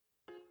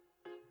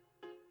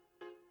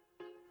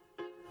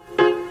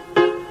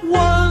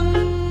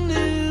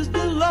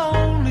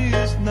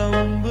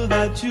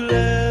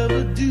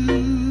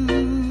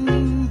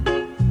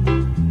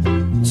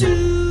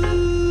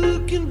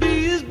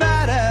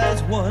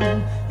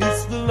one.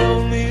 It's the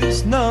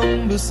loneliest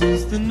number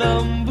since the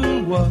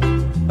number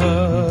one.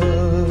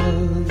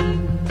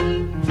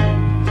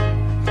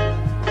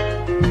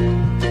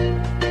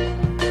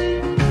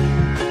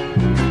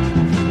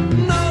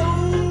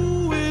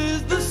 No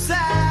is the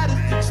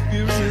saddest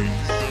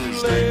experience.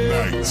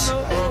 Thursday nights,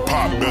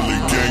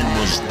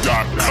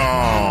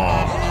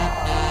 PotBellyGamers.com.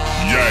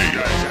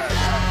 Yeah.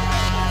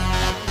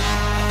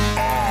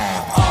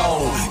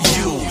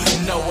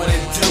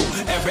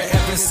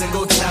 Every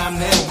single time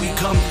that we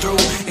come through,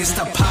 it's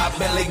the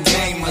Potbelly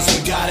Gamers.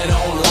 We got it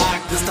on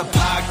lock. This the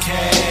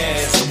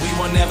podcast. We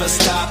will never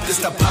stop. This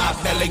the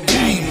Potbelly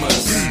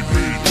Gamers.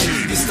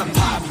 It's the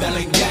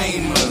Potbelly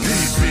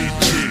Gamers.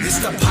 It's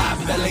the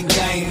Potbelly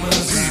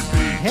Gamers.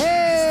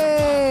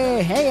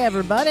 Hey,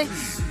 everybody.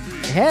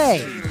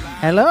 Hey,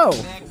 hello.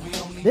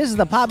 This is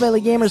the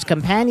Potbelly Gamers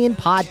Companion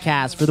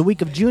Podcast for the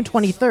week of June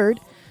 23rd,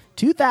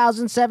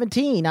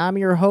 2017. I'm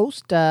your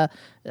host.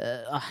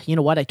 You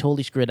know what? I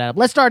totally screwed that up.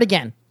 Let's start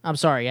again. I'm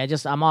sorry.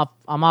 I'm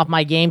off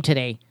my game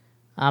today.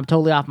 I'm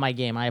totally off my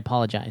game. I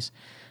apologize.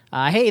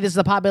 Hey, this is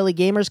the Potbelly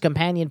Gamers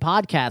Companion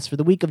Podcast for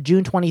the week of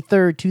June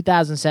 23rd,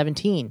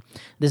 2017.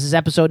 This is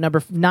episode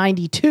number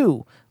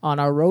 92 on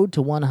our road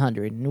to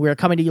 100. And we're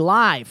coming to you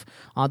live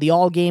on the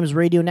All Games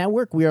Radio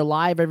Network. We are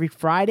live every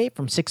Friday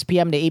from 6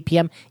 p.m. to 8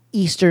 p.m.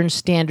 Eastern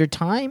Standard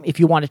Time. If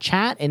you want to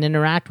chat and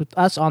interact with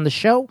us on the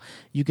show,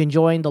 you can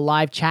join the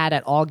live chat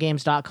at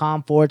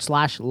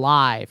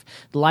allgames.com/live.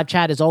 The live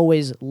chat is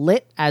always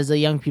lit, as the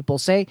young people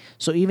say.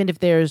 So even if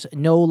there's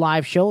no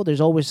live show,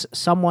 there's always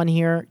someone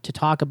here to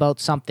talk about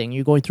something.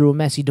 You're going through a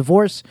messy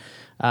divorce.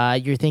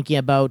 You're thinking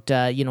about,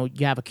 you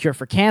have a cure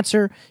for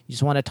cancer. You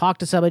just want to talk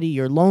to somebody.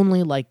 You're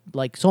lonely, like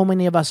so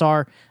many of us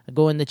are.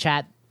 Go in the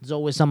chat. There's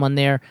always someone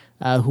there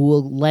who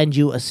will lend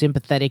you a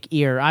sympathetic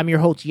ear. I'm your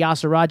host,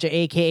 Yasser Raja,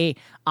 a.k.a.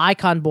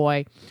 Icon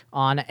Boy,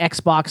 on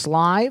Xbox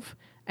Live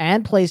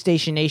and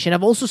PlayStation Nation.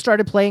 I've also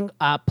started playing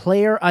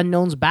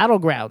PlayerUnknown's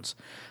Battlegrounds.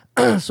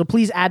 So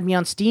please add me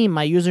on Steam.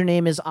 My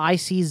username is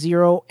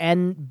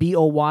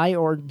IC0NBOY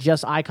or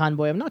just Icon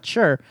Boy. I'm not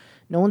sure.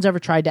 No one's ever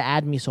tried to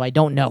add me, so I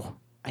don't know.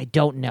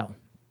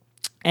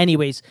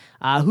 Anyways,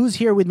 who's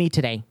here with me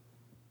today?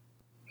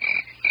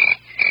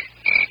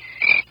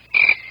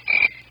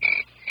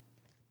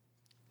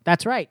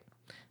 That's right.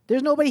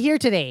 There's nobody here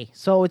today,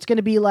 so it's going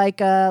to be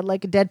like a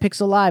Dead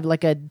Pixel Live,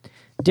 like a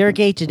Derek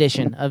H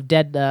edition of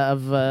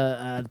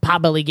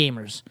Potbelly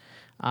Gamers.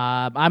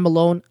 I'm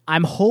alone.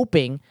 I'm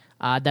hoping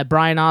that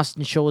Brian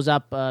Austin shows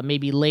up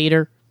maybe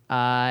later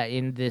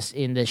in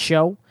this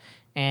show,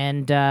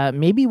 and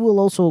maybe we'll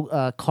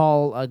also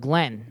call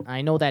Glenn.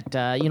 I know that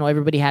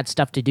everybody had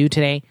stuff to do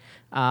today.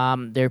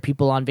 There are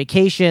people on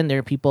vacation. There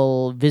are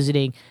people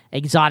visiting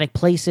exotic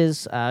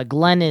places.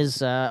 Glenn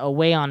is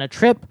away on a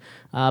trip,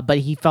 but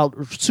he felt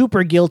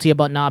super guilty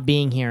about not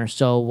being here.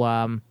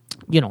 So,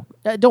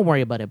 don't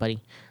worry about it,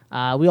 buddy.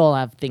 We all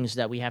have things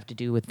that we have to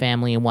do with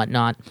family and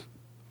whatnot.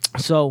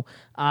 So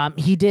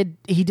he did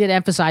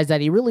emphasize that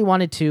he really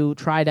wanted to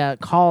try to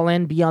call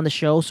in, be on the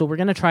show. So we're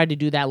going to try to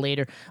do that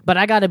later. But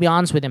I got to be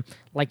honest with him.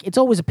 Like, it's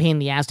always a pain in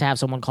the ass to have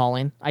someone call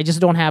in. I just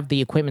don't have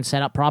the equipment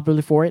set up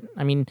properly for it.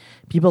 I mean,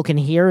 people can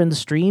hear in the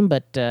stream,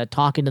 but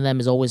talking to them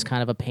is always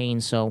kind of a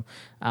pain. So,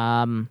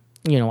 I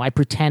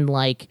pretend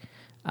like,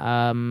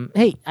 I'm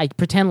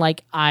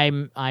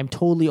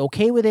totally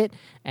okay with it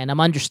and I'm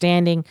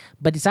understanding.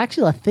 But it's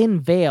actually a thin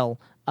veil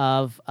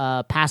of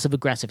passive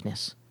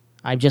aggressiveness.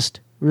 I'm just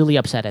really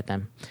upset at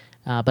them,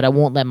 but I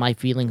won't let my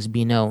feelings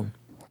be known.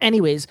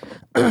 Anyways,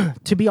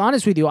 to be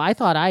honest with you, I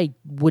thought I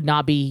would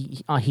not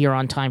be here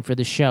on time for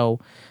the show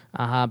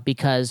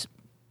because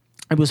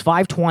it was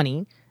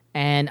 5:20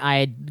 and I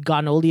had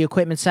gotten all the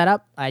equipment set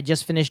up. I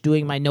just finished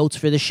doing my notes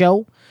for the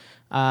show,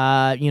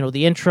 the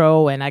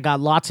intro, and I got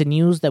lots of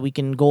news that we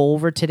can go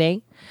over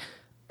today.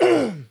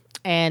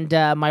 And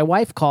my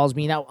wife calls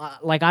me now.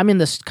 I'm in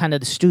this kind of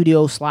the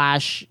studio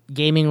 /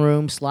 gaming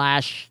room /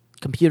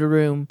 computer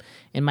room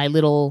in my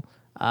little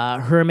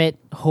hermit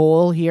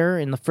hole here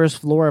in the first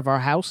floor of our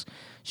house.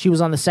 She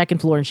was on the second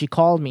floor and she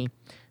called me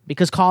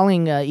because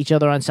calling each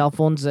other on cell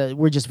phones,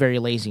 we're just very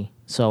lazy.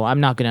 So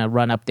I'm not going to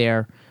run up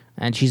there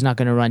and she's not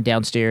going to run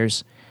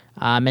downstairs.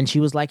 And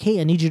she was like,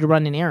 hey, I need you to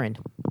run an errand.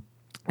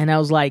 And I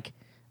was like,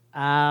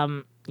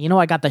 I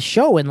got the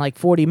show in like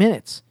 40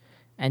 minutes.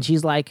 And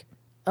she's like,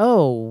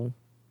 oh,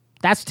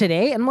 that's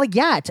today? And I'm like,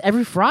 yeah, it's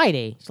every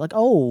Friday. She's like,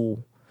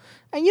 oh.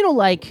 And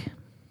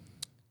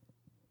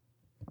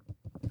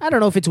I don't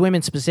know if it's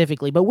women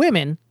specifically, but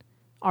women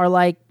are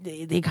like,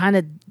 they kind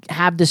of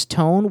have this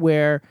tone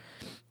where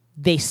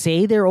they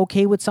say they're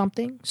okay with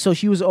something. So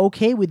she was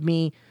okay with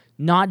me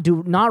not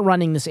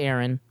running this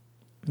errand.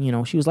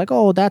 She was like,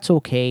 oh, that's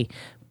okay.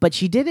 But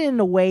she did it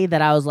in a way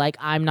that I was like,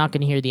 I'm not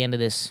going to hear the end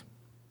of this.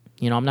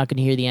 I'm not going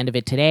to hear the end of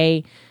it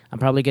today. I'm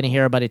probably going to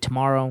hear about it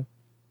tomorrow.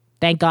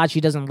 Thank God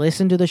she doesn't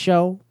listen to the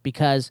show,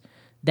 because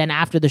then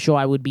after the show,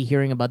 I would be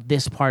hearing about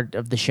this part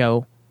of the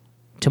show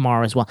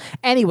tomorrow as well.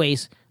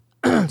 Anyways,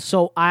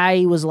 So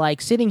I was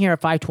like sitting here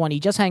at 5:20,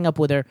 just hang up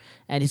with her,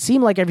 and it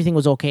seemed like everything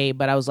was okay,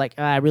 but I was like,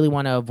 I really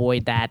want to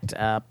avoid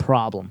that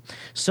problem.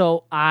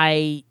 So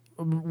I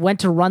went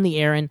to run the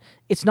errand.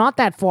 It's not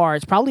that far.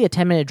 It's probably a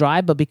 10-minute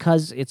drive, but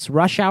because it's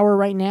rush hour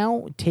right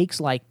now, it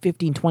takes like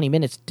 15, 20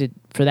 minutes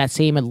for that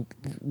same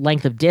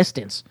length of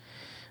distance.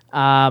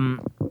 So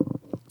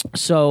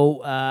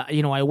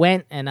I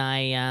went and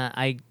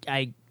I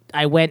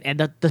went and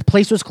the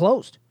place was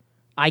closed.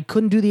 I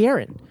couldn't do the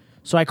errand.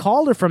 So I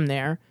called her from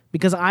there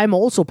because I'm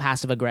also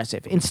passive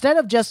aggressive. Instead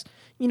of just,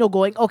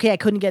 going, okay, I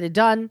couldn't get it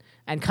done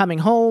and coming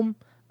home,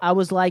 I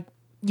was like,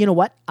 you know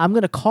what? I'm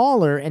going to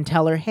call her and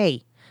tell her,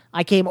 hey,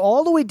 I came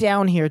all the way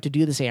down here to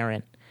do this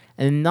errand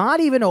and not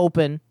even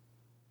open,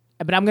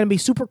 but I'm going to be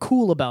super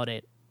cool about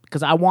it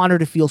because I want her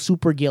to feel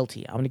super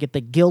guilty. I'm going to get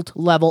the guilt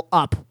level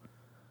up,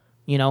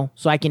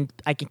 so I can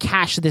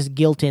cash this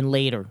guilt in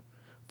later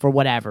for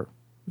whatever,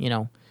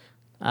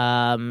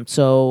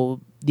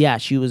 So yeah,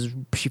 she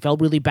felt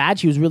really bad.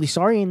 She was really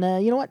sorry, and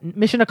you know what?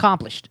 Mission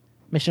accomplished.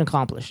 Mission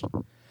accomplished.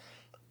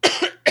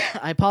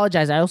 I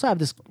apologize. I also have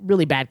this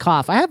really bad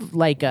cough. I have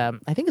I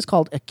think it's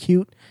called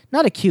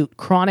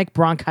chronic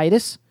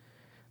bronchitis.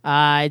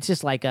 It's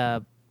just like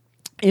a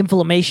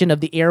inflammation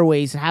of the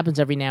airways. It happens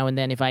every now and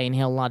then if I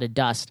inhale a lot of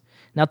dust.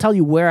 And I'll tell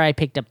you where I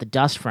picked up the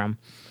dust from.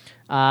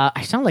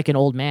 I sound like an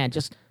old man.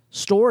 Just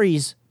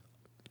stories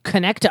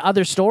connect to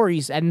other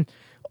stories, and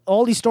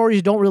all these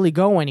stories don't really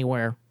go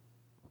anywhere.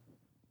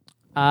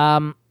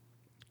 I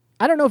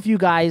don't know if you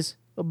guys...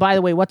 By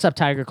the way, what's up,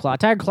 Tiger Claw?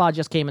 Tiger Claw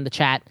just came in the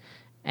chat,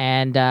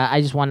 and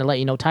I just want to let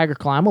you know, Tiger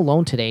Claw, I'm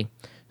alone today.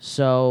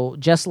 So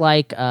just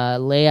like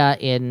Leia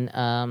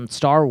in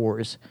Star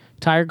Wars,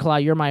 Tiger Claw,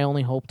 you're my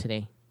only hope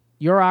today.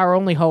 You're our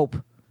only hope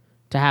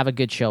to have a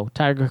good show.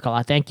 Tiger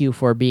Claw, thank you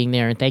for being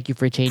there, and thank you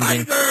for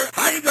changing. Tiger,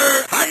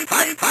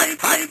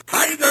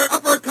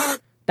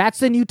 uppercut. That's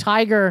the new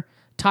Tiger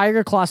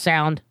Claw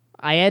sound.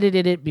 I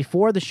edited it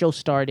before the show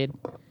started.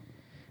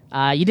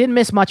 You didn't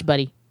miss much,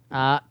 buddy.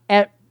 Are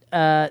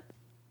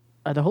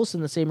the hosts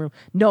in the same room?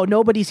 No,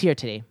 nobody's here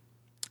today.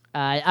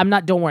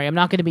 Don't worry, I'm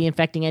not going to be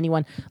infecting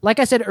anyone. Like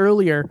I said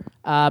earlier,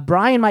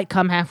 Brian might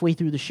come halfway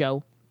through the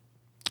show.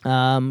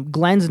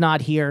 Glenn's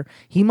not here.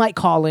 He might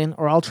call in,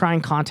 or I'll try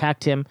and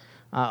contact him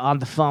on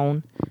the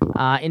phone.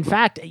 In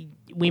fact,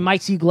 we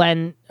might see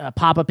Glenn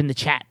pop up in the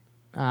chat.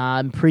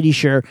 I'm pretty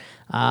sure,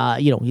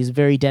 he's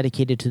very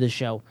dedicated to the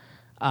show.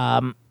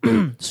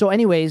 So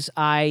anyways,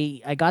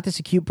 I got this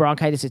acute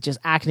bronchitis. It's just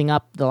acting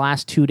up the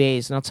last 2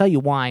 days, and I'll tell you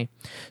why.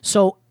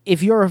 So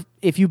if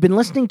you've been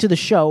listening to the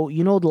show,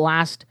 the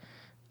last,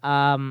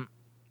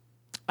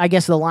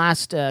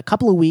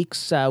 couple of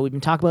weeks, we've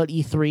been talking about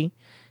E3,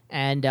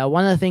 and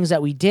one of the things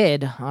that we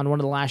did on one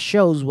of the last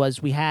shows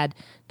was we had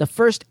the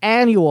first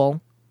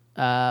annual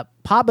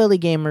Potbelly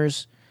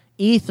Gamers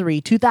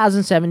E3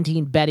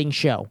 2017 betting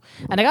show.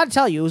 And I got to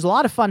tell you, it was a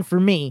lot of fun for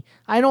me.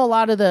 I know a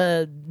lot of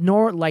the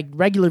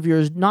regular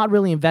viewers not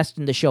really invest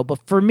in the show, but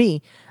for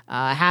me,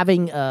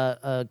 having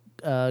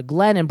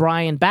Glenn and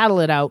Brian battle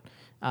it out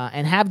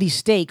and have these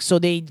stakes, so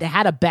they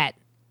had a bet,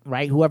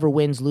 right? Whoever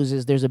wins,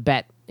 loses, there's a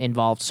bet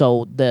involved.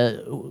 So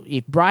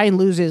if Brian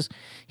loses,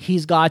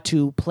 he's got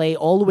to play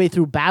all the way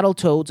through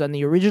Battletoads on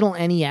the original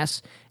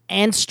NES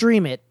and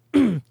stream it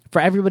for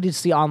everybody to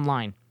see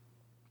online.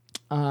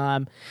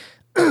 And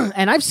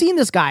I've seen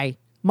this guy.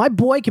 My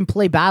boy can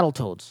play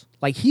Battletoads.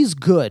 Like, he's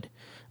good.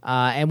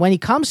 And when he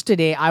comes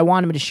today, I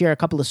want him to share a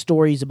couple of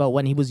stories about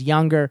when he was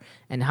younger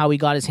and how he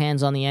got his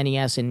hands on the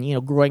NES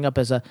and, growing up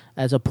as a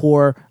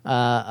poor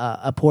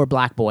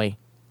black boy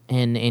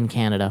in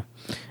Canada.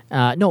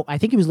 No, I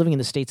think he was living in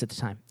the States at the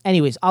time.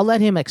 Anyways, I'll let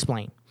him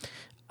explain.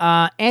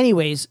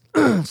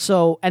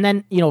 So, and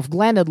then, if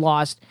Glenn had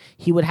lost,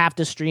 he would have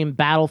to stream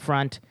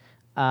Battlefront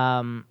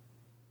in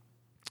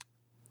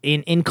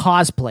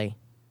cosplay.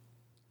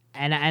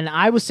 And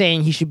I was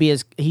saying he should be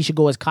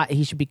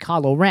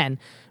Kylo Ren,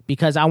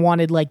 because I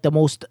wanted like the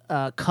most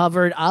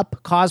covered up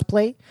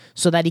cosplay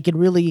so that he could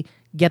really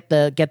get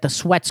the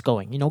sweats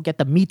going, get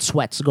the meat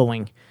sweats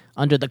going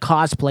under the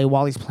cosplay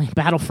while he's playing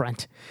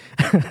Battlefront.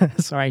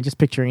 Sorry, I'm just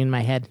picturing in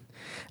my head.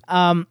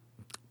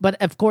 But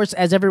of course,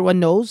 as everyone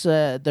knows,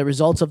 the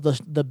results of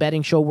the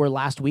betting show were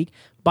last week.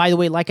 By the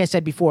way, like I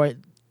said before,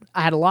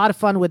 I had a lot of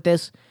fun with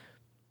this.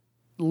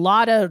 A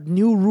lot of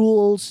new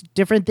rules,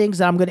 different things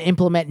that I'm going to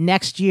implement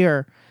next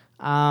year.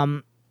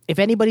 If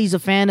anybody's a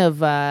fan of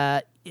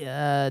the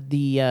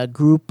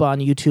group on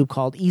YouTube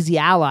called Easy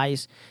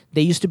Allies,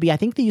 I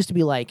think they used to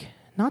be like,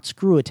 not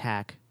Screw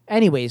Attack.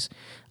 Anyways,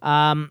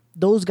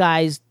 those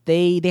guys,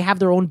 they have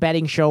their own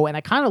betting show, and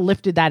I kind of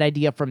lifted that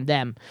idea from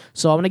them.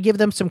 So I'm going to give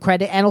them some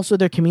credit, and also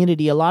their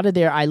community.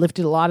 I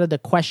lifted a lot of the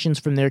questions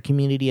from their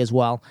community as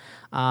well.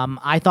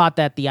 I thought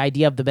that the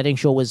idea of the betting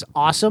show was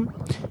awesome,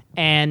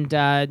 and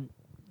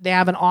they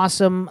have an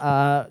awesome.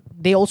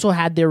 They also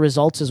had their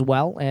results as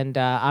well, and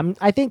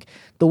I think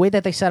the way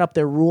that they set up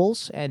their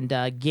rules and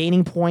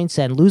gaining points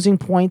and losing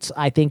points,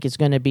 I think is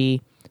going to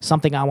be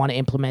something I want to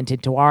implement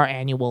into our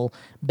annual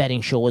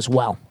betting show as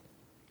well.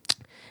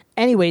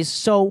 Anyways,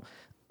 so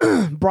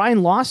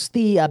Brian lost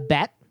the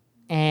bet,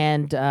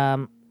 and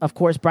of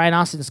course, Brian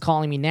Austin is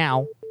calling me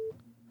now.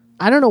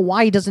 I don't know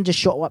why he doesn't just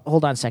show up.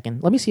 Hold on a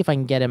second. Let me see if I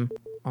can get him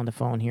on the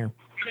phone here.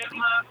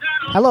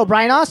 Hello,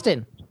 Brian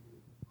Austin.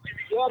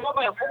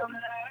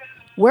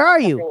 Where are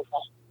you?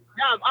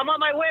 Yeah, I'm on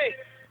my way.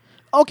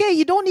 Okay,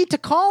 you don't need to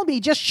call me.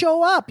 Just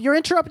show up. You're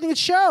interrupting the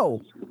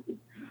show.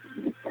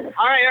 All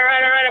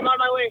right. I'm on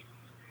my way.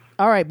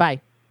 All right, bye.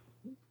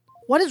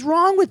 What is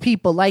wrong with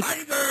people? Like,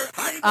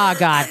 oh,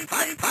 God.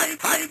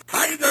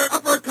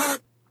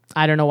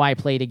 I don't know why I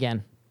played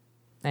again.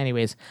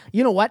 Anyways,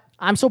 you know what?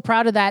 I'm so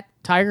proud of that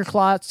Tiger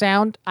Claw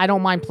sound. I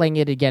don't mind playing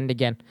it again and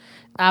again.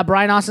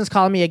 Brian Austin's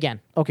calling me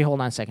again. Okay, hold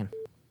on a second.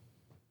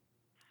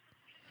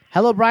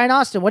 Hello, Brian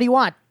Austin. What do you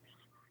want?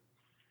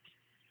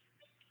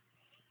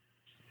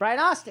 Brian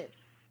Austin.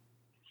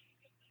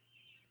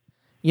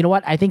 You know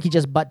what? I think he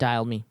just butt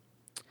dialed me.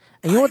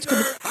 And you know what's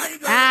going to...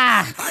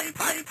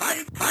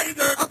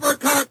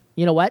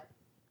 You know what?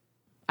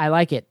 I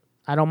like it.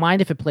 I don't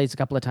mind if it plays a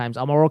couple of times.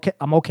 I'm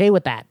okay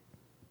with that.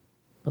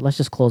 But let's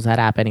just close that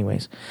app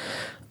anyways.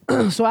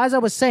 So as I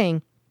was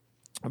saying,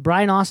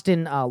 Brian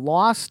Austin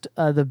lost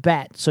the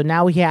bet. So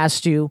now he has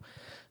to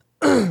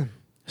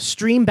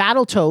stream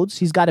Battletoads.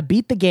 He's got to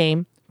beat the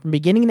game from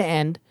beginning to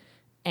end.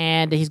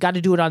 And he's got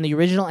to do it on the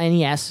original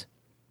NES.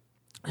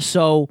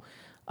 So,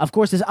 of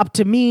course, it's up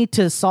to me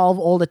to solve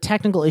all the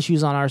technical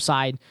issues on our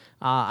side.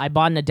 I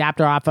bought an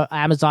adapter off of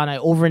Amazon. I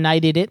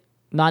overnighted it.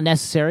 Not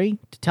necessary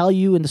to tell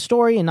you in the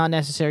story and not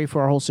necessary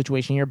for our whole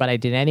situation here, but I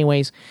did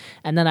anyways.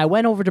 And then I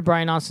went over to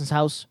Brian Austin's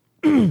house.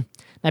 And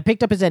I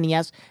picked up his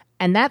NES.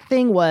 And that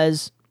thing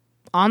was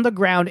on the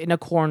ground in a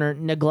corner,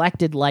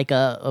 neglected like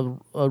a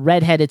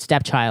redheaded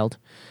stepchild.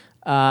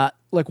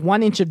 Like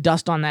 1 inch of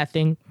dust on that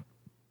thing.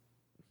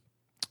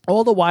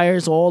 All the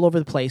wires all over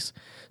the place.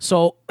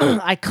 So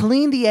I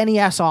cleaned the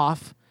NES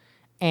off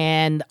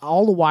and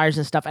all the wires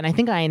and stuff. And I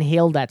think I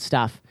inhaled that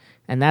stuff.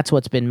 And that's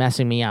what's been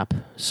messing me up.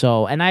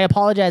 So, and I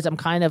apologize. I'm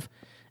kind of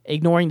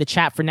ignoring the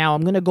chat for now.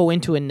 I'm going to go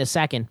into it in a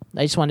second.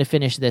 I just want to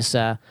finish this.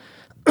 Oh,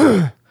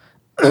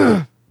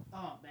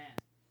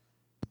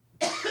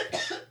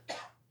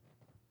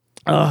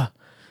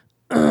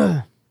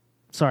 man.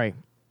 Sorry.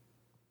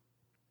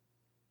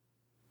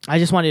 I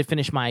just wanted to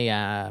finish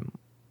my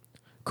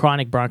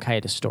chronic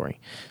bronchitis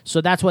story.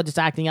 So that's what it's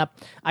acting up.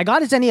 I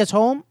got his NES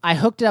home. I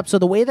hooked it up. So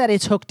the way that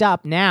it's hooked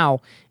up now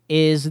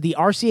is the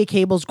RCA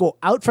cables go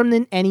out from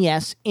the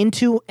NES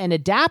into an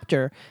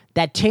adapter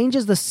that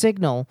changes the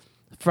signal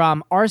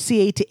from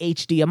RCA to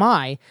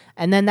HDMI,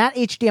 and then that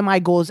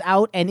HDMI goes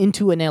out and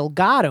into an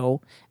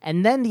Elgato,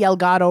 and then the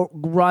Elgato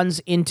runs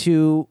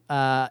into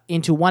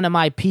one of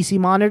my PC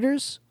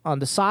monitors on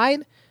the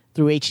side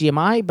through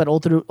HDMI, but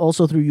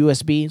also through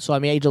USB, so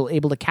I'm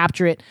able to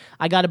capture it.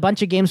 I got a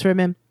bunch of games from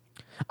him.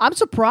 I'm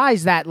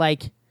surprised that,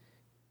 like,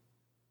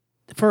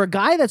 for a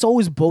guy that's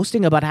always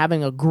boasting about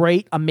having a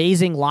great,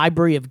 amazing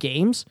library of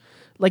games,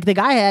 like, the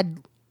guy had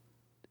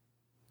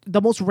the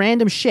most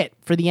random shit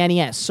for the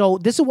NES. So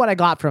this is what I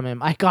got from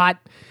him. I got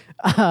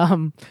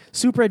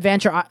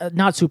Adventure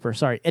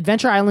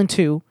Island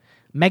 2,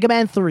 Mega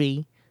Man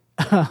 3,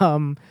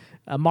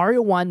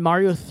 Mario 1,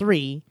 Mario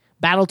 3,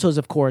 Battletoads,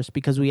 of course,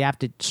 because we have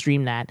to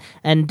stream that,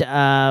 and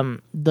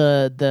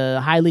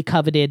the highly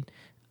coveted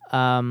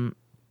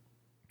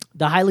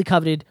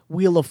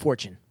Wheel of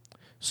Fortune.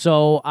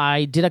 So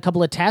I did a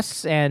couple of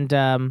tests, and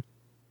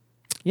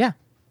yeah,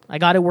 I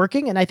got it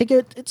working, and I think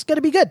it's going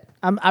to be good.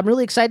 I'm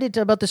really excited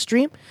about the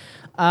stream.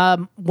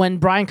 When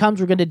Brian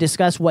comes, we're going to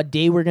discuss what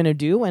day we're going to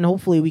do, and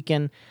hopefully we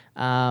can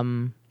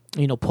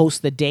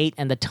post the date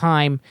and the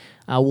time.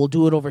 We'll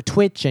do it over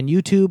Twitch and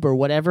YouTube or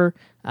whatever.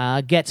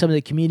 Get some of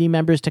the community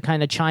members to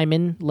kind of chime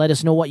in, let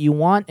us know what you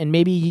want, and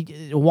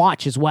maybe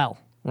watch as well,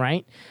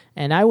 right?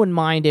 And I wouldn't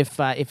mind if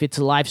it's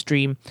a live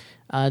stream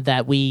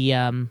that we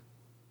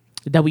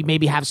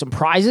maybe have some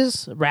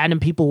prizes.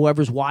 Random people,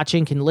 whoever's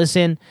watching, can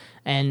listen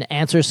and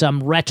answer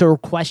some retro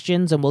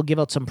questions, and we'll give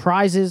out some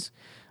prizes.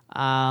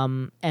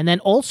 And then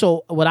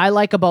also, what I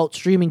like about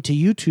streaming to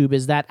YouTube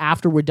is that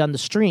after we're done the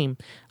stream,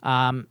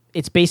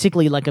 it's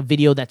basically like a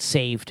video that's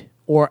saved,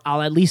 or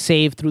I'll at least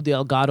save through the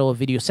Elgato a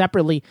video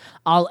separately.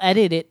 I'll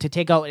edit it to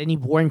take out any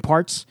boring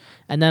parts,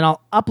 and then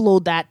I'll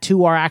upload that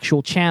to our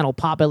actual channel,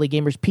 Potbelly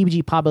Gamers,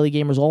 PBG Potbelly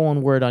Gamers, all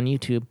one word on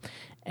YouTube.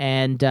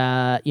 And,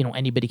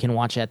 anybody can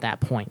watch it at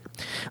that point.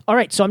 All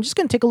right, so I'm just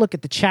going to take a look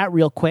at the chat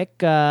real quick.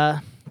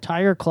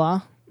 Tiger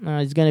Claw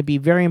is going to be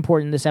very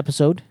important in this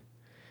episode.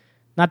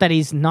 Not that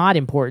he's not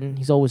important.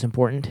 He's always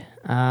important.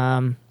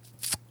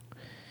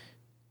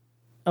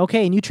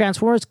 Okay, new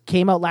Transformers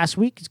came out last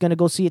week. He's going to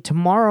go see it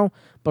tomorrow.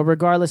 But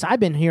regardless, I've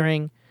been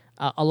hearing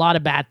a lot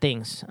of bad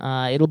things.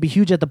 It'll be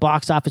huge at the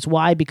box office.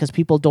 Why? Because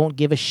people don't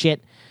give a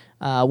shit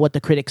what the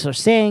critics are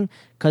saying,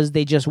 because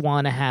they just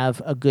want to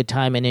have a good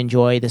time and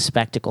enjoy the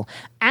spectacle.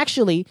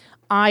 Actually,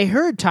 I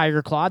heard,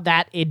 Tiger Claw,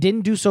 that it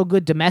didn't do so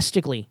good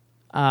domestically.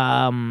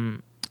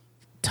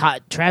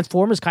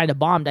 Transformers kind of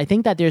bombed. I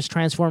think that there's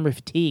Transformer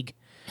fatigue.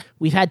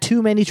 We've had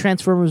too many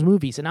Transformers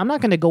movies, and I'm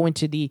not going to go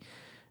into the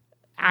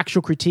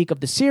actual critique of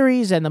the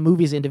series and the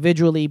movies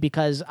individually,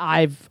 because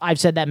I've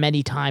said that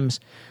many times.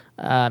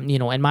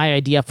 And my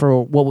idea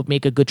for what would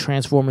make a good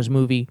Transformers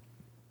movie.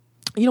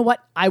 You know what?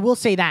 I will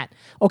say that.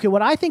 Okay,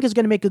 what I think is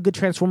going to make a good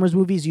Transformers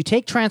movie is you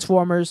take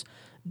Transformers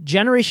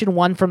Generation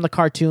 1 from the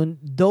cartoon.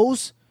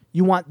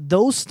 You want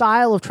those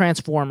style of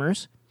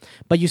Transformers,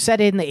 but you set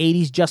it in the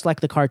 80s just like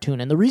the cartoon.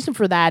 And the reason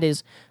for that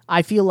is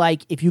I feel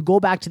like if you go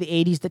back to the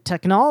 80s, the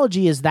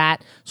technology is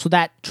that, so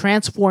that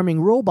transforming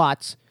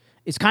robots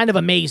is kind of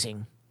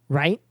amazing,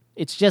 right?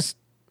 It's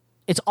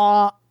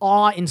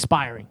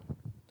awe-inspiring.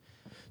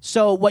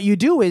 So what you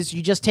do is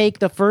you just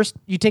take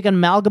an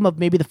amalgam of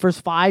maybe the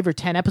first 5 or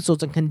 10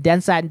 episodes and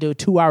condense that into a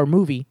 2-hour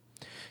movie.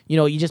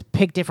 You just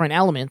pick different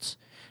elements.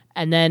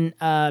 And then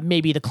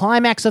maybe the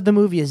climax of the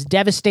movie is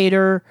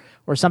Devastator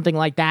or something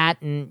like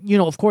that. And,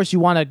 of course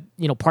you want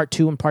to, part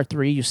 2 and part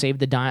 3, you save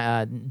the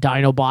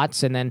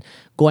Dinobots and then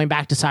going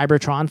back to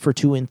Cybertron for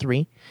 2 and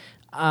 3.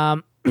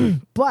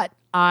 But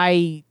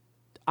I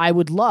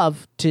would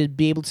love to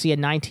be able to see a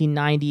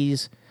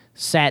 1990s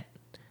set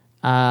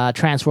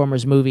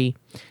Transformers movie,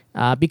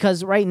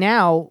 because right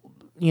now,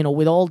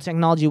 with all the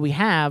technology we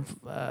have,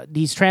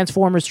 these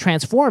Transformers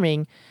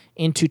transforming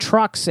into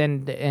trucks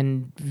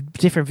and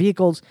different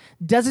vehicles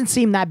doesn't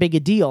seem that big a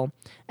deal,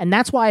 and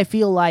that's why I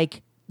feel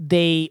like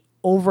they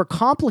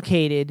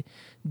overcomplicated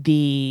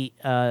the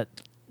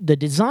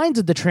designs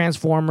of the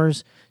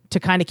Transformers to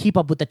kind of keep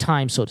up with the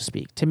time, so to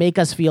speak, to make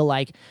us feel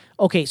like,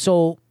 okay,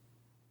 so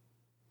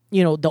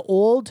the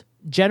old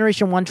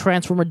Generation 1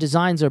 Transformer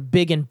designs are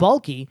big and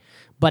bulky,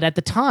 but at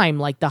the time,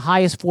 like, the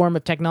highest form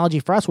of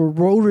technology for us were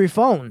rotary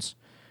phones,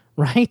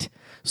 right?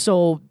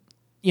 So,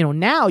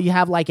 now you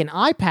have like an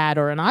iPad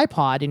or an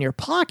iPod in your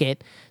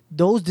pocket.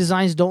 Those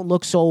designs don't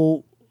look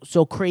so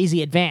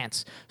crazy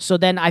advanced. So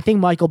then I think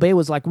Michael Bay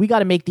was like, we got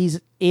to make these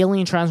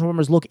alien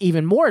Transformers look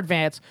even more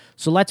advanced.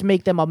 So let's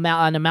make them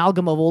an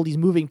amalgam of all these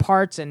moving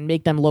parts and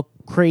make them look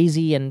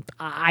crazy. And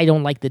I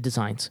don't like the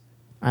designs.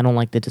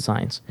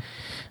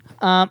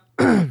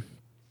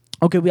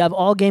 Okay, we have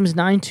All Games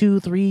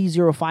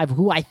 92305,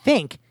 who I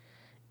think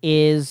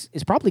is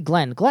probably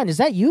Glenn. Glenn, is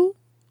that you?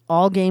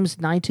 All Games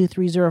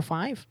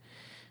 92305.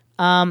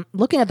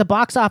 Looking at the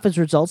box office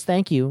results,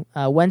 thank you.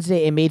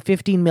 Wednesday it made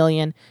 $15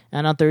 million,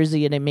 and on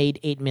Thursday it made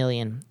 $8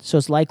 million. So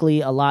it's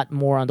likely a lot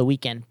more on the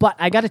weekend. But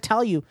I got to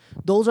tell you,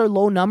 those are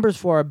low numbers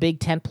for a big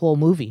tentpole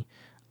movie,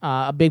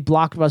 a big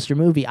blockbuster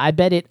movie. I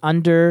bet it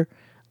what's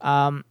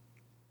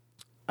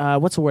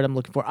the word I'm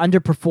looking for?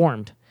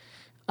 Underperformed.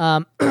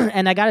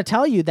 And I got to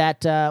tell you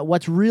that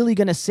what's really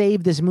going to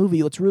save this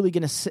movie, what's really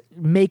going to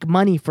make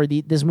money for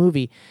this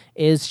movie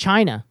is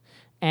China.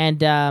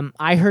 And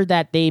I heard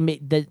that they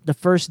made the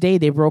first day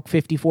they broke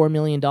 $54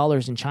 million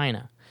in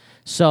China.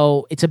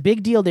 So it's a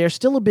big deal there,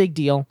 still a big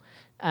deal.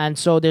 And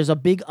so there's a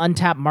big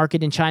untapped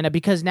market in China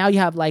because now you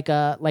have like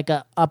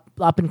a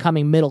up and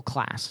coming middle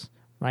class,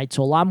 right?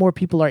 So a lot more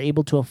people are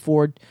able to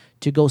afford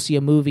to go see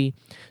a movie.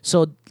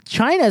 So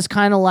China is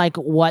kind of like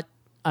what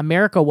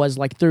America was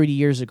like 30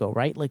 years ago,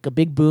 right? Like a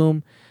big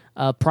boom,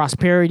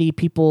 prosperity,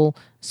 people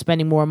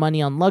spending more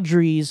money on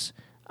luxuries,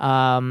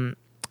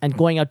 and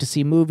going out to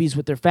see movies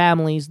with their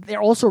families.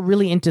 They're also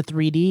really into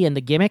 3D and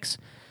the gimmicks.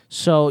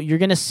 So you're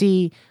going to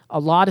see a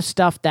lot of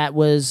stuff that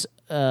was,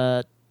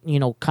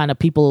 kind of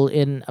people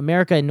in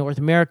America and North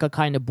America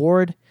kind of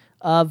bored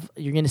of.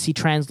 You're going to see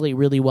translate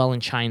really well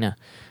in China.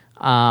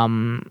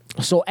 And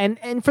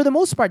for the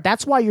most part,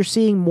 that's why you're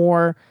seeing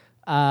more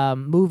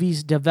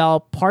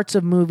parts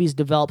of movies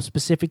develop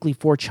specifically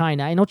for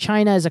China. I know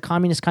China is a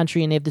communist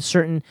country and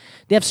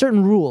they have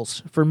certain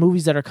rules for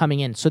movies that are coming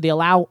in. So they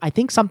allow, I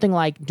think something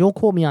like, don't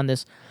quote me on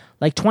this,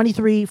 like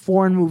 23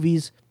 foreign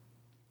movies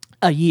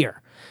a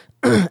year.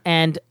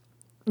 And,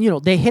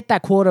 they hit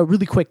that quota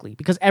really quickly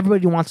because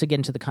everybody wants to get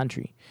into the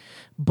country.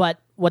 But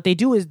what they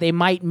do is they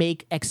might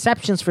make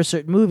exceptions for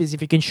certain movies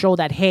if you can show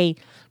that, hey,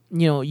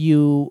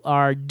 you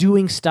are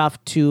doing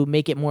stuff to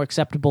make it more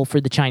acceptable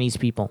for the Chinese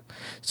people.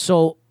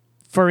 So,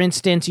 for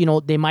instance,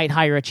 they might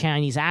hire a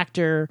Chinese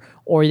actor,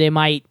 or they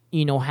might,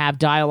 have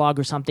dialogue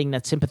or something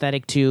that's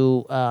sympathetic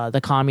to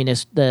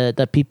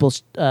the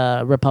People's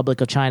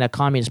Republic of China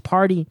Communist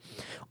Party,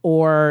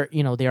 or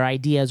their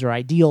ideas or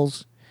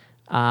ideals.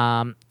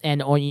 Production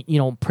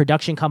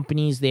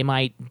companies, they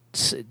might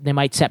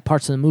set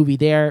parts of the movie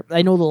there.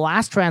 I know the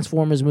last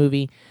Transformers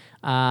movie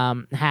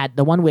had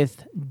the one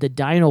with the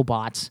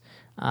Dinobots.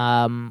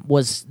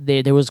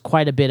 There was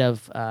quite a bit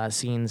of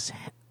scenes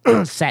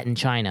set in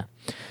China.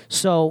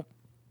 So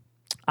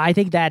I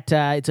think that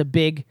it's a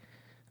big.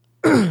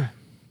 Oh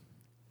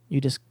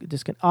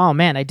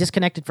man, I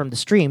disconnected from the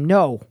stream.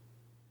 No,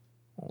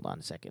 hold on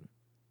a second.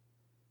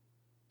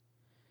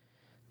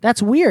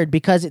 That's weird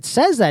because it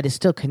says that it's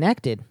still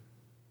connected.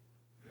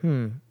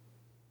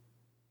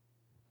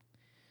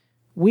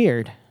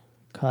 Weird,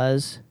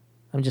 because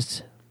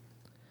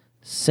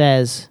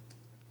says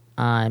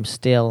I'm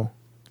still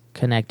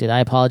connected. I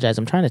apologize.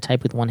 I'm trying to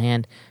type with one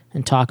hand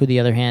and talk with the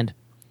other hand.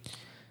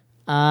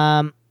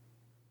 Oh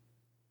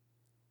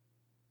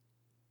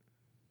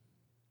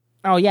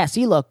yeah,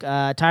 see, look,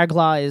 Tiger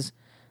Claw is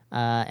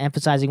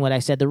emphasizing what I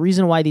said. The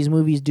reason why these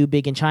movies do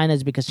big in China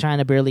is because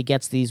China barely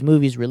gets these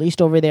movies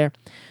released over there.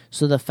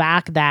 So the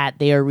fact that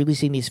they are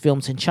releasing these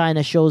films in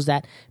China shows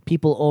that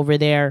people over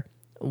there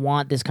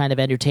want this kind of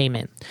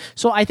entertainment.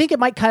 So I think it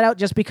might cut out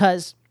just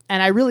because,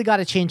 and I really got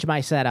to change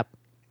my setup.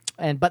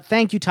 But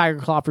thank you, Tiger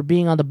Claw, for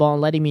being on the ball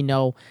and letting me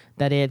know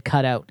that it had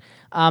cut out.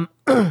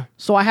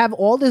 So I have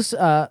all this,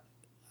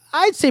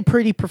 I'd say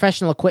pretty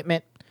professional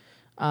equipment,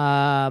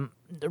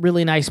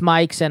 really nice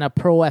mics and a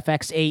Pro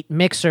FX8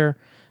 mixer,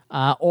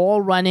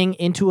 all running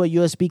into a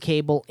USB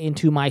cable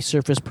into my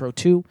Surface Pro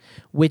 2,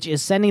 which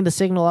is sending the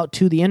signal out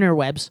to the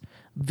interwebs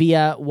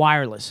via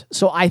wireless.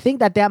 So I think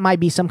that might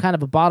be some kind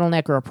of a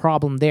bottleneck or a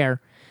problem there.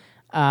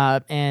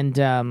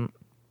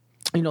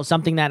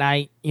 Something that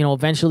I,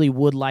 eventually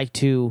would like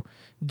to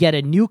get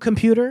a new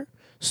computer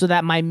so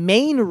that my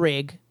main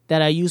rig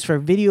that I use for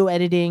video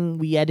editing,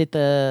 we edit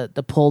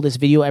the pull this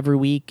video every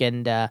week,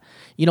 and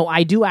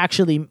I do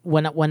actually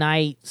when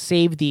I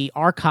save the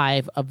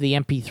archive of the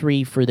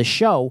MP3 for the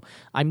show,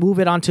 I move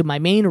it onto my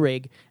main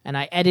rig and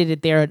I edit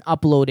it there and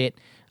upload it,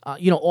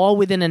 all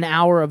within an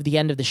hour of the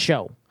end of the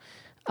show.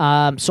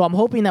 So I'm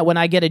hoping that when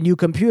I get a new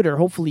computer,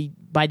 hopefully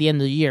by the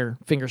end of the year,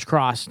 fingers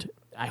crossed.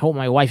 I hope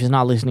my wife is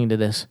not listening to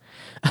this.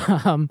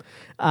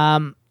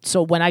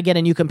 So when I get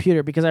a new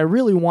computer, because I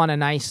really want a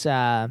nice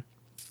a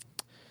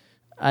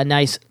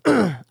nice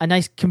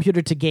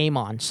computer to game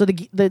on. So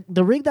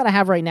the rig that I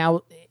have right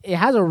now, it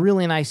has a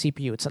really nice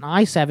CPU. It's an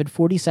i7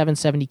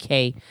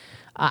 4770K.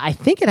 I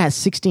think it has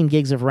 16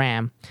 gigs of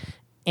RAM,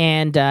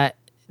 and the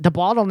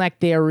bottleneck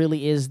there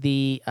really is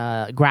the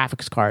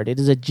graphics card. It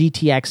is a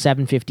GTX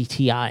 750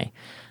 Ti,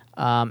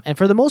 and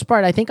for the most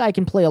part, I think I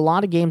can play a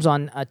lot of games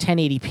on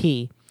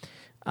 1080p.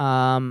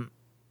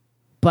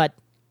 But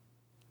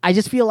I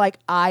just feel like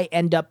I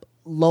end up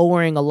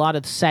lowering a lot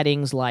of the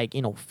settings like,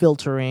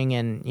 filtering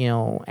and,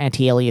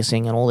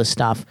 anti-aliasing and all this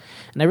stuff.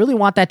 And I really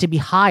want that to be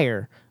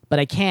higher, but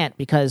I can't,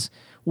 because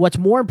what's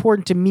more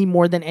important to me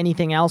more than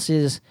anything else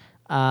is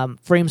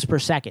frames per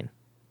second.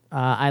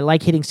 I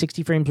like hitting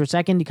 60 frames per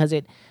second because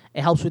it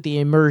helps with the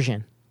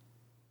immersion.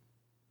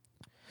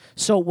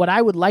 So what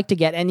I would like to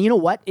get, and you know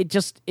what?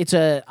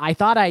 I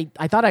thought I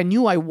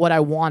knew what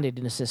I wanted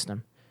in a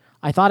system.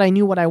 I thought I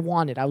knew what I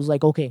wanted. I was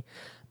like, okay,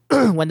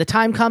 when the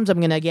time comes, I'm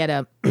going to get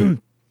a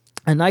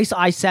nice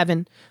i7.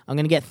 I'm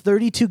going to get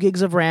 32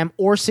 gigs of RAM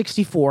or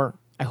 64.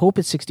 I hope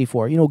it's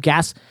 64.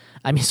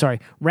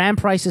 RAM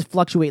prices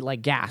fluctuate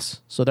like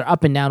gas, so they're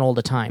up and down all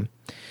the time.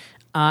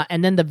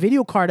 And then the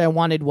video card I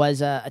wanted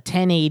was a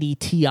 1080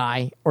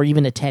 Ti or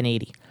even a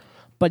 1080.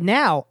 But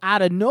now,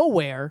 out of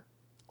nowhere,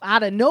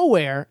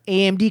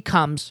 AMD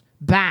comes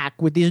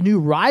back with these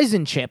new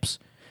Ryzen chips,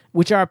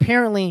 which are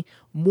apparently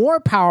more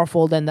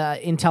powerful than the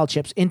Intel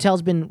chips.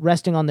 Intel's been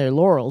resting on their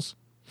laurels.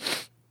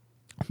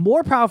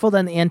 More powerful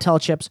than the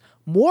Intel chips,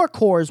 more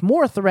cores,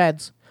 more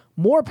threads,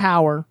 more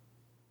power,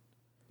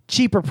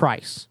 cheaper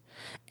price.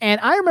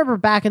 And I remember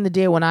back in the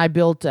day when I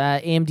built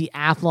AMD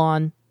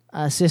Athlon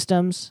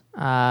systems,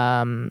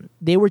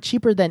 they were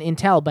cheaper than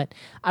Intel, but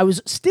I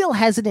was still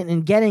hesitant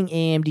in getting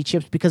AMD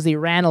chips because they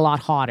ran a lot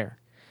hotter.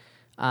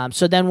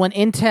 So then when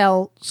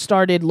Intel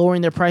started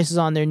lowering their prices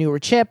on their newer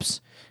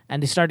chips,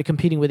 and they started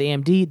competing with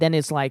AMD, then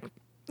it's like,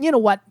 you know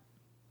what?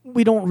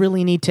 We don't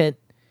really need to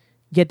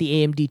get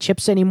the AMD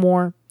chips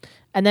anymore.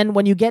 And then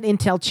when you get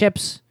Intel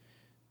chips,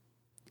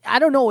 I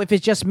don't know if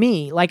it's just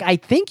me. Like, I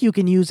think you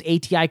can use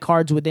ATI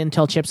cards with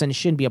Intel chips and it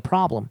shouldn't be a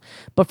problem.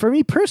 But for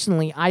me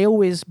personally,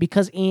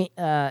 because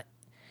AMD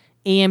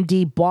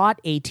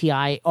bought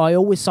ATI, I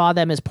always saw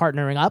them as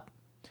partnering up.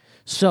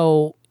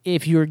 So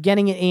if you're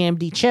getting an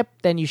AMD chip,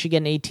 then you should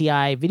get an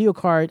ATI video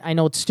card. I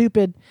know it's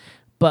stupid,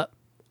 but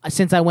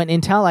since I went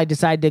Intel, I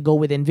decided to go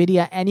with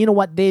NVIDIA. And you know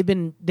what? They've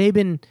been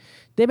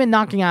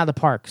knocking out of the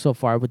park so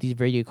far with these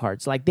video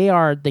cards. Like, they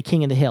are the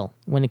king of the hill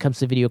when it comes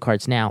to video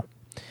cards now.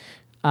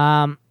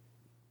 And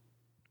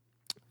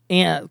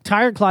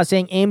Tiger Claw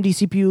saying AMD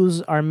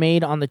CPUs are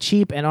made on the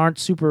cheap and aren't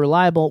super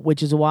reliable,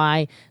 which is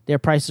why their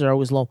prices are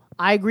always low.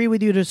 I agree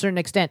with you to a certain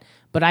extent,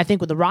 but I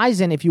think with the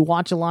Ryzen, if you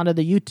watch a lot of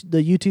the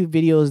YouTube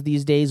videos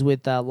these days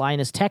with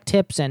Linus Tech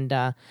Tips and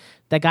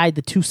that guy,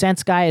 the 2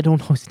 cents guy, I don't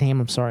know his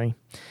name, I'm sorry.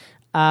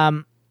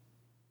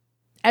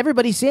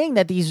 Everybody's saying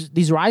that these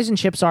Ryzen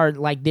chips are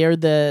like they're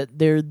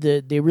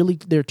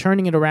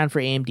turning it around for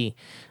AMD.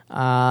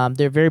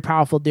 They're very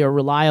powerful, they're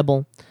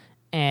reliable,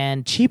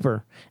 and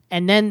cheaper.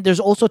 And then there's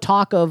also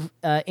talk of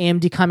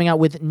AMD coming out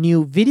with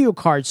new video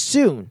cards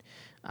soon,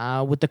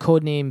 with the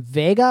codename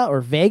Vega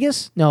or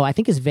Vegas. No, I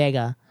think it's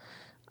Vega.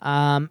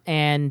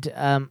 And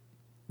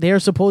they are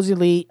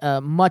supposedly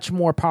much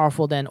more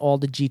powerful than all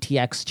the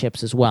GTX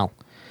chips as well.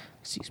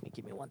 Excuse me,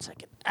 give me 1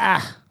 second.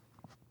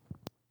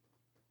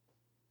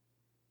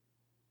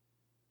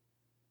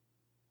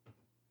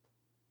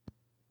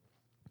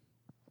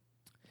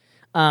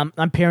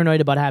 I'm paranoid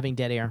about having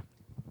dead air.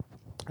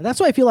 That's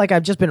why I feel like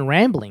I've just been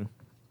rambling.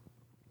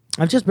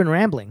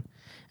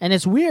 And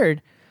it's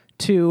weird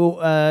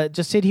to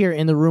just sit here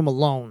in the room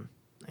alone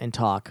and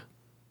talk.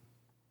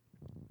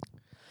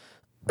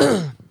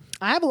 I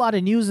have a lot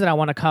of news that I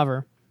want to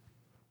cover.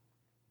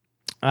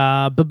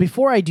 But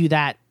before I do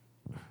that,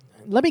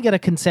 let me get a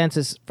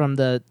consensus from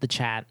the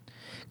chat.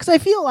 Because I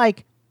feel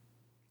like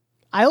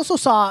I also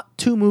saw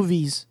 2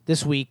 movies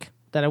this week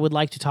that I would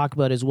like to talk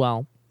about as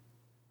well.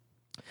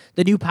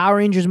 The new Power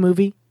Rangers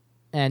movie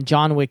and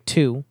John Wick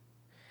 2.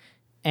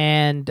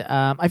 And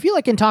I feel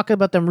I can talk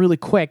about them really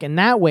quick. And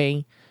that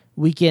way,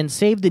 we can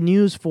save the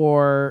news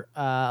for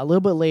a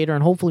little bit later.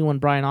 And hopefully when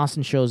Brian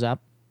Austin shows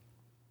up,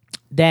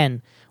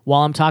 then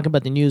while I'm talking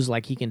about the news,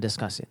 like, he can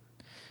discuss it.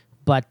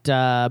 But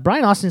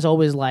Brian Austin's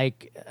always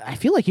like, I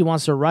feel like he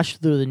wants to rush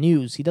through the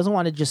news. He doesn't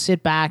want to just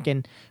sit back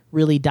and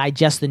really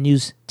digest the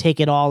news, take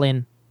it all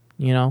in,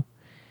 you know,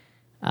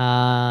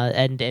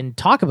 and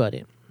talk about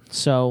it.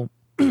 So,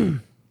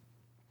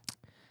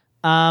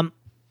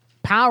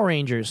 Power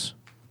Rangers.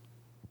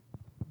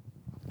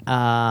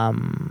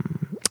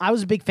 I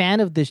was a big fan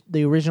of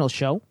the original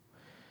show.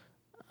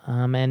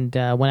 And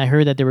when I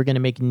heard that they were going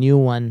to make a new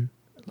one,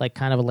 like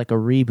kind of like a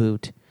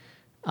reboot,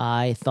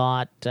 I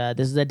thought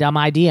this is a dumb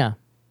idea.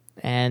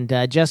 And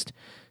just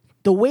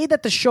the way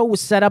that the show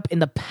was set up in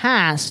the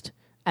past,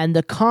 and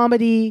the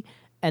comedy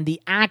and the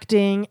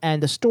acting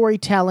and the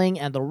storytelling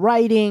and the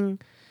writing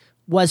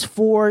was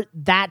for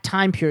that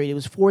time period. It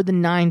was for the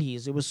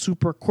 90s. It was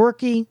super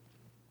quirky.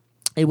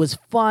 It was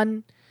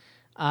fun.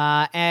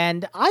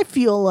 And I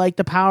feel like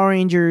the Power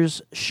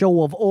Rangers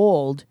show of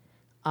old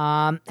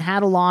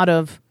had a lot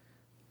of,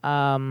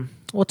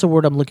 what's the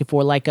word I'm looking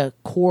for? Like a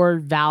core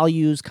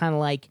values, kind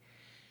of like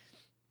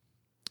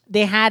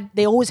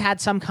they always had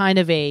some kind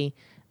of a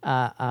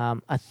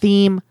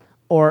theme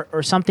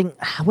or something.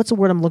 What's the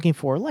word I'm looking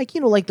for? Like,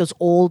 you know, like those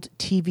old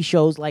TV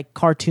shows, like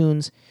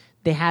cartoons,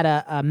 they had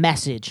a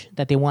message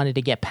that they wanted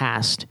to get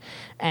past.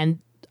 And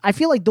I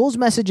feel like those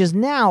messages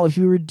now, if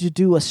you were to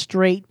do a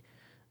straight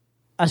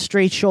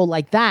show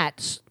like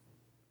that,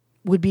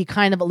 would be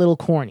kind of a little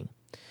corny.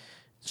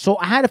 So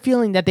I had a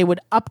feeling that they would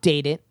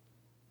update it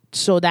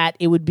so that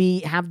it would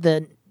have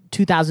the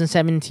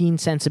 2017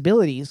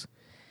 sensibilities,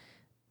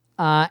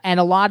 and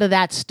a lot of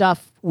that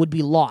stuff would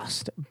be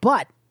lost.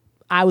 But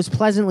I was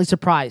pleasantly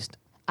surprised.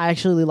 I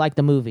actually liked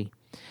the movie.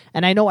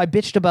 And I know I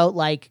bitched about,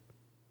 like,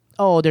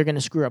 oh, they're going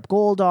to screw up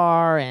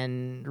Goldar,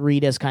 and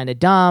Rita's kind of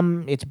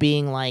dumb. It's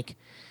being like,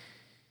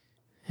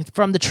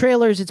 from the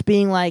trailers, it's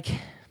being like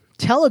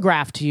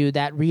telegraphed to you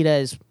that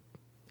Rita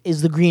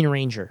is the Green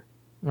Ranger,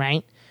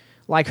 right?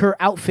 Like, her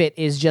outfit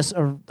is just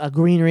a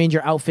Green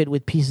Ranger outfit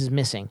with pieces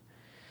missing.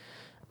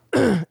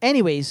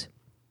 Anyways,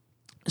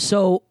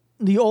 so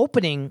the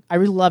opening, I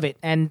really love it.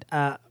 And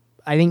I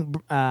think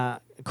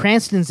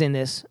Cranston's in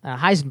this,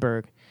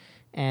 Heisenberg.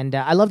 And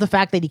I love the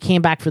fact that he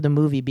came back for the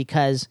movie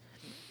because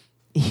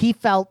he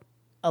felt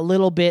a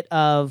little bit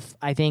of,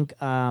 I think,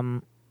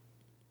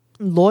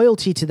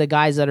 loyalty to the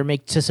guys that are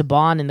to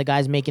Saban and the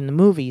guys making the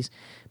movies,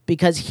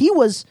 because he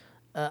was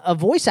a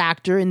voice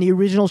actor in the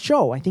original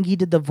show. I think he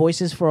did the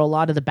voices for a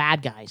lot of the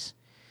bad guys,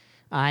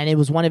 and it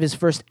was one of his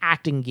first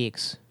acting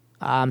gigs.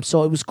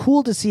 So it was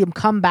cool to see him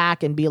come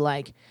back and be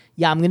like,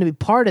 yeah, I'm going to be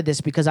part of this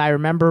because I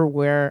remember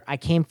where I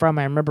came from.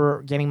 I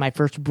remember getting my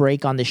first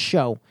break on this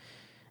show.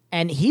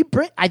 And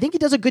I think he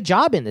does a good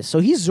job in this. So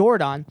he's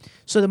Zordon.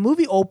 So the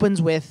movie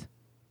opens with,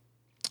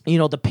 you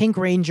know, the Pink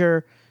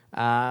Ranger,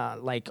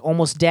 like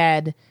almost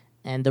dead,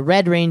 and the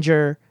Red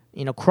Ranger,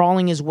 you know,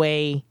 crawling his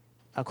way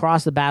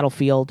across the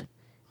battlefield.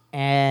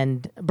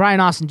 And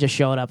Brian Austin just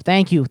showed up.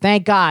 Thank you.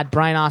 Thank God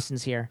Brian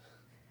Austin's here.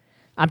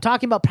 I'm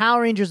talking about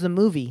Power Rangers the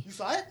movie. You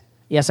saw it?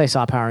 Yes, I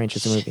saw Power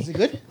Rangers the movie. Is it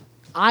good?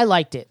 I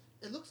liked it.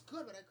 It looks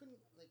good, but I couldn't,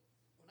 like,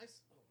 when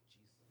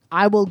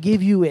I will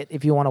give you it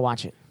if you want to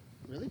watch it.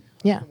 Really?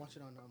 Yeah. I can watch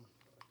it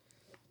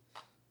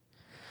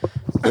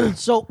on,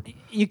 So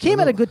you came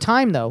at a good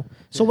time, though.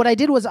 So what I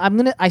did was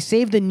I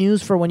saved the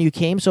news for when you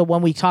came. So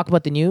when we talk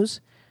about the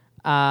news,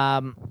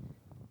 yeah,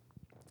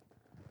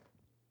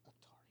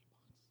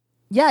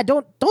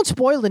 don't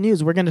spoil the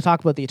news. We're going to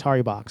talk about the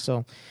Atari box.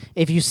 So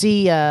if you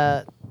see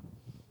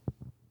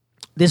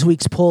this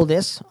week's Pull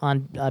This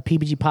on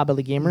PBG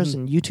Public Gamers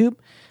and YouTube,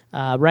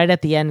 right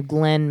at the end,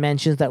 Glenn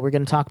mentions that we're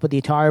going to talk about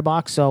the Atari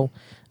box. So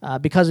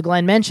because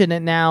Glenn mentioned it,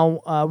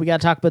 now we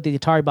got to talk about the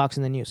Atari box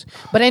in the news.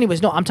 But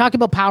anyways, no, I'm talking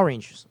about Power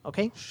Rangers,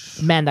 okay?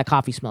 Man, that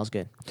coffee smells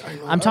good.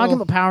 I'm talking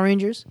about Power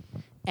Rangers,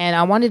 and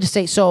I wanted to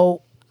say,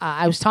 so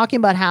I was talking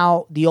about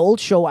how the old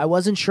show, I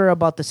wasn't sure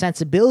about the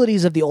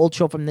sensibilities of the old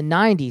show from the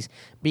 90s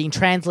being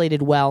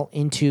translated well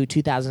into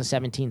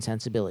 2017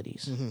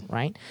 sensibilities,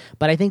 right?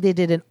 But I think they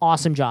did an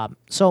awesome job.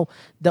 So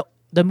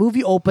the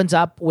movie opens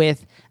up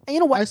with, you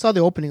know what? I saw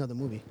the opening of the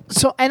movie.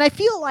 So, and I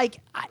feel like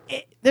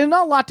there's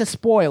not a lot to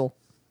spoil.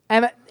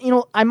 And, you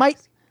know, I might...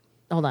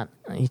 Hold on.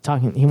 He's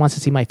talking. He wants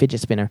to see my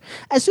fidget spinner.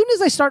 As soon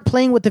as I start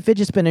playing with the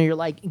fidget spinner, you're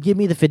like, give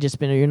me the fidget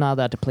spinner. You're not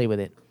allowed to play with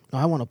it. No,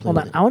 I want to play Hold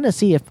with on. it. I want to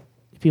see if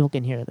people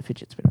can hear the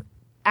fidget spinner.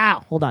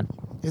 Ow. Hold on.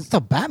 It's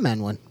the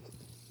Batman one.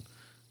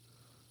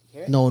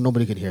 No,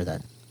 nobody could hear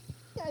that.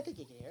 Yeah, I think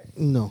you can hear it.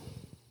 No.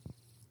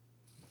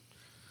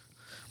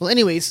 Well,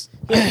 anyways.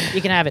 Here, you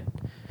can have it.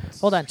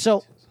 Hold on.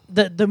 So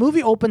the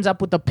movie opens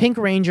up with the Pink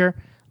Ranger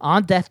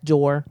on death's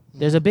door.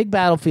 There's a big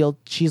battlefield.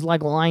 She's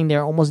like lying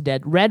there, almost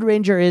dead. Red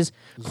Ranger is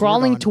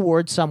crawling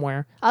towards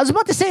somewhere. I was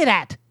about to say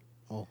that.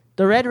 Oh.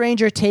 The Red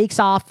Ranger takes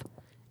off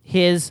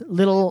his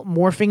little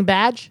morphing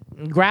badge,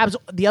 grabs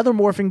the other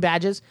morphing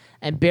badges,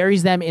 and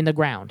buries them in the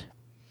ground.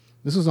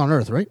 This was on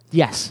Earth, right?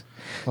 Yes.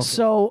 Okay.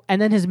 So,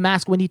 and then his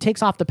mask, when he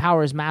takes off the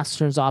power, his mask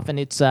turns off, and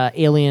it's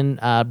alien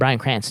Bryan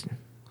Cranston.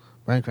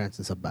 Bryan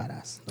Cranston's a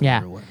badass. No Yeah.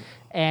 matter what.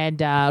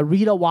 And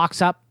Rita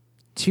walks up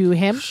to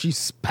him.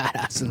 She's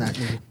badass in that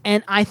movie.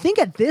 And I think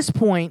at this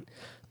point,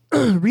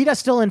 Rita's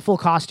still in full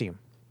costume.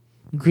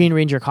 Green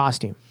Ranger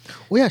costume.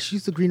 Oh, yeah,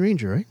 she's the Green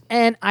Ranger, right?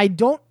 And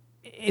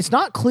it's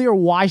not clear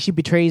why she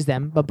betrays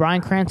them, but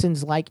Bryan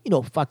Cranston's like,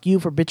 fuck you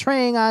for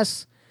betraying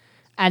us.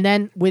 And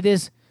then with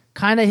his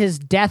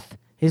death,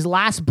 his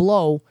last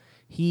blow,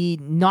 he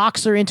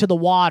knocks her into the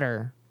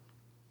water.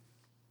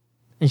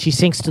 And she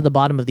sinks to the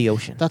bottom of the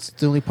ocean. That's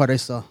the only part I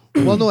saw.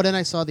 Well, no, then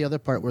I saw the other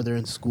part where they're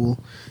in school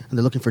and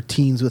they're looking for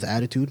teens with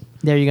attitude.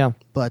 There you go.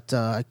 But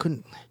I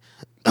couldn't,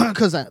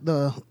 because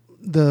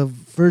the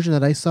version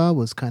that I saw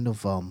was kind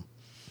of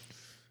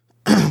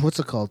what's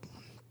it called?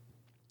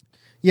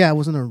 Yeah, it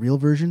wasn't a real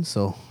version,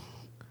 so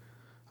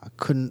I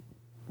couldn't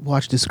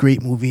watch this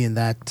great movie in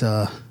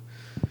that.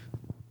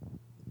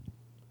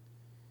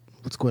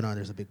 What's going on?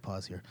 There's a big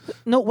pause here.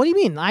 No, what do you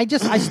mean? I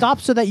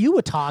stopped so that you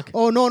would talk.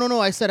 Oh, no.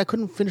 I said I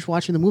couldn't finish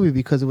watching the movie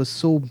because it was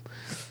so...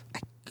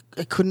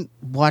 I couldn't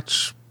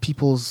watch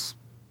people's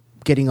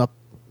getting up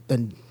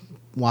and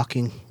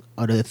walking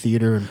out of the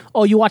theater. And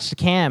Oh, you watched the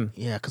cam.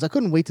 yeah, because I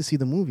couldn't wait to see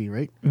the movie,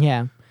 right?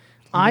 Yeah.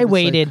 I it's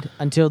waited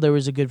until there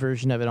was a good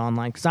version of it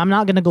online because I'm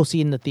not going to go see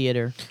it in the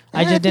theater.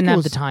 I just didn't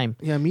have the time.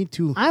 Yeah, me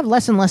too. I have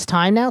less and less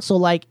time now,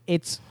 so I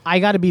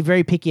got to be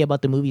very picky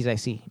about the movies I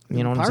see.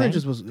 You know what I'm Power saying?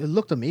 Rangers it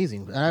looked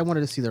amazing. And I wanted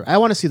to see I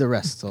want to see the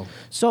rest.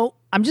 So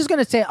I'm just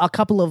gonna say a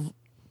couple of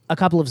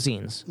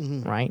scenes,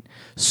 right?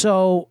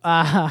 So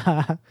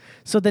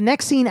so the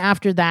next scene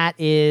after that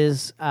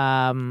is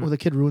the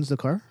kid ruins the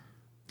car.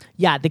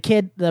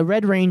 the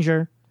Red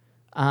Ranger.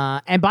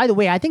 And by the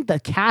way, I think the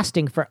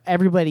casting for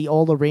everybody,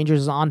 all the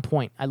Rangers, is on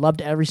point. I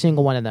loved every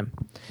single one of them.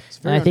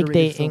 And I think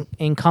they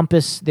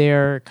encompass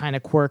their kind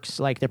of quirks,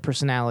 like their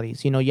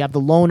personalities. You have the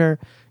loner,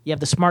 you have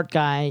the smart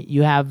guy,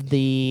 you have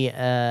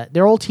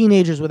they're all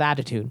teenagers with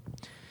attitude.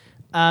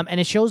 And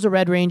it shows the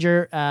Red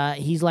Ranger.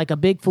 He's like a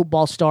big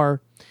football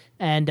star.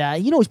 And,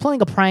 he's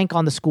playing a prank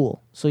on the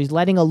school. So he's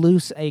letting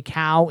loose a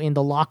cow in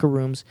the locker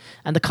rooms.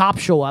 And the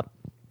cops show up.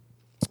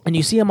 And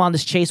you see him on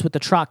this chase with the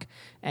truck.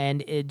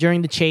 And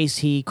during the chase,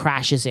 he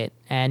crashes it.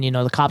 And,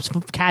 the cops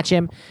catch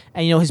him.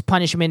 And, his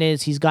punishment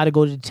is he's got to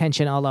go to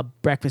detention a la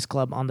Breakfast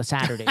Club on the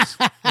Saturdays.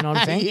 You know what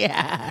I'm saying?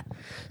 Yeah.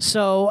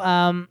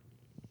 So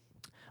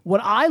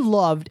what I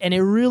loved, and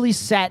it really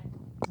set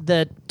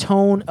the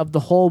tone of the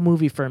whole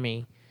movie for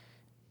me,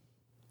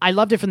 I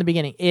loved it from the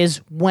beginning, is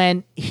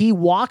when he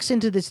walks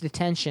into this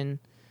detention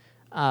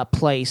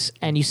place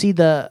and you see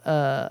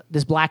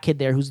this black kid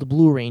there who's the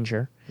Blue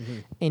Ranger.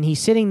 And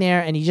he's sitting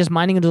there and he's just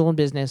minding his own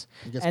business.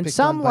 And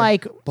some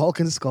Bulk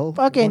and Skull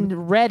fucking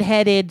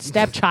redheaded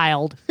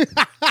stepchild,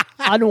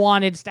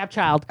 unwanted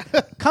stepchild,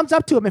 comes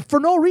up to him and for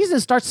no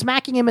reason starts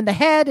smacking him in the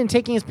head and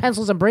taking his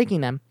pencils and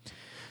breaking them.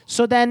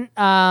 So then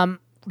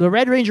the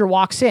Red Ranger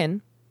walks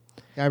in.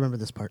 Yeah, I remember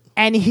this part.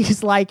 And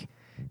he's like,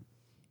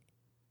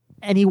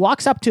 and he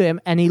walks up to him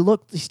and he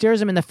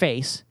stares him in the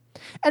face.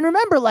 And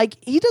remember,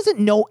 he doesn't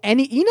know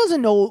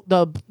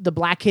the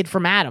black kid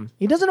from Adam.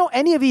 He doesn't know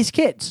any of these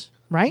kids.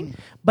 Right?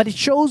 But it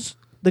shows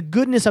the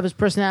goodness of his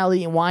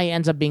personality and why he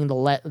ends up being the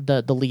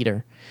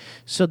leader.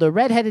 So the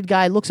redheaded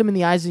guy looks him in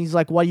the eyes and he's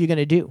like, what are you going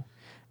to do?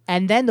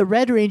 And then the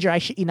Red Ranger, I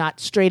shit you not,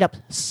 straight up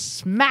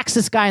smacks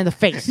this guy in the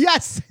face.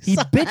 Yes! He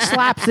bitch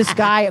slaps this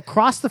guy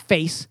across the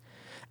face.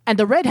 And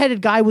the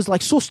redheaded guy was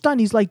so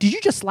stunned. He's like, did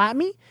you just slap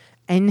me?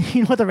 And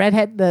you know what the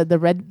Ranger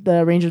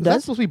does? Is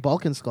that supposed to be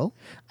Bulk and Skull?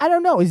 I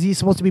don't know. Is he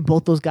supposed to be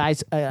both those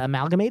guys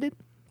amalgamated?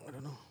 I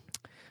don't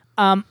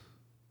know.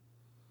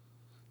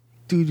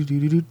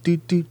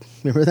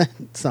 Remember that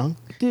song?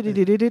 And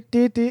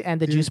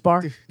the juice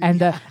bar, and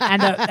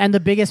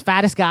the biggest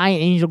fattest guy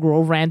in Angel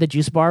Grove ran the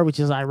juice bar, which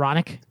is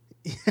ironic.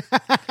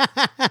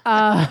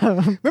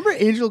 Remember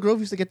Angel Grove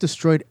used to get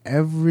destroyed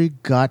every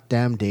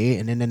goddamn day,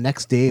 and then the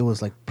next day it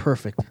was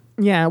perfect.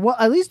 Yeah, well,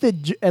 at least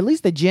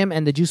the gym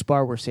and the juice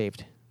bar were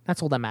saved.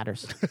 That's all that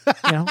matters.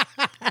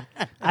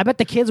 I bet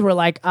the kids were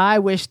like, I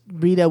wish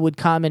Rita would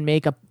come and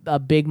make a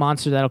big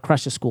monster that'll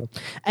crush the school.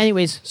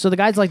 Anyways, so the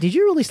guy's like, did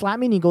you really slap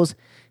me? And he goes,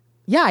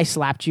 yeah, I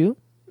slapped you.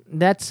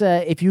 That's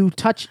if you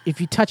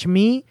touch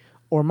me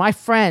or my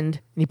friend,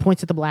 and he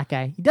points at the black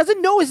guy. He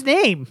doesn't know his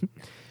name.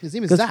 His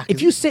name is Zach.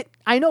 If you sit,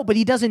 I know, but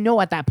he doesn't know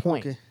at that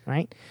point,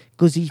 right?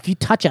 Because if you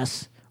touch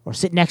us or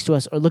sit next to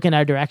us or look in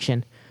our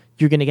direction,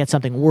 you're going to get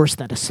something worse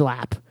than a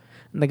slap.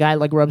 And the guy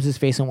rubs his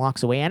face and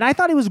walks away. And I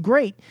thought it was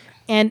great.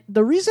 And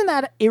the reason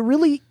that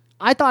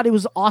I thought it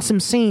was an awesome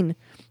scene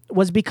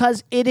was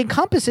because it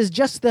encompasses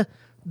just the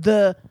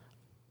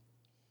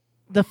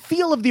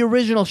feel of the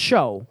original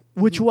show,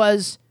 which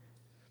was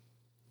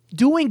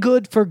doing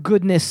good for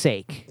goodness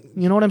sake.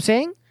 You know what I'm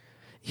saying?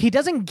 He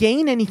doesn't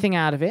gain anything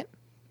out of it,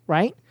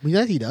 right?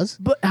 Yeah, he does.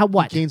 But how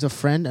what? He gains a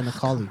friend and a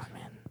colleague.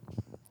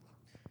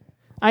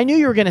 I knew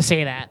you were going to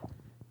say that.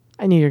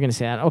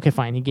 Okay,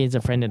 fine. He gains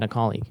a friend and a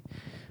colleague.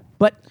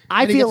 But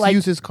I And he feel gets like to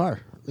use his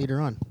car later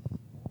on.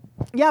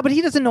 yeah, but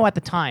he doesn't know at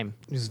the time.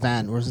 His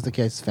van. Where's the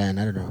kid's van?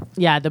 I don't know.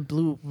 Yeah, the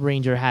Blue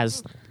Ranger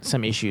has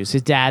some issues.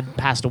 His dad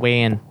passed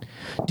away, and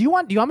do you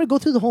want me to go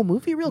through the whole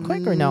movie real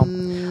quick or no?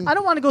 I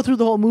don't want to go through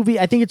the whole movie.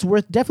 I think it's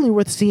definitely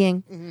worth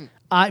seeing.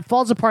 It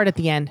falls apart at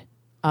the end.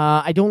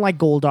 I don't like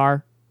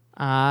Goldar.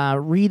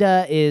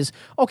 Rita is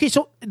okay.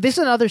 So this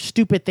is another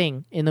stupid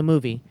thing in the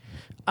movie.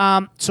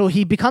 So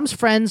he becomes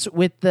friends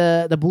with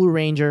the Blue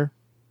Ranger,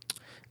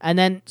 and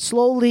then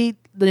slowly,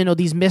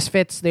 these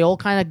misfits, they all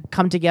kind of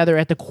come together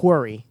at the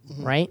quarry,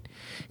 right?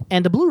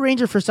 And the Blue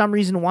Ranger, for some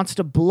reason, wants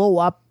to blow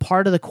up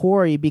part of the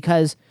quarry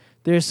because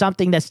there's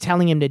something that's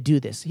telling him to do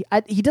this.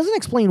 He doesn't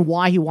explain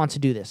why he wants to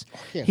do this.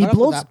 Yeah, I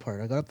got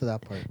up to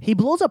that part. He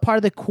blows up part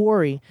of the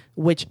quarry,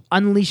 which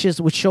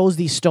shows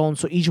these stones.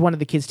 So each one of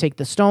the kids take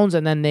the stones,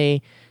 and then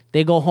they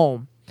go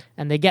home.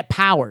 And they get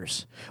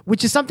powers,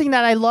 which is something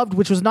that I loved,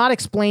 which was not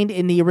explained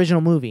in the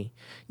original movie.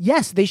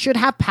 Yes, they should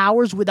have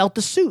powers without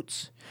the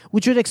suits,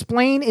 which would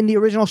explain in the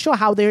original show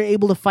how they're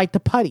able to fight the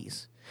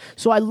putties.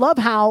 So I love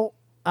how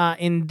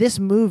in this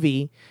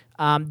movie,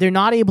 they're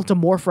not able to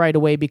morph right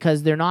away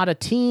because they're not a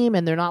team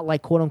and they're not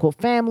like quote unquote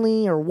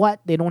family or what.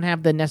 They don't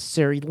have the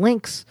necessary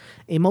links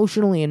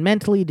emotionally and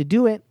mentally to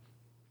do it.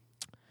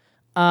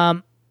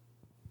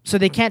 So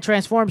they can't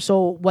transform.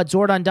 So what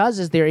Zordon does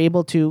is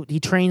he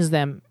trains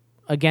them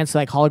against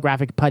like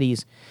holographic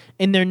putties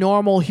in their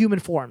normal human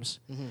forms.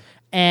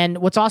 And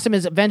what's awesome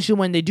is eventually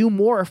when they do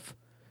morph,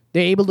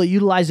 they're able to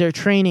utilize their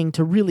training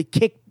to really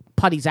kick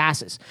putties'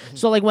 asses.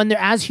 So like when they're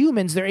as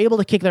humans, they're able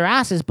to kick their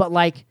asses, but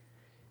like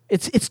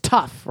it's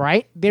tough,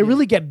 right? They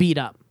really get beat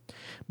up.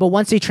 But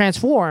once they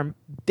transform,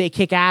 they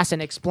kick ass,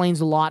 and explains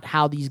a lot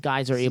how these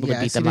guys are able to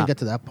beat them up. Get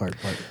to that part.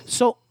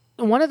 So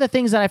one of the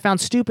things that I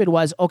found stupid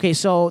was, okay,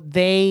 so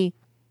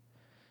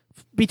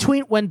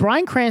when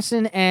Bryan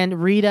Cranston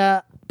and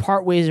Rita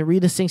part ways and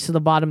Rita sinks to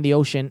the bottom of the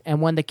ocean,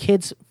 and when the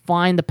kids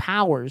find the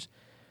powers,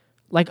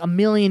 like 1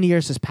 million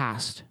years has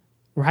passed,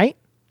 right?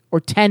 Or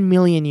 10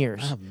 million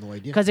years. I have no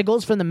idea. Because it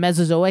goes from the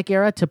Mesozoic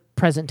era to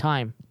present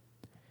time.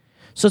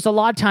 So it's a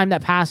lot of time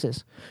that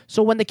passes.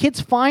 So when the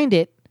kids find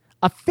it,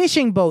 a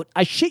fishing boat,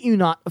 I shit you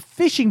not, a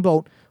fishing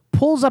boat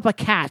pulls up a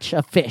catch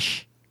of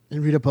fish.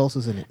 And Rita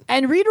Repulsa's in it.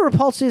 And Rita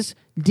Repulsa's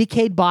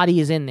decayed body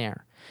is in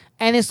there.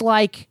 And it's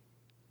like,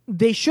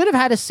 they should have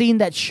had a scene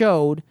that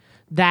showed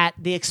that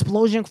the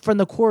explosion from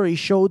the quarry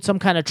showed some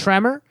kind of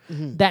tremor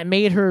that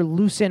made her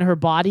loosen her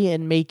body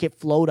and make it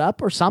float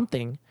up or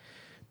something.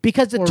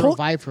 Because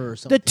revive her or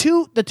something.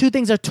 The two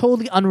things are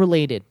totally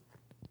unrelated.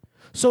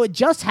 So it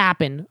just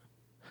happened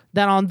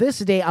that on this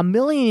day, 1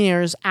 million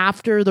years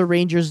after the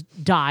Rangers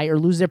die or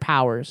lose their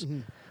powers,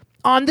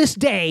 on this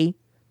day,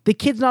 the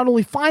kids not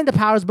only find the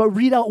powers, but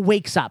Rita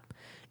wakes up.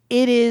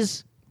 It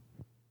is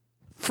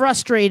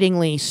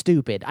frustratingly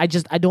stupid. I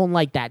don't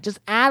like that. Just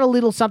add a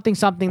little something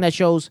that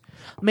shows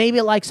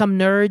maybe like some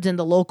nerds in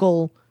the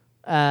local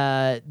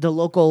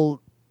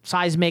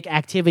seismic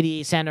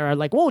activity center are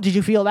like, whoa, did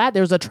you feel that?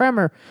 There's a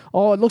tremor.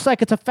 Oh, it looks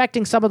like it's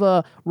affecting some of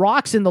the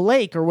rocks in the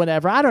lake or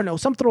whatever. I don't know,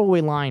 some throwaway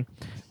line.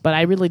 But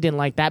I really didn't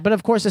like that. But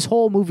of course, this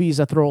whole movie is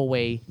a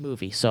throwaway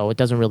movie, so it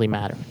doesn't really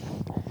matter.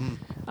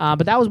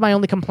 But that was my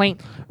only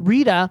complaint.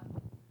 Rita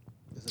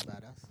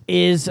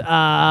is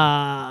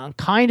kind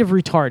of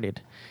retarded.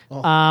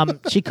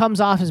 She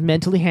comes off as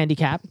mentally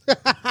handicapped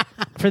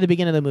for the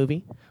beginning of the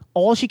movie.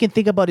 All she can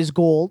think about is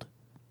gold.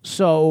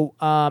 So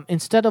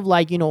instead of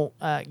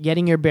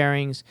getting your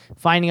bearings,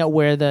 finding out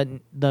where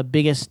the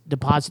biggest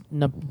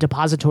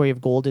depository of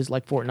gold is,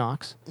 like Fort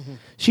Knox,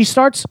 she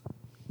starts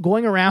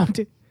going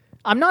around.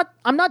 I'm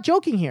not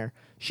joking here.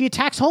 She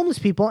attacks homeless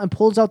people and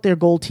pulls out their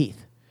gold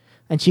teeth,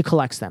 and she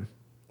collects them.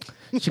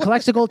 She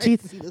collects the gold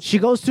teeth. She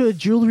goes to a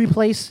jewelry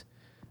place,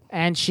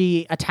 and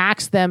she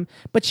attacks them.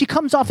 But she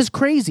comes off as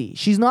crazy.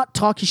 She's not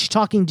talking. She's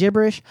talking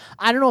gibberish.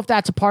 I don't know if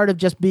that's a part of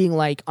just being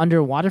like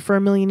underwater for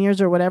 1 million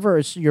years or whatever, or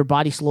is your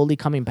body slowly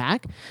coming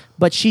back.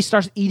 But she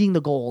starts eating the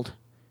gold,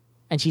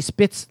 and she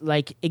spits,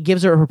 like, it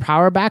gives her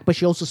power back, but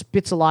she also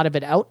spits a lot of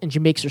it out, and she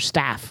makes her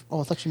staff. Oh,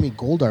 I thought she made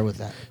Goldar with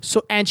that.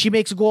 So, and she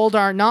makes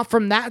Goldar not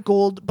from that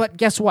gold, but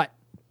guess what?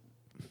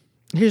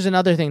 Here's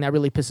another thing that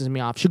really pisses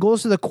me off. She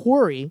goes to the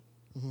quarry,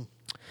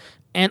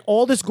 and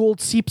all this gold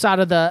seeps out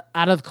of the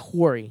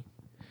quarry.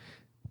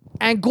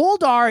 And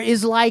Goldar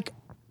is like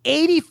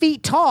 80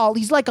 feet tall.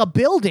 He's like a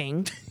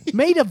building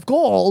made of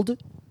gold.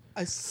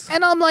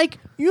 And I'm like,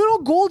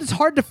 gold is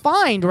hard to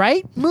find,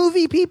 right?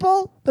 Movie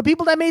people, the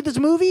people that made this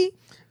movie,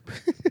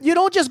 you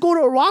don't just go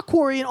to a rock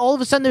quarry and all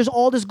of a sudden there's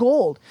all this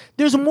gold.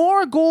 There's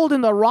more gold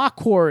in the rock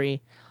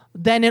quarry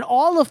than in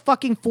all of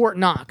fucking Fort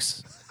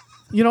Knox.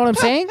 You know what I'm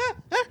saying?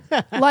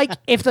 Like,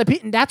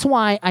 that's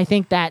why I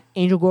think that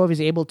Angel Grove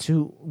is able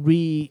to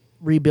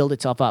rebuild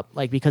itself up,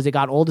 like, because they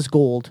got all this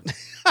gold.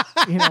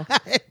 They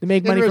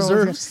make money from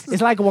reserves.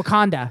 It's like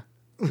Wakanda.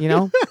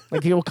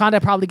 Like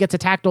Wakanda probably gets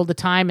attacked all the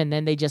time, and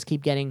then they just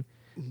keep getting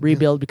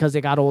rebuilt because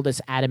they got all this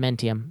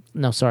adamantium.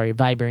 No, sorry,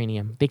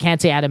 vibranium. They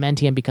can't say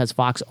adamantium because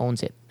Fox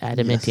owns it.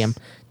 Adamantium,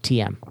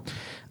 TM.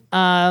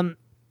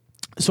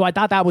 So I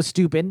thought that was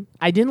stupid.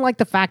 I didn't like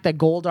the fact that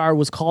Goldar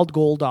was called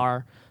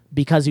Goldar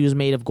because he was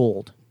made of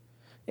gold.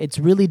 It's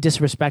really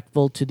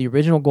disrespectful to the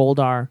original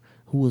Goldar,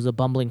 who was a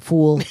bumbling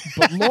fool,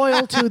 but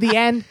loyal to the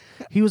end.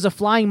 He was a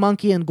flying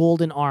monkey in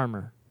golden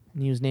armor.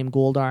 And he was named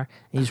Goldar,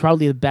 and he's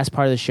probably the best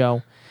part of the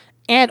show.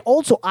 And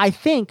also, I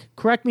think,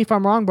 correct me if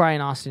I'm wrong,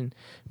 Brian Austin,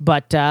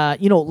 but,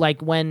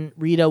 like when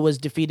Rita was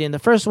defeated in the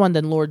first one,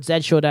 then Lord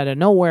Zed showed out of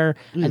nowhere,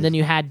 and then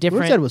you had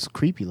different... Lord Zed was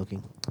creepy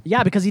looking.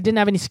 Yeah, because he didn't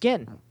have any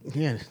skin.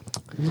 Yeah,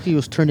 look like he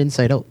was turned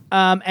inside out.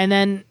 And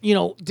then,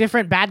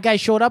 different bad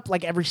guys showed up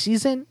like every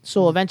season,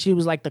 so eventually it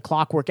was like the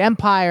Clockwork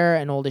Empire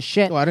and all this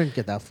shit. Oh, I didn't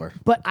get that far.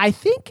 But I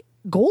think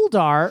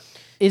Goldar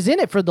is in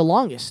it for the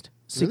longest.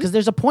 Because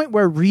there's a point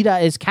where Rita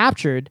is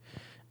captured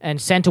and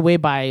sent away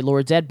by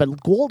Lord Zed, but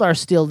Goldar's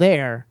still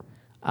there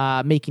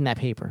making that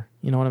paper.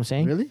 You know what I'm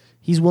saying? Really?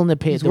 He's willing to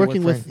pay. He's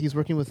working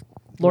with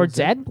Lord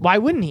Zed? Why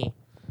wouldn't he?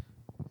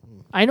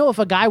 I know if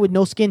a guy with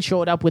no skin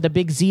showed up with a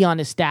big Z on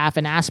his staff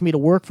and asked me to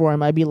work for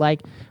him, I'd be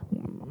like,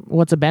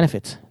 what's the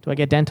benefits? Do I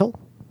get dental?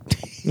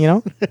 You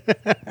know?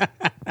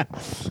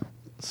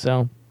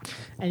 So...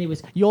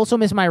 Anyways, you also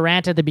missed my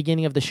rant at the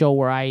beginning of the show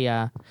where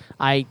I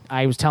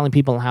was telling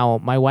people how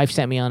my wife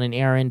sent me on an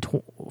errand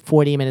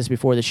 40 minutes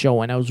before the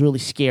show, and I was really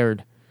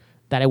scared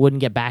that I wouldn't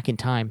get back in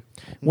time.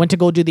 Went to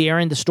go do the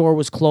errand. The store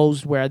was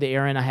closed where the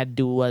errand I had to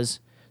do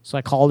was, so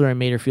I called her and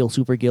made her feel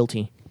super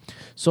guilty.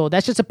 So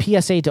that's just a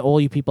PSA to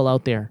all you people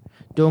out there.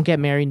 Don't get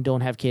married and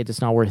don't have kids.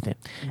 It's not worth it.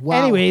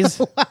 Wow.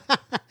 Anyways.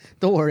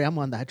 Don't worry, I'm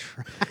on that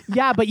track.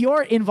 Yeah, but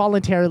you're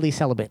involuntarily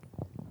celibate.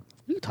 What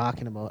are you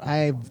talking about?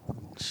 I've...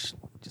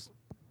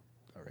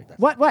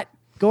 What?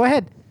 Go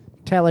ahead.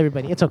 Tell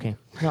everybody. It's okay.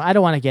 No, I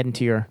don't want to get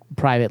into your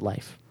private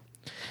life.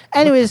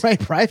 Anyways. My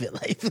private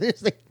life.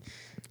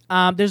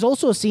 There's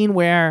also a scene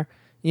where,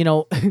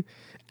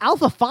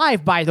 Alpha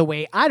 5, by the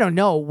way, I don't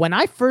know. When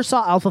I first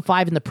saw Alpha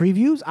 5 in the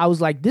previews, I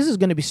was like, this is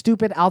going to be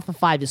stupid. Alpha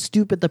 5 is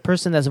stupid. The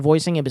person that's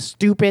voicing him is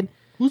stupid.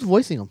 Who's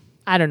voicing him?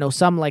 I don't know.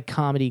 Some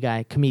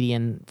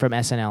comedian from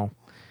SNL.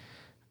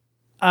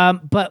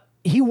 But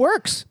he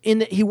works in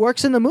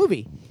the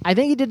movie. I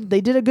think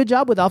they did a good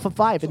job with Alpha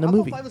 5 in the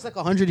movie. Alpha 5 is like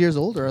 100 years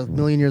old or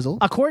 1,000,000 years old?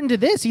 According to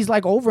this, he's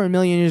like over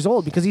 1,000,000 years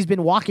old because he's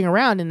been walking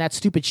around in that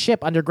stupid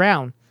ship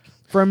underground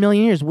for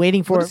 1,000,000 years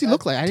waiting for What does he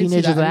look like? I didn't see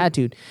teenagers that. with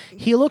attitude.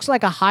 He looks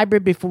like a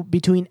hybrid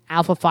between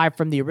Alpha 5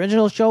 from the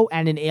original show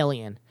and an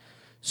alien.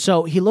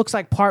 So he looks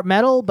like part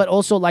metal, but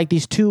also like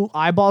these two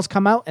eyeballs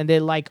come out and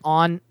they're like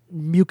on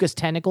mucus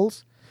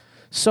tentacles.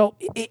 So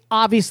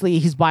obviously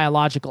he's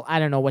biological. I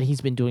don't know what he's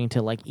been doing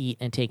to like eat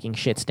and taking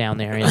shits down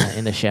there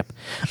in the ship.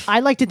 I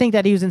like to think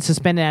that he was in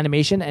suspended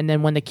animation, and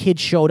then when the kid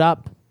showed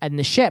up in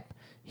the ship,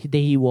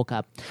 he woke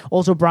up.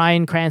 Also,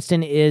 Bryan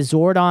Cranston is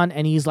Zordon,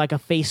 and he's like a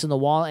face in the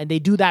wall, and they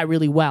do that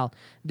really well.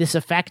 This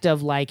effect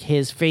of like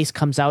his face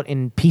comes out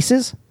in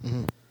pieces.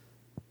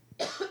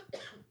 Mm-hmm.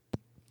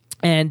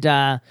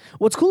 And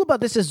what's cool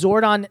about this is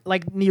Zordon,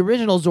 like the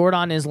original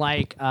Zordon is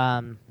like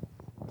a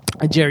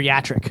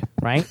geriatric,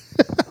 right?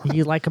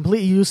 He's like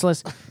completely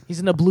useless. He's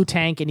in a blue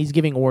tank and he's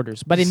giving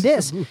orders. But in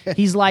this,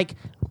 he's like,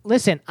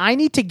 listen, I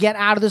need to get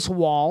out of this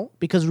wall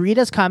because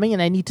Rita's coming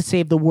and I need to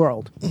save the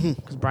world.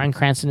 Because Bryan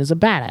Cranston is a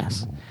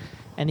badass.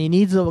 And he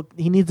needs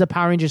the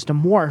Power Rangers to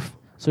morph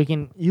so he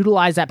can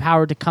utilize that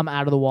power to come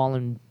out of the wall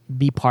and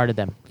be part of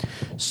them.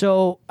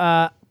 So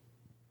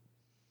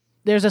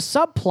there's a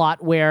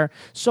subplot where,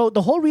 so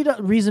the whole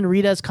reason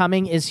Rita is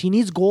coming is he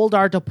needs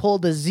Goldar to pull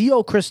the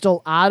Zeo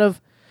crystal out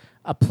of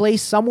a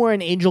place somewhere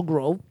in Angel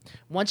Grove.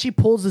 Once she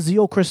pulls the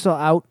Zeo crystal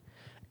out,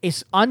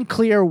 it's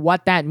unclear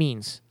what that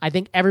means. I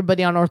think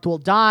everybody on Earth will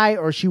die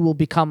or she will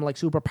become like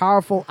super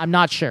powerful. I'm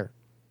not sure.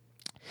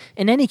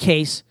 In any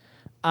case,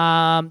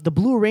 the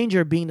Blue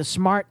Ranger, being the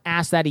smart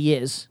ass that he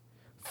is,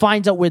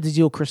 finds out where the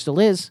Zeo crystal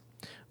is.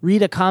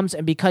 Rita comes,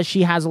 and because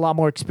she has a lot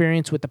more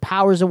experience with the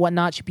powers and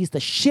whatnot, she beats the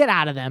shit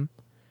out of them.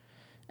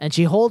 And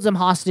she holds them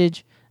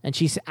hostage, and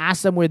she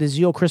asks them where the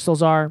Zeo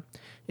crystals are.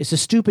 It's a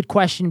stupid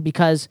question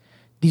because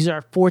these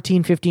are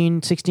 14,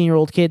 15,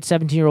 16-year-old kids,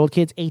 17-year-old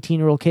kids,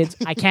 18-year-old kids.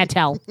 I can't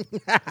tell.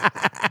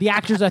 The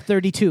actors are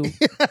 32.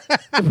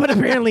 But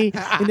apparently,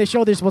 in the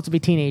show, they're supposed to be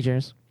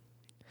teenagers.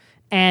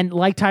 And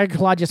like Tiger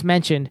Claw just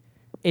mentioned,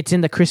 it's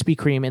in the Krispy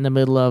Kreme in the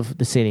middle of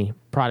the city.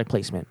 Product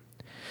placement.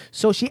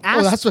 So she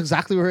asks... Oh, that's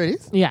exactly where it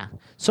is? Yeah.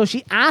 So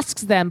she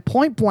asks them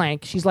point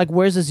blank, she's like,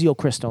 where's the Zeo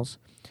crystals?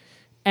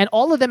 And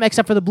all of them,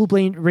 except for the Blue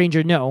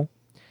Ranger, know.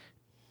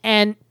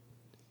 And...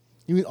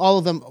 You mean all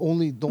of them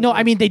only don't... No,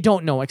 I mean they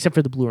don't know, except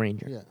for the Blue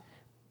Ranger. Yeah.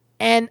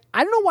 And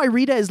I don't know why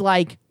Rita is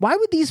like, why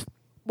would these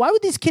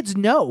kids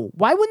know?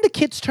 Why wouldn't the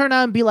kids turn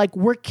out and be like,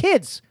 we're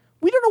kids.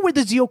 We don't know where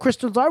the Zeo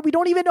crystals are. We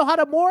don't even know how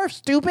to morph,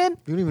 stupid.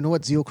 You don't even know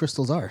what Zeo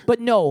crystals are. But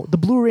no, the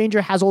Blue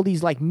Ranger has all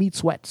these like meat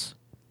sweats,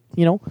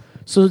 you know?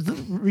 So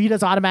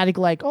Rita's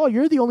automatically like, oh,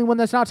 you're the only one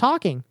that's not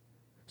talking.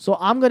 So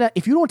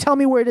if you don't tell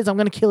me where it is, I'm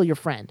going to kill your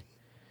friend.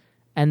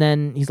 And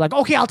then he's like,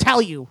 okay, I'll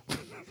tell you.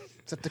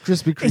 It's at the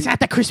Krispy Kreme. It's at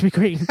the Krispy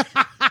Kreme.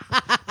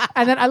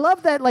 And then I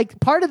love that, like,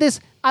 part of this,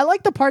 I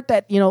like the part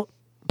that,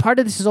 part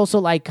of this is also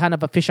like kind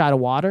of a fish out of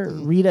water.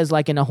 Rita's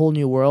like in a whole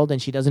new world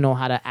and she doesn't know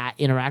how to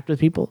interact with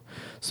people.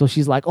 So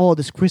she's like, oh,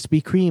 this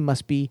Krispy Kreme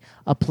must be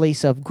a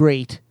place of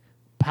great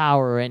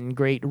power and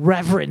great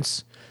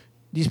reverence.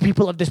 These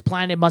people of this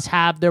planet must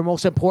have their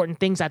most important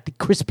things at the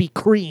Krispy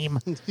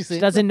Kreme. She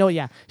doesn't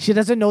know, she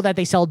doesn't know that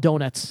they sell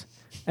donuts.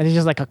 And it's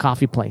just like a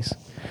coffee place.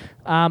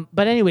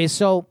 But anyway,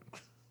 so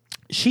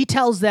she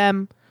tells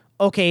them,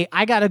 okay,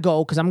 I got to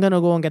go because I'm going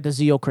to go and get the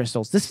Zeo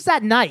crystals. This is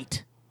at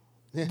night.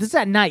 Yeah. This is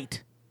at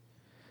night.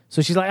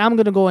 So she's like, I'm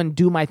going to go and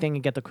do my thing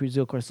and get the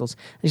Zeo crystals.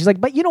 And she's like,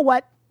 but you know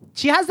what?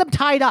 She has them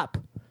tied up.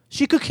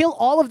 She could kill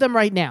all of them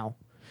right now.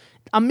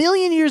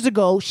 1,000,000 years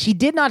ago, she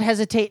did not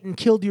hesitate and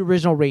killed the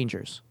original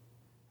Rangers.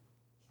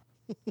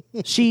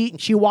 She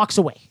walks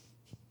away.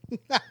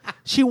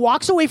 She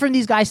walks away from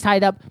these guys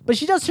tied up, but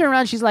she does turn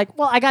around. She's like,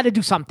 well, I got to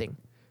do something.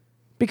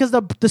 Because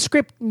the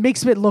script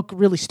makes it look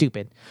really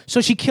stupid.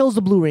 So she kills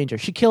the Blue Ranger.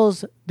 She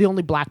kills the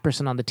only black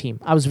person on the team.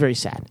 I was very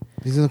sad.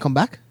 He's going to come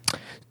back?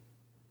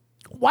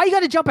 Why you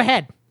got to jump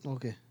ahead?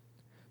 Okay.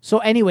 So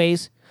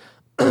anyways,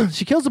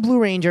 she kills the Blue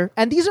Ranger.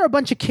 And these are a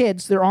bunch of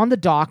kids. They're on the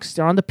docks.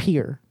 They're on the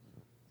pier.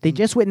 They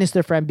just witnessed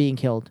their friend being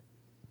killed.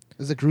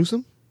 Is it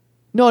gruesome?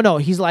 No.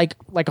 He's like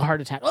a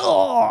heart attack.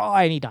 Oh,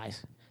 and he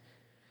dies.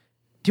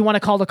 Do you want to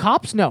call the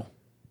cops? No.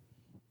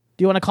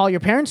 Do you want to call your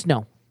parents?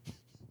 No.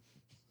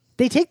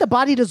 They take the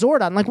body to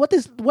Zordon. Like, what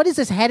is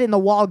this head in the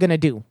wall going to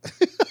do?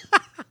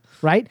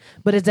 Right?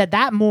 But it's at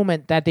that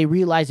moment that they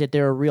realize that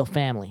they're a real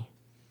family.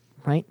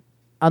 Right?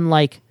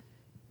 Unlike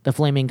the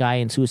flaming guy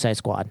in Suicide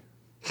Squad.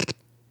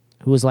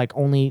 Who was like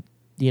only,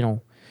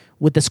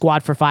 with the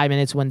squad for 5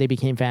 minutes when they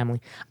became family.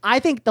 I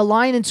think the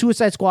line in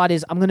Suicide Squad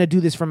is, I'm going to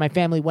do this for my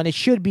family, when it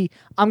should be,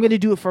 I'm going to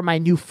do it for my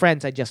new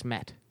friends I just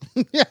met.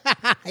 Yeah.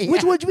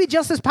 Which would be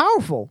just as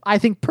powerful, I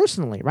think,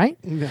 personally, right?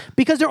 Yeah.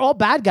 Because they're all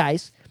bad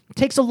guys. It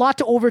takes a lot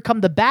to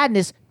overcome the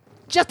badness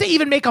just to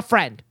even make a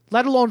friend,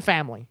 let alone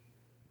family.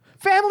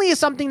 Family is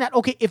something that,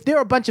 okay, if there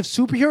are a bunch of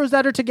superheroes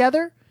that are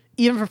together,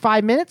 even for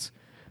 5 minutes,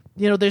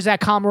 there's that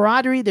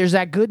camaraderie, there's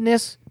that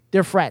goodness,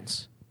 they're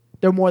friends.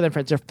 They're more than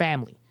friends, they're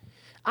family.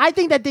 I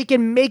think that they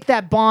can make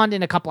that bond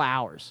in a couple of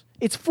hours.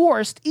 It's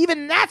forced. Even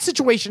in that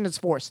situation, it's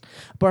forced.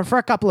 But for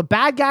a couple of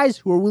bad guys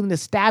who are willing to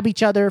stab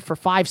each other for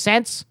 5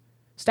 cents,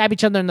 stab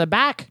each other in the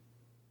back,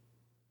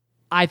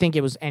 I think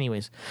it was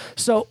anyways.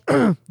 So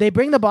they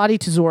bring the body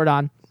to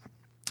Zordon,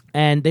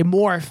 and they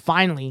morph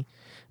finally.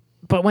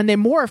 But when they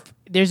morph,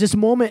 there's this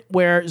moment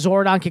where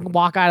Zordon can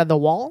walk out of the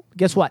wall.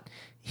 Guess what?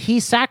 He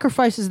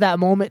sacrifices that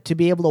moment to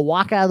be able to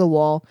walk out of the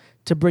wall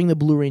to bring the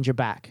Blue Ranger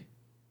back.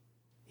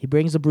 He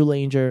brings the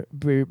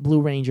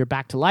Blue Ranger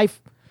back to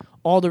life.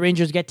 All the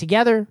Rangers get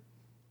together.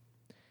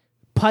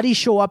 Putty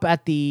show up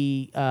at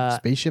the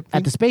spaceship.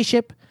 At the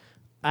spaceship.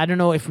 I don't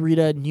know if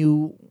Rita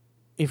knew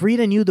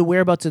the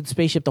whereabouts of the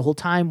spaceship the whole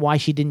time, why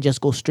she didn't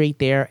just go straight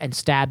there and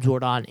stab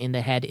Zordon in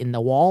the head in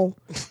the wall,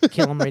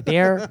 kill him right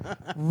there,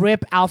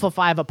 rip Alpha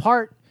 5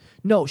 apart.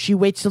 No, she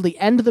waits till the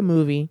end of the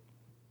movie.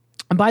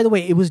 And by the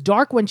way, it was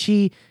dark when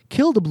she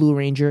killed the Blue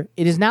Ranger.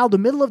 It is now the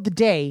middle of the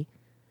day.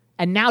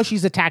 And now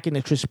she's attacking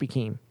the Krispy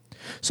Kreme.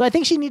 So I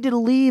think she needed to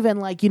leave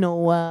and I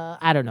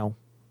don't know,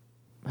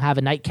 have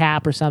a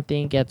nightcap or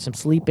something, get some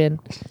sleep in.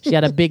 She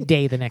had a big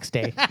day the next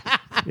day.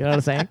 You know what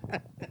I'm saying?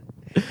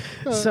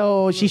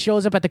 So she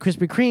shows up at the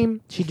Krispy Kreme.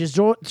 She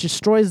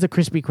destroys the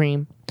Krispy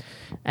Kreme.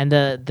 And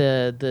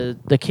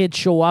the kids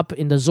show up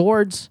in the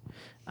Zords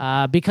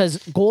because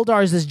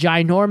Goldar is this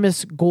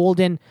ginormous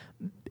golden...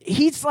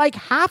 He's like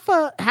half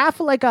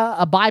like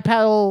a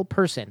bipedal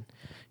person.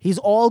 He's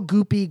all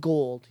goopy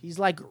gold. He's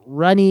like a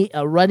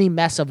runny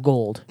mess of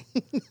gold.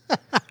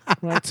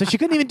 Right? So she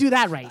couldn't even do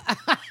that right.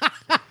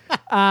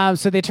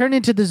 So they turn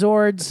into the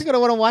Zords. I think I don't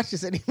want to watch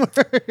this anymore.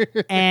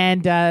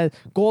 And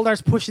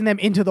Goldar's pushing them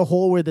into the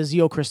hole where the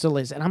Zeo crystal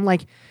is. And I'm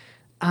like,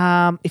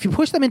 if you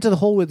push them into the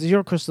hole where the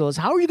Zeo crystal is,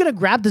 how are you going to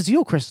grab the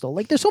Zeo crystal?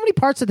 Like, there's so many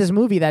parts of this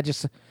movie that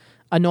just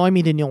annoy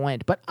me to no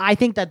end. But I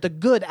think that the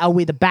good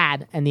outweigh the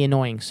bad and the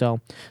annoying. So,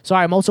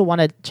 sorry, I also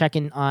want to check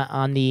in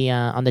on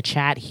the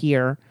chat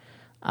here.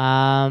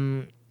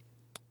 Oh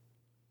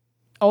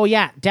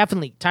yeah,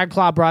 definitely. Tiger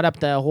Claw brought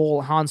up the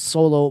whole Han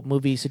Solo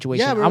movie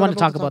situation. Yeah, I want to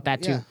talk about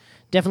that too. Yeah.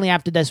 Definitely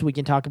after this we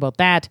can talk about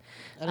that.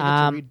 I didn't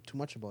get to read too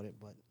much about it,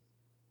 but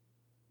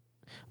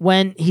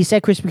when he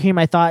said Krispy Kreme,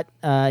 I thought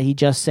he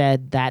just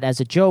said that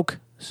as a joke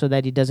so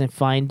that he doesn't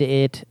find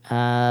it.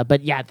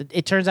 But yeah,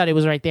 it turns out it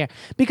was right there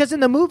because in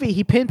the movie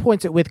he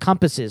pinpoints it with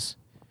compasses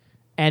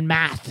and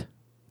math.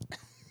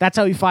 That's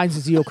how he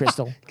finds the Zeo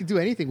crystal. He can do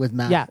anything with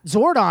math. Yeah,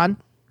 Zordon.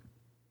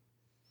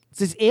 It's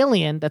this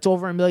alien that's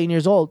over 1 million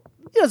years old.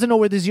 He doesn't know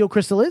where the Zeo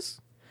crystal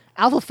is.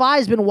 Alpha Phi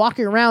has been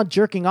walking around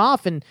jerking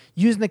off and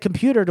using the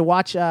computer to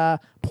watch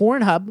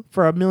Pornhub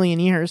for 1 million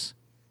years.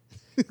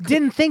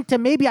 Didn't think to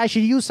maybe I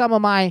should use some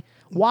of my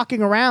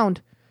walking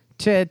around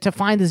to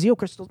find the Zeo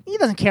crystal. He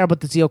doesn't care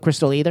about the Zeo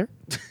crystal either.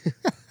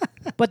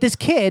 But this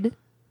kid,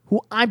 who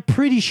I'm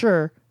pretty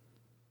sure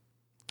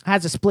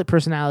has a split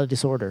personality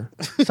disorder,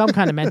 some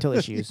kind of mental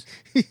issues.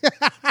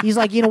 He's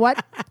like, you know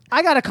what?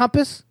 I got a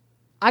compass.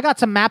 I got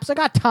some maps. I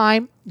got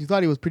time. You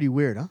thought he was pretty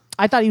weird, huh?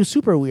 I thought he was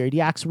super weird.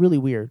 He acts really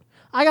weird.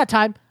 I got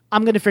time.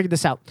 I'm going to figure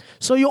this out.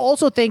 So you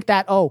also think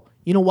that, oh,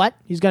 you know what?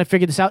 He's going to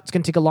figure this out. It's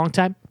going to take a long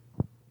time.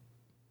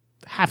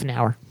 Half an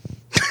hour.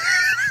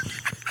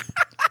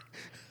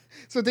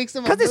 So it takes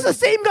him. Because it's the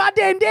same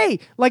goddamn day.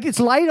 Like, it's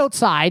light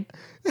outside.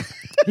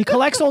 He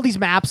collects all these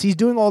maps. He's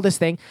doing all this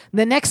thing.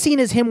 The next scene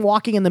is him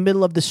walking in the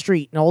middle of the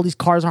street, and all these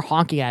cars are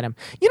honking at him.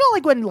 You know,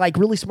 like when like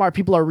really smart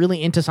people are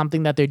really into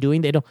something that they're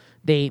doing,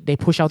 they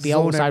push out the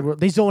Zone outside. out.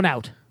 They zone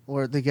out.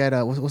 Or they get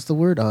what's the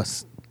word?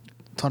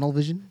 Tunnel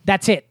vision.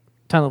 That's it.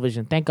 Tunnel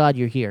vision. Thank God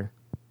you're here.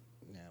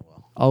 Yeah,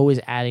 well. Always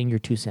adding your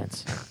 2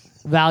 cents.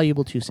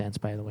 Valuable 2 cents,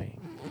 by the way.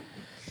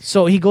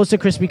 So he goes to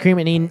Krispy Kreme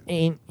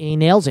and he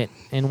nails it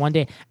in one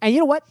day. And you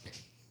know what?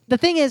 The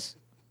thing is,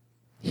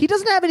 he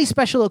doesn't have any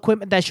special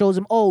equipment that shows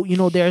him, oh, you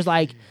know, there's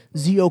like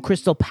Zeo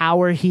Crystal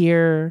power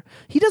here.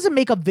 He doesn't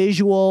make a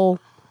visual.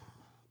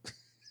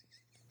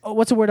 Oh,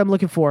 what's the word I'm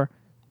looking for?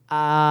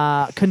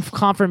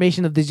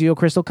 Confirmation of the Zeo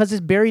Crystal because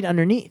it's buried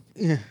underneath.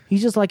 Yeah.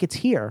 He's just like, it's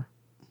here.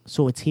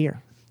 So it's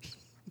here.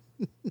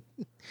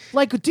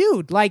 Like,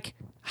 dude, like,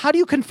 how do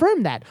you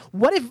confirm that?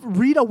 What if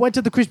Rita went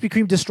to the Krispy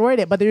Kreme, destroyed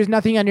it, but there's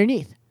nothing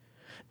underneath?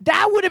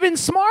 That would have been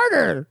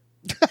smarter.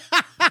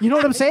 You know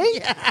what I'm saying?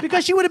 Yeah.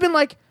 Because she would have been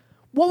like,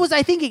 what was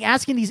I thinking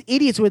asking these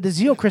idiots where the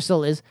Zeo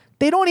Crystal is?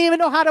 They don't even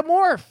know how to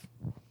morph.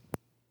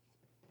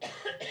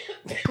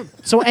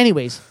 So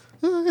anyways,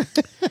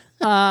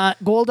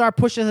 Goldar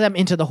pushes them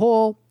into the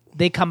hole.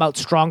 They come out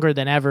stronger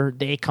than ever.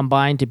 They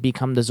combine to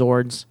become the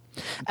Zords.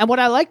 And what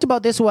I liked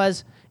about this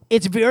was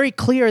it's very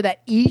clear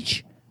that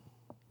each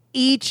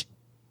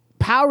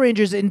Power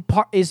Ranger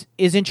is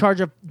in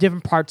charge of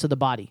different parts of the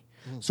body.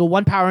 So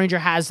one Power Ranger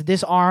has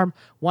this arm,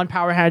 one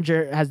Power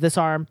Ranger has this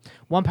arm,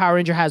 one Power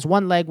Ranger has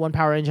one leg, one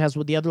Power Ranger has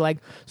the other leg.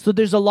 So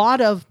there's a lot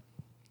of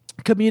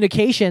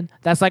communication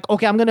that's like,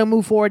 okay, I'm going to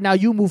move forward, now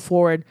you move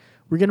forward.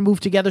 We're going to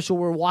move together so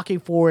we're walking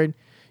forward.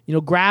 You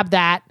know, grab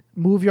that,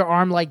 move your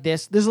arm like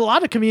this. There's a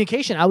lot of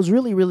communication. I was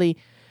really, really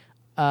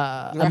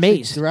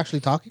amazed. They're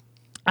actually talking?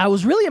 I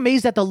was really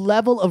amazed at the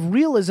level of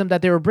realism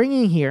that they were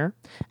bringing here.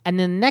 And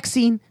then the next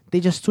scene, they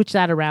just switch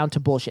that around to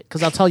bullshit.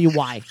 Because I'll tell you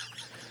why.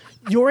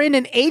 You're in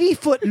an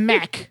 80-foot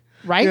mech,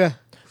 right? Yeah.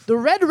 The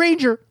Red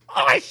Ranger,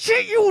 I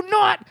shit you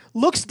not,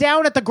 looks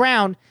down at the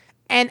ground.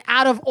 And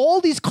out of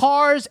all these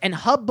cars and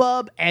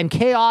hubbub and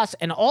chaos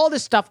and all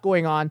this stuff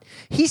going on,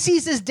 he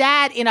sees his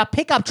dad in a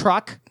pickup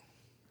truck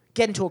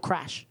get into a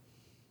crash.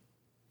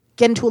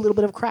 Get into a little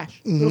bit of a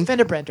crash. Little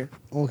fender bender.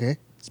 Okay.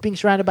 It's being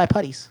surrounded by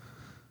putties.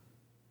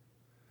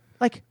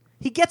 Like,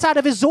 he gets out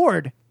of his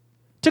Zord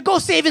to go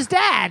save his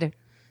dad.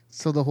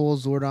 So the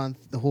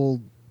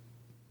whole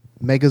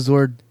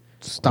Megazord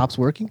stops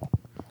working?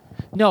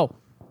 No.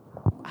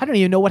 I don't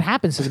even know what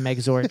happens to the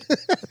Megazord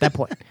at that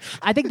point.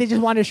 I think they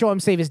just wanted to show him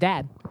save his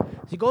dad.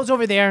 So he goes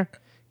over there,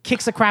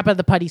 kicks the crap out of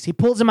the putties. He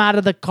pulls him out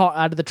of the car,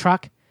 out of the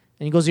truck,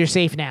 and he goes, "You're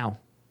safe now."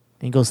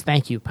 And he goes,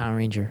 "Thank you, Power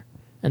Ranger."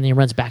 And then he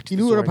runs back to You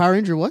the knew what a Zord. Power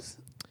Ranger was?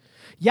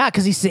 Yeah,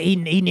 because he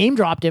name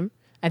dropped him.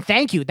 And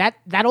thank you. That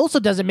also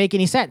doesn't make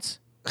any sense.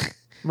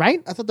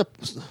 Right? I thought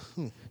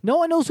No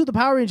one knows who the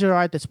Power Rangers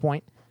are at this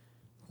point.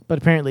 But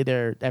apparently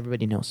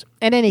everybody knows.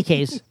 In any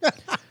case,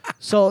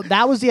 so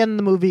that was the end of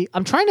the movie.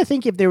 I'm trying to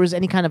think if there was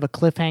any kind of a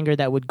cliffhanger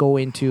that would go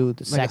into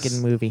the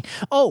second movie.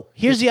 Oh,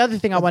 here's the other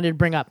thing I wanted to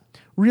bring up.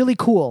 Really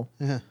cool.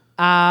 Yeah.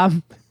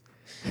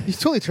 You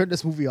totally turned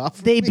this movie off.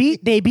 They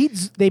beat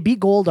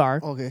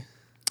Goldar. Okay.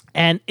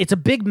 And it's a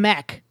big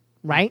mech,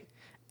 right?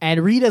 And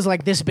Rita's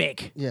like this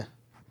big. Yeah.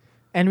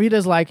 And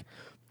Rita's like,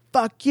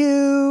 "Fuck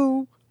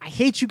you. I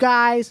hate you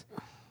guys."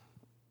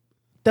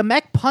 The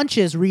mech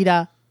punches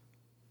Rita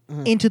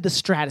into the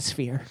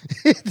stratosphere.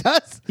 It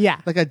does? Yeah.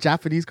 Like a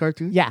Japanese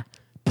cartoon? Yeah.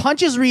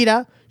 Punches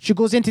Rita. She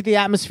goes into the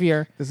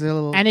atmosphere. Is it a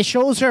little... And it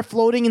shows her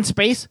floating in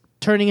space,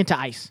 turning into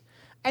ice.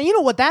 And you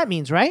know what that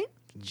means, right?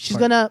 She's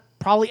going to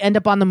probably end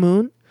up on the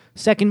moon.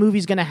 Second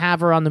movie's going to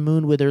have her on the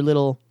moon with her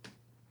little...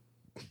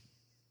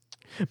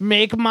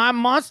 Make my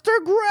monster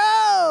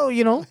grow,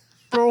 you know?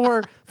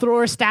 Throw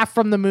her staff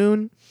from the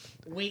moon.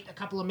 Wait a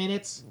couple of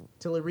minutes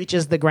till it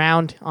reaches the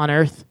ground on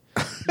Earth.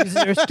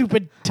 Uses her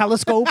stupid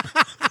telescope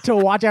to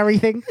watch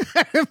everything.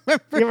 You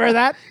remember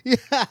that?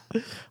 Yeah.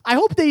 I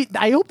hope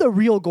the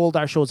real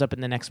Goldar shows up in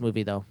the next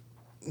movie though.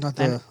 Not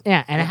the...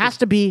 And it has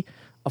to be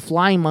a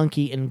flying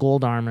monkey in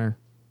gold armor.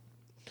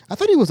 I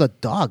thought he was a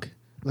dog.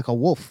 Like a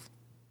wolf.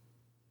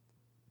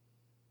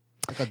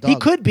 Like a dog. He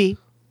could be.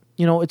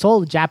 You know, it's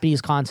all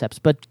Japanese concepts,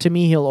 but to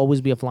me, he'll always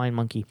be a flying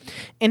monkey.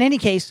 In any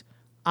case,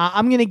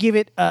 I'm gonna give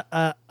it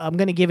a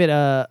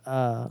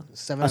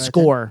 7 out of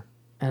score.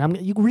 And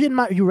you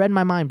read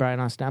my mind, Brian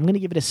Austin. I'm gonna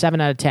give it a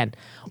 7 out of 10.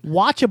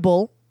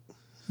 Watchable.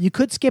 You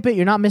could skip it.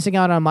 You're not missing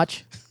out on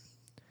much.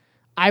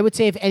 I would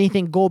say, if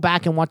anything, go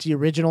back and watch the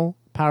original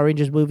Power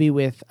Rangers movie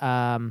with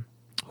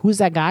who's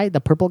that guy? The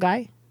purple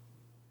guy?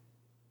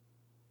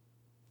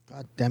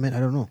 God damn it, I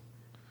don't know.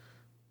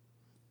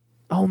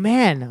 Oh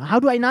man, how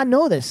do I not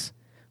know this?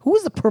 Who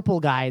was the purple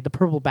guy? The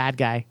purple bad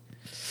guy.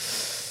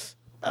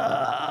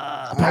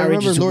 Power remember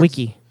Rangers Lord-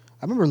 Wiki.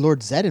 I remember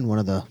Lord Zed in one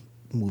of the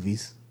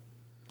movies.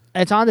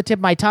 It's on the tip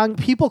of my tongue.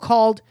 People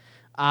called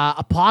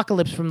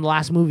Apocalypse from the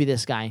last movie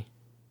this guy.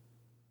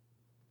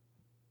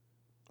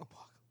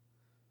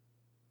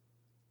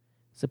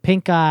 It's a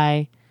pink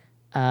guy.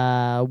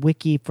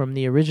 Wiki from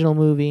the original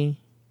movie.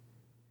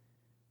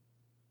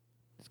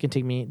 It's gonna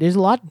take me. There's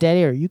a lot of dead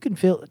air. You can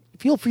feel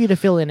free to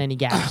fill in any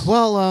gaps.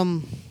 Well,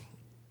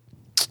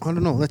 I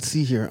don't know. Let's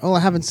see here. Oh, I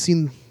haven't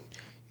seen.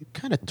 You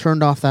kind of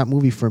turned off that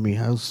movie for me.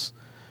 I was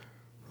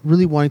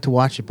really wanting to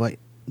watch it, but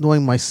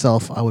knowing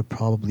myself, I would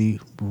probably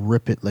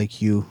rip it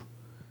like you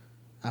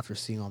after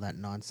seeing all that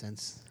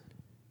nonsense.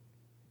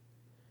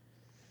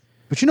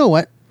 But you know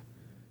what?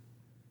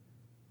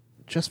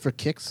 Just for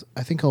kicks,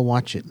 I think I'll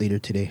watch it later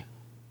today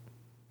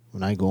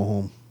when I go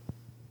home.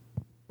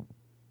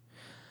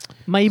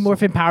 Mighty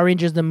Morphin Power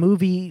Rangers, the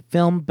movie,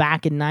 filmed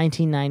back in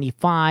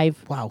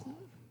 1995. Wow.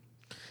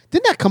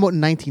 Didn't that come out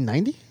in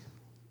 1990?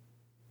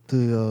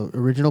 The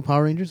original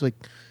Power Rangers?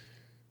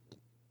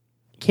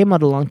 Came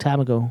out a long time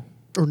ago.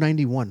 Or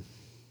 91?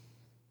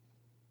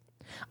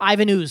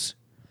 Ivan Ooze.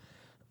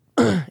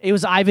 It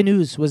was Ivan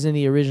Ooze was in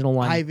the original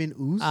one. Ivan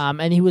Ooze?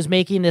 And he was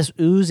making this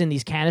ooze in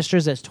these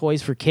canisters as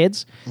toys for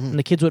kids. And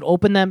the kids would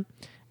open them.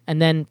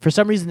 And then for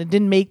some reason it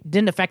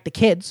didn't affect the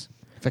kids.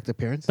 Affect the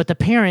parents? But the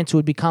parents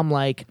would become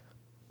like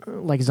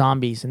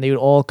zombies, and they would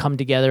all come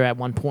together at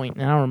one point,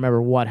 and I don't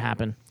remember what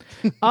happened.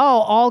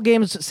 All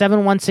Games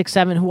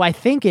 7167, who I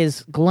think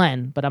is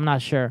Glenn, but I'm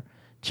not sure,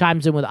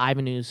 chimes in with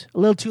Ivan News. A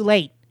little too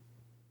late.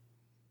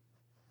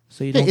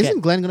 So you don't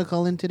isn't Glenn going to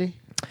call in today?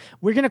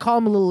 We're going to call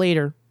him a little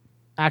later.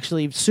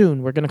 Actually,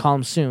 soon. We're going to call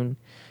him soon.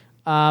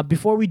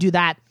 Before we do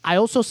that, I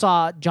also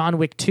saw John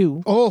Wick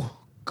 2. Oh,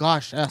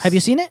 gosh. Yes. Have you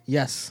seen it?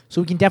 Yes.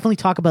 So we can definitely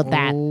talk about Oh.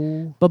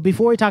 that. But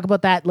before we talk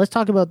about that, let's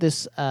talk about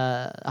this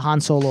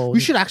Han Solo. We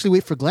should actually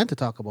wait for Glenn to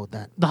talk about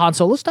that. The Han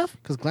Solo stuff?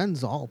 Because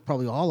Glenn's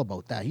probably all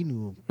about that. He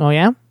knew Oh,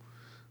 yeah?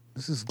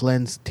 this is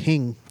Glenn's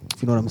thing,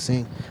 if you know what I'm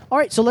saying. All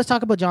right, so let's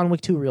talk about John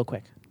Wick 2 real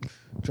quick.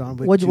 John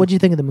Wick. What'd you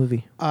think of the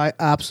movie? I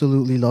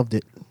absolutely loved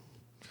it.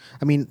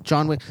 I mean,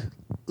 John Wick.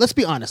 Let's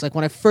be honest. Like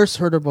when I first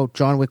heard about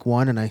John Wick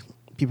 1 and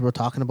people were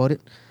talking about it,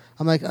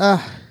 I'm like, it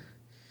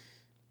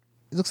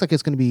looks like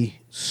it's going to be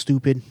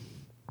stupid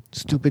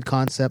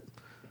concept.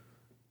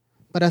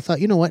 But I thought,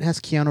 you know what? It has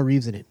Keanu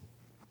Reeves in it.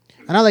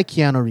 And I like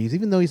Keanu Reeves.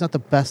 Even though he's not the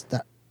best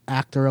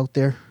actor out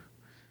there,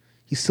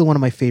 he's still one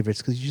of my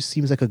favorites because he just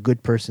seems like a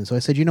good person. So I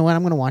said, you know what?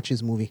 I'm going to watch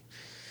his movie.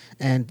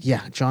 And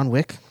yeah, John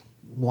Wick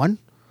 1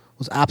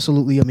 was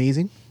absolutely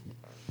amazing.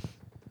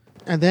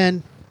 And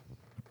then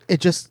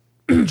it just,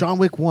 John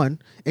Wick 1,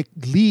 it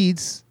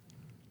leads,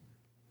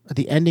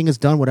 the ending is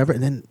done, whatever,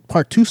 and then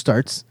part 2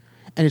 starts,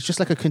 and it's just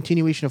like a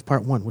continuation of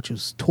part 1, which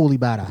was totally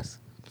badass.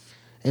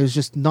 It was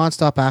just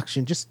nonstop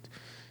action, just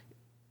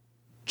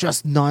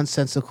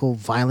nonsensical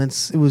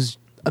violence. It was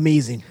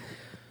amazing.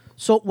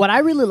 So what I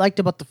really liked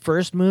about the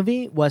first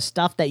movie was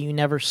stuff that you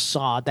never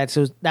saw.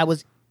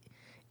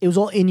 It was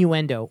all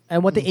innuendo.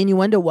 And what the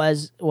innuendo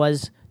was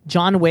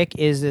John Wick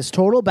is this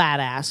total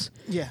badass.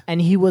 Yeah.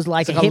 And he was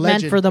like a like a hitman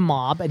legend. for the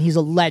mob, and he's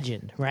a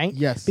legend, right?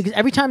 Yes. Because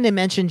every time they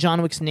mention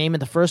John Wick's name in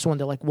the first one,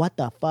 they're like, what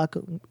the fuck?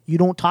 You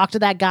don't talk to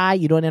that guy.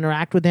 You don't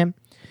interact with him.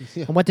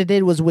 Yeah. And what they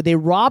did was they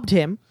robbed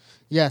him,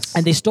 Yes.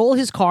 and they stole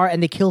his car,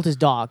 and they killed his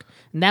dog.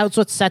 And that's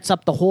what sets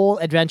up the whole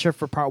adventure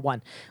for part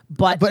 1.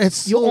 But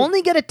it's you so-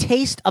 only get a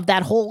taste of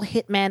that whole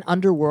hitman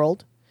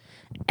underworld.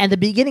 And the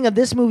beginning of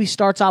this movie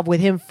starts off with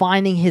him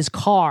finding his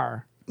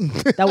car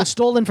that was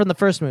stolen from the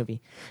first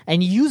movie,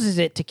 and he uses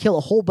it to kill a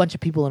whole bunch of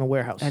people in a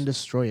warehouse and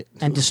destroy it.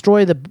 and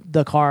destroy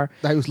the car.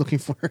 that he was looking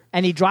for.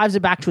 And he drives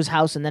it back to his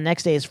house, and the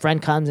next day his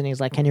friend comes and he's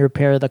like, "Can you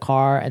repair the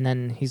car?" And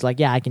then he's like,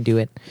 "Yeah, I can do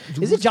it."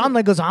 Is it John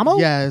Leguizamo?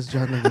 Yeah, it's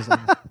John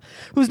Leguizamo.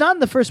 Who's not in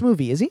the first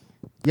movie? Is he?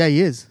 Yeah, he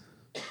is.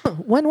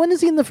 When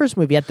is he in the first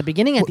movie? At the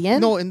beginning? At the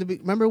end? No,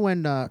 remember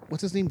when,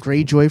 what's his name?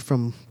 Greyjoy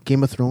from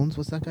Game of Thrones?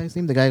 What's that guy's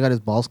name? The guy who got his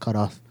balls cut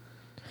off.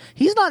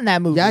 He's not in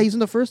that movie. Yeah, he's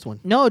in the first one.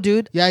 No,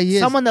 dude. Yeah, he is.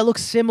 Someone that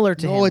looks similar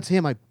to him. No, it's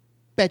him. I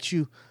bet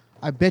you.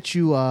 What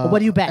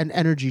do you bet? An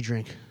energy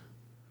drink.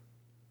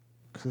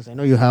 Because I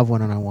know you have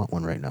one and I want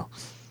one right now.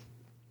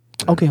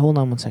 Okay, hold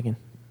on one second.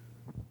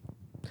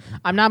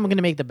 I'm not going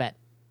to make the bet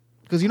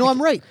Because you know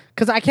I'm right.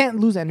 because I can't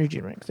lose energy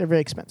drinks. They're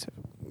very expensive.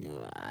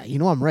 You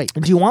know I'm right.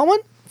 Do you want one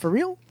for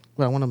real?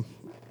 But I want to.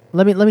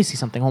 Let me see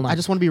something. Hold on. I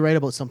just want to be right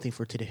about something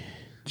for today.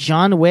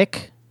 John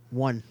Wick,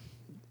 1.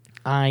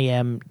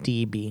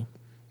 IMDb.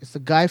 It's the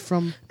guy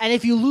from. And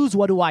if you lose,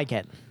 what do I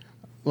get?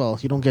 Well,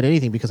 you don't get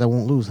anything because I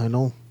won't lose. I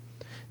know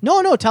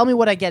No. Tell me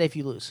what I get if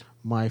you lose.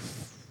 my.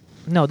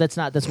 No, that's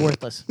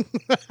worthless.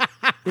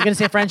 You're gonna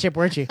say friendship,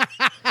 weren't you?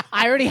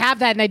 I already have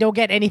that, and I don't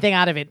get anything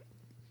out of it.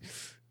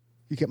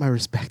 You get my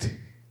respect.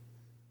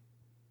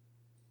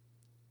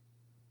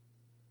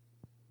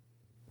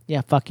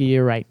 Yeah, fuck you.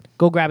 You're right.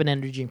 Go grab an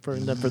energy drink for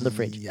the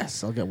fridge.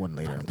 Yes, I'll get one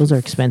later. Those are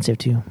expensive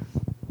too.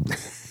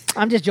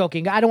 I'm just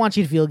joking. I don't want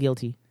you to feel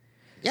guilty.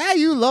 Yeah,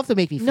 you love to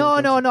make me feel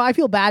No. guilty. I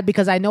feel bad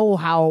because I know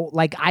how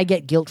I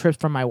get guilt trips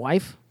from my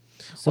wife.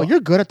 So you're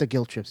good at the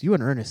guilt trips. You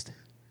and Ernest.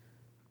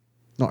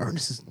 No,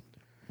 Ernest is.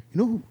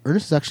 You know,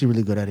 Ernest is actually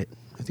really good at it.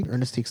 I think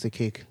Ernest takes the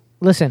cake.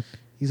 Listen,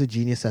 He's a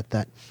genius at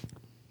that.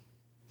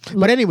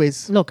 But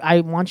anyways, look, I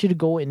want you to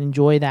go and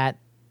enjoy that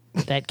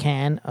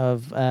can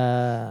of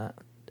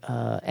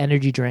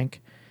energy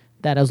drink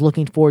that I was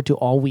looking forward to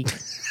all week.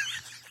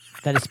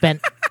 That I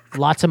spent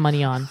lots of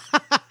money on.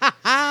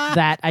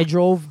 That I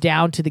drove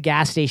down to the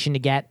gas station to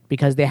get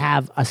because they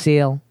have a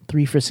sale,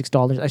 3 for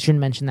 $6. I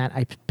shouldn't mention that.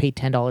 I paid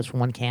 $10 for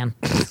one can.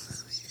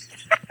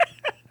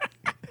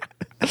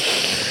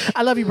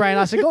 I love you, Brian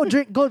Austin. Go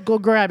drink. Go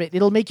grab it.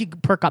 It'll make you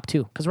perk up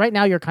too. Because right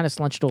now you're kind of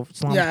slumped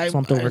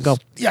over. Go.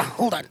 Yeah,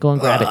 hold on. Go and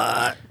grab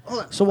it.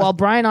 So while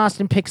Brian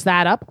Austin picks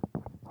that up,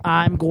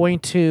 I'm going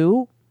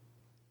to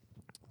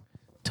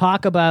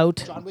talk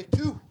about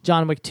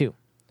John Wick 2.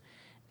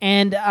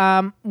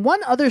 And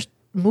one other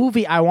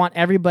movie I want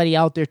everybody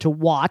out there to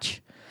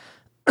watch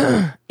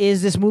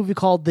is this movie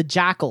called The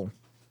Jackal.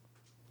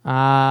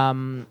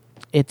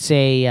 It's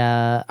a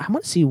I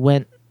want to see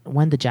when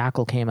The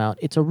Jackal came out.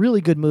 It's a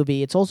really good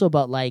movie. It's also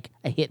about like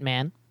a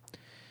hitman,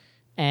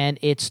 and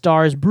it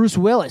stars Bruce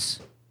Willis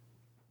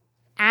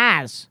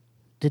as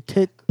the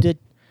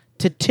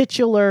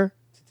titular.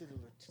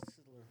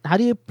 How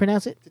do you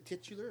pronounce it?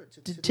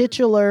 The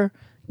titular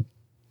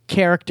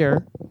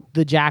character,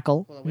 the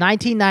Jackal,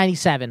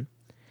 1997.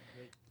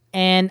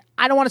 And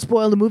I don't want to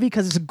spoil the movie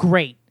because it's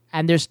great.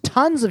 And there's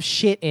tons of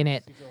shit in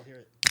it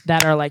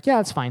that are like, yeah,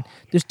 it's fine.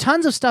 There's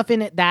tons of stuff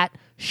in it that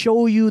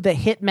show you the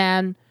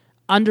hitman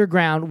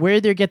underground, where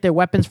they get their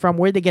weapons from,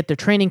 where they get their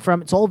training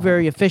from. It's all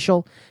very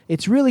official.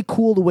 It's really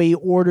cool the way he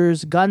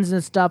orders guns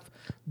and stuff.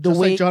 Just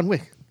like John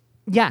Wick.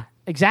 Yeah,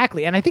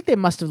 exactly. And I think they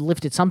must have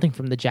lifted something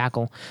from the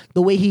Jackal.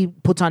 The way he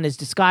puts on his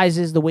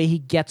disguises, the way he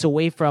gets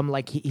away from,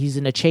 like he's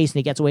in a chase and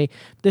he gets away.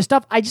 There's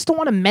stuff, I just don't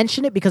want to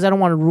mention it because I don't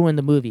want to ruin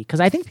the movie. Because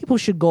I think people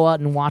should go out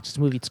and watch this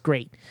movie. It's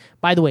great.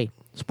 By the way,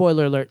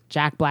 spoiler alert,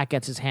 Jack Black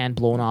gets his hand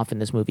blown off in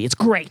this movie. It's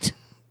great.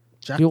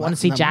 You want to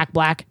see Jack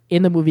Black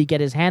in the movie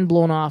get his hand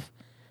blown off?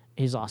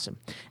 He's awesome.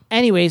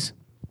 Anyways.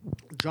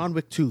 John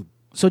Wick 2.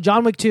 So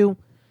John Wick 2,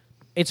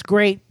 it's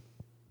great.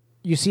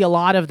 You see a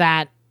lot of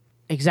that.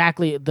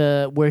 Exactly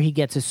where he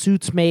gets his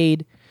suits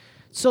made.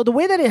 So the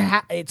way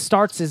that it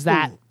starts is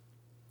that,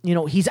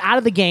 he's out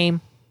of the game.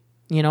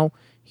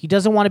 He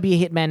doesn't want to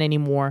be a hitman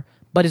anymore.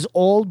 But his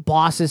old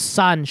boss's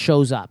son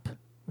shows up,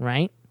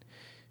 right?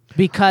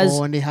 Because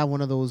and they have one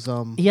of those.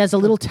 He has a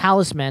little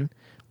talisman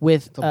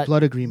with the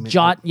blood agreement.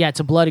 It's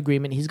a blood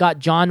agreement. He's got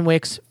John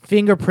Wick's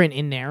fingerprint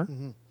in there,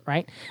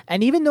 right?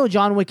 And even though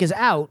John Wick is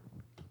out,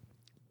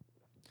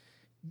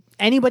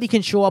 anybody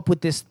can show up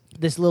with this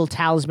little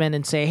talisman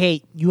and say,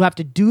 "Hey, you have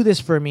to do this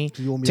for me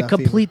to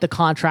complete the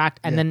contract,"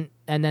 and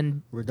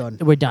then we're done.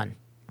 We're done,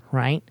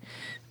 right?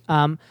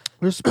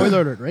 There's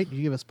spoiler alert, right?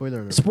 You give a spoiler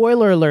alert.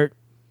 Spoiler alert.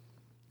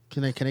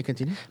 Can I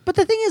continue? But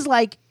the thing is,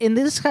 like in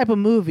this type of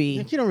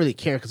movie, you don't really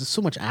care because there's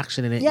so much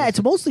action in it. Yeah,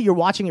 it's mostly you're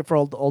watching it for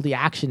all the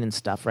action and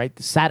stuff, right?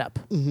 The setup.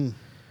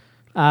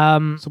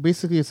 So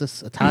basically, it's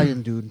this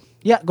Italian dude.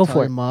 Yeah, go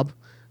for it. Mob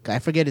guy. I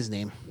forget his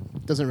name.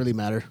 Doesn't really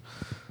matter.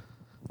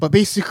 But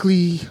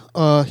basically,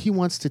 he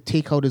wants to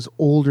take out his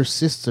older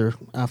sister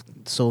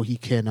so he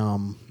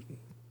can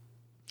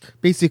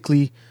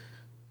basically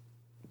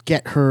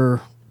get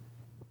her.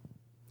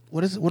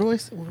 What is it? What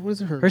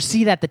is it? Her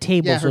seat at the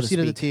table. Yeah, so her to seat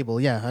speak. at the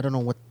table. Yeah, I don't know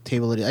what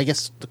table it is. I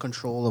guess the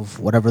control of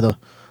whatever the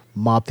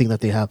mob thing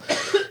that they have.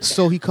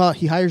 So he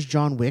hires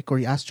John Wick, or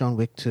he asks John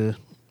Wick to,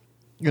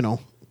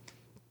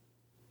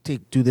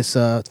 do this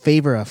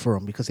favor for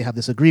him because they have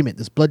this agreement,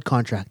 this blood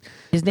contract.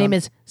 His name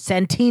is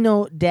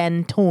Santino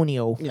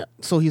D'Antonio. Yeah.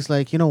 So he's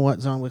like, you know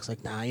what? John Wick's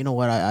like, nah, you know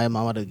what? I'm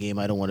out of the game.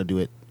 I don't want to do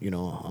it.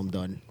 I'm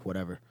done.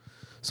 Whatever.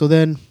 So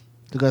then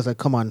the guy's like,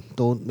 come on,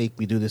 don't make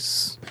me do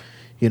this.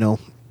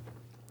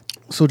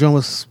 So John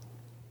was,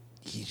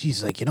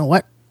 he's like, you know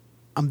what?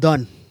 I'm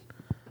done.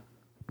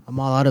 I'm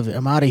all out of it.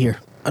 I'm out of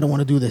here. I don't want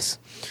to do this.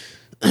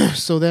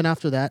 So then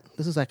after that,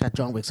 this is like at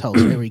John Wick's house,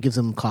 right, where he gives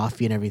him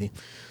coffee and everything.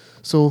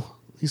 So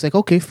he's like,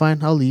 okay,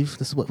 fine, I'll leave.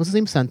 This is what's his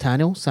name?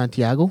 Santiago?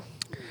 Santino.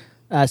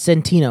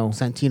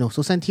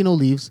 So Santino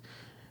leaves,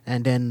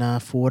 and then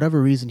for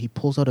whatever reason, he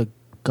pulls out a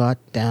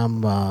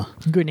goddamn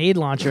grenade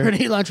launcher. And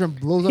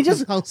blows up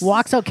his house. He just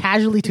walks out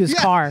casually to his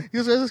car. He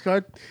goes to his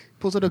car,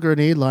 pulls out a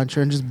grenade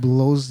launcher, and just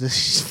blows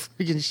this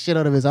freaking shit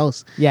out of his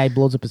house. Yeah, he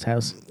blows up his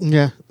house.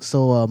 Yeah.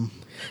 So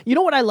you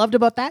know what I loved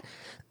about that?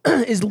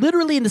 Is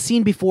literally in the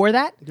scene before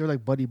that. They're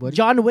like buddy.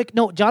 John Wick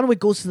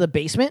goes to the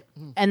basement,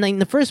 and then in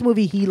the first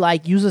movie he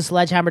like uses a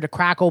sledgehammer to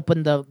crack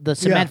open the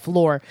cement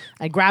floor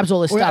and grabs all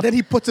this stuff. And then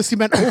he puts the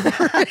cement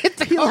over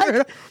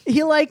it.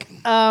 He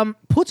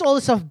puts all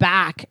this stuff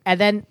back, and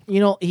then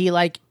he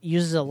like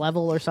uses a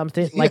level or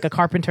something like a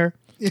carpenter,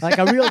 like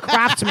a real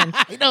craftsman.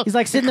 I know. He's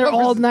like sitting there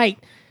all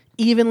night,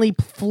 evenly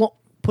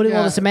putting all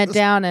Yeah, the cement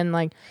down and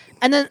like,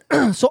 and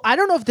then so I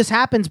don't know if this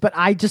happens, but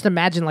I just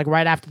imagine like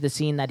right after the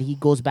scene that he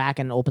goes back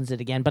and opens it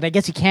again. But I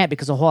guess he can't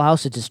because the whole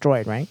house is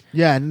destroyed, right?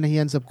 Yeah, and then he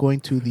ends up going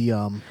to the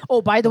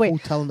Oh, by the way,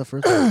 hotel in the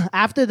first one.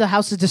 after the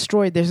house is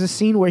destroyed, there's a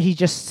scene where he's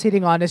just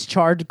sitting on his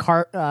charred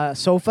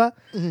sofa,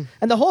 and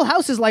the whole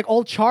house is like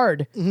all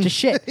charred to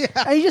shit.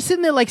 And he's just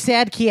sitting there like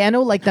sad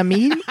Keanu, like the meme.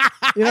 You know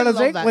what I'm love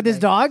saying? that With his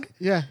guy. dog.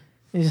 Yeah.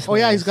 He's just Oh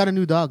yeah, he's hilarious. got a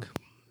new dog,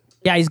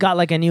 Yeah, he's got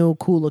like a new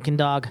cool looking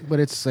dog. but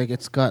it's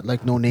got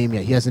like no name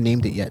yet. He hasn't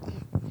named it yet.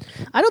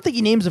 I don't think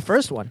he names the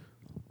first one.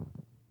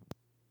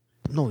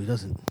 No, he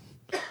doesn't.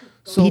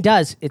 So He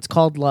does. It's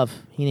called Love.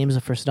 He names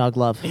the first dog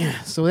Love.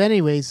 So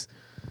anyways,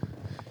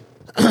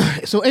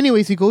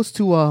 he goes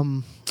to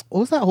what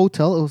was that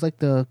hotel? It was like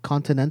the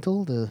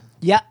Continental. The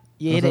Yeah,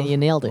 you hit it. You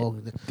nailed it. Oh,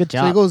 Good So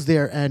job. he goes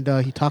there and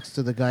he talks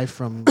to the guy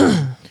from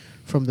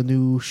the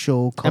new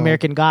show called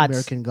American Gods.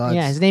 American Gods.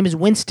 Yeah, his name is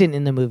Winston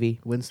in the movie.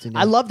 Winston.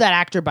 I love that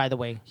actor, by the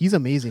way. He's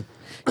amazing.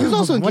 He was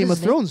also in What Game is of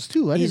his name? Thrones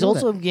too. I He's didn't know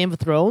also that. in Game of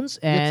Thrones,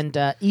 and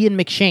Ian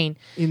McShane.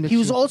 Ian He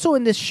was McShane. also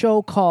in this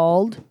show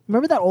called.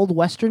 Remember that old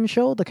Western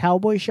show, the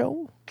cowboy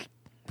show?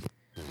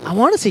 I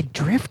want to say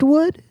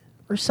Driftwood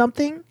or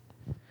something.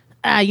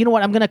 You know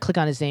what? I'm gonna click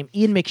on his name,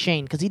 Ian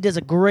McShane, because he does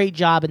a great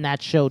job in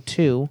that show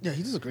too. Yeah,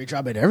 he does a great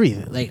job at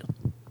everything. Like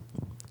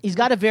He's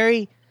got a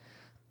very.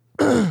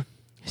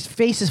 His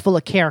face is full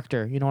of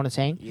character. You know what I'm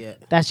saying? Yeah.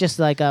 That's just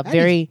like a he's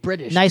very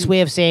British, nice too.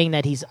 way of saying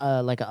that he's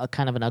like a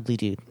kind of an ugly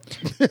dude.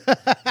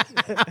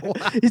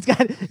 He's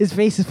got his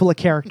face is full of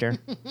character.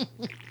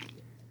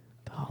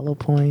 The hollow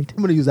point.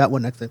 I'm gonna use that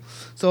one next time.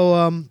 So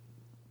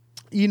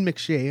Ian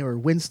McShay or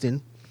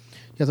Winston,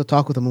 he has a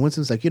talk with him, and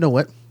Winston's like, you know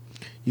what?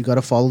 You got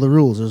to follow the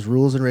rules. There's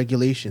rules and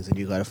regulations, and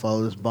you got to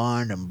follow this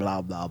bond and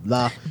blah blah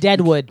blah.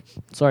 Deadwood.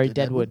 Sorry,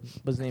 Deadwood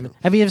was the name.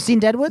 Have you ever seen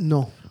Deadwood?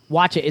 No.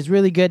 Watch it. It's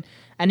really good,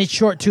 and it's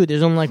short too.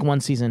 There's only like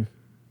one season.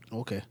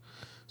 Okay.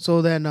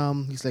 So then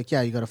he's like,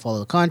 yeah, you got to follow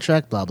the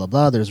contract, blah blah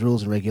blah. There's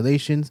rules and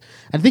regulations.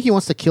 I think he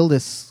wants to kill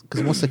this because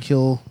he wants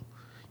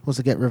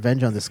to get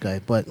revenge on this guy,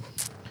 but.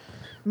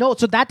 No,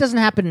 so that doesn't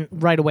happen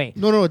right away.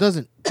 No, it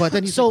doesn't. But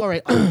then he's So-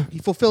 like, all right, he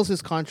fulfills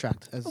his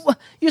contract. As, Well,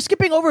 you're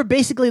skipping over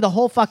basically the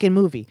whole fucking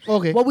movie.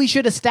 Okay. What we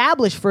should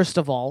establish first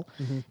of all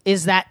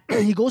is that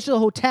he goes to the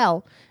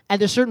hotel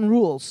and there's certain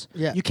rules.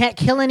 Yeah. You can't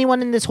kill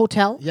anyone in this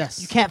hotel.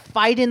 Yes. You can't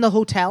fight in the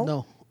hotel.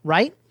 No.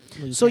 Right?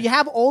 So you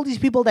have all these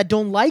people that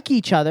don't like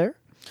each other.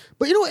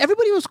 But you know,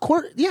 everybody was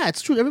yeah,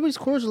 it's true. Everybody's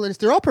cordial.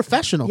 They're all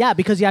professional. Yeah,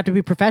 because you have to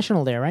be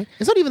professional there, right?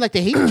 It's not even like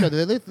they hate each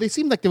other. They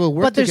seem like they will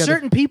work But there's together.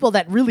 certain people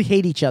that really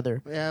hate each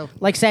other. Yeah.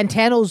 Like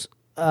Santano's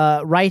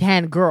right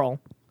hand girl,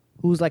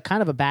 who's like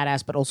kind of a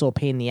badass but also a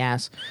pain in the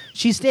ass.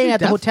 She's staying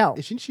at the Deaf? hotel.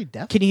 Isn't she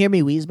deaf? Can you hear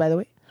me wheeze, by the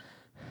way?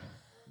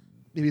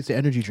 Maybe it's the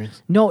energy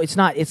drinks. No, it's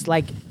not. It's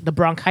like the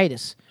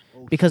bronchitis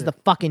because the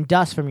fucking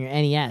dust from your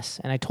NES.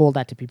 And I told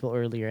that to people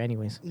earlier,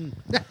 anyways.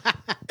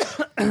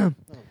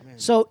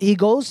 So he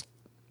goes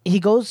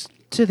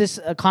to this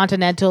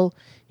Continental.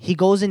 He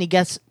goes and he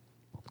gets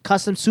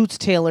custom suits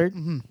tailored,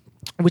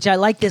 which I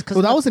like this because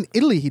Well, that was in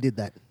Italy. He did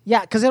that.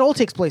 yeah, because it all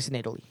takes place in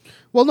Italy.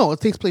 Well, no, it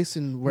takes place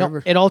in No,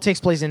 wherever. it all takes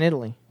place in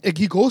Italy.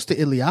 He goes to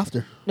Italy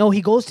after. No,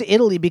 he goes to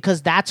Italy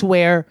because that's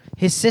where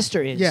his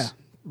sister is. Yeah.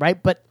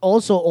 Right, but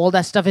also all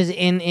that stuff is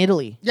in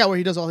Italy. Yeah, where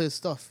he does all his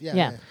stuff. Yeah.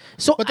 Yeah.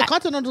 So but the I-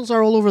 Continentals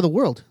are all over the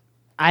world.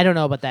 I don't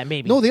know about that.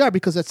 Maybe No, they are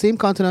because that same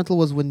Continental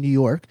was in New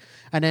York,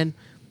 and then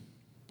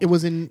it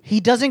was in. he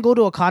doesn't go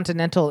to a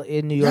Continental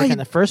in New York he- in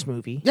the first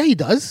movie. Yeah, he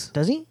does.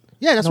 Does he?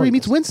 Yeah, that's No, where he he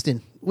meets doesn't.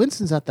 Winston.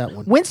 Winston's at that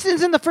one.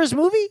 Winston's in the first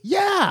movie?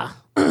 Yeah.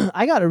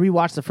 I gotta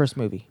rewatch the first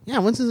movie. Yeah,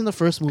 Winston's in the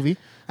first movie,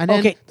 and then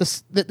Okay.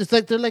 it's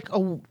like they're like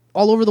all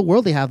over the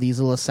world. They have these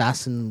little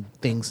assassin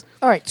things.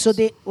 All right, so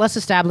let's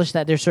establish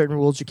that there's certain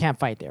rules you can't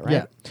fight there, right?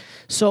 Yeah.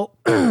 So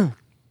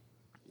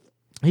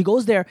he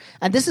goes there,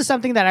 and this is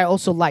something that I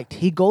also liked.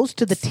 He goes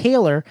to the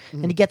tailor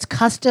and he gets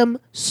custom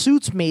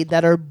suits made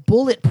that are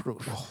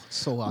bulletproof.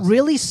 So awesome.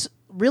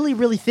 Really,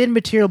 really thin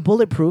material,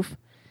 bulletproof.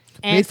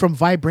 And Made from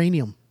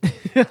vibranium.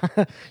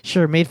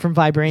 Sure, made from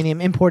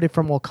vibranium, imported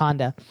from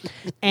Wakanda.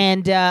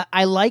 And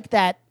I like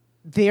that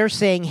they're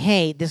saying,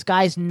 hey, this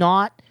guy's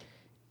not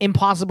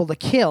impossible to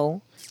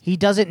kill. He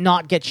doesn't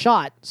not get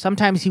shot.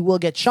 Sometimes he will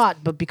get shot,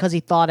 but because he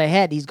thought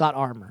ahead, he's got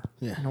armor.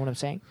 Yeah. You know what I'm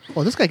saying?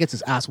 Oh, this guy gets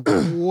his ass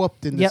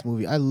whooped in this Yep.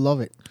 movie. I love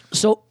it.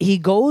 So he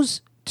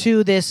goes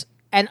to this,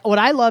 and what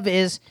I love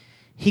is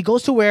he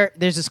goes to where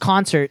there's this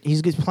concert.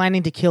 He's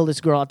planning to kill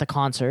this girl at the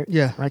concert.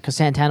 Yeah. Right? Because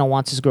Santana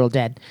wants his girl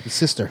dead. His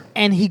sister.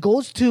 And he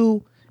goes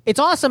to it's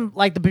awesome.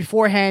 Like the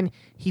beforehand,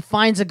 he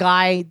finds a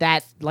guy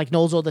that like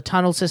knows all the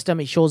tunnel system.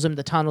 He shows him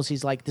the tunnels.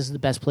 He's like, this is the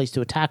best place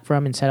to attack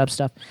from and set up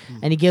stuff.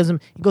 And he goes,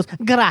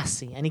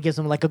 grazie, and he gives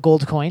him like a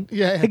gold coin.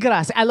 Yeah.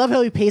 Grazie. I love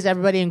how he pays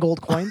everybody in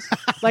gold coins.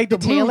 Like the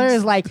tailor balloons.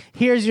 is like,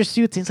 here's your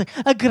suits. And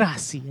he's like,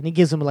 grazie, and he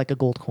gives him like a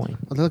gold coin.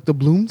 Are they like the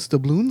balloons? The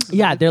balloons?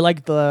 Yeah, they're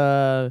like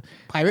the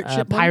Pirate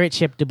ship. one? pirate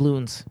ship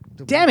doubloons.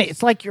 Damn it!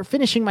 It's like you're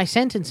finishing my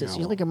sentences.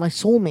 You're like my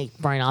soulmate,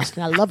 Brian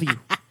Austin. I love you.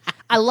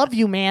 I love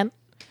you, man.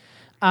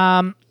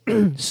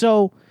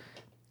 So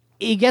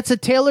he gets a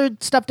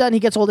tailored stuff done. He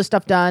gets all this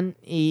stuff done.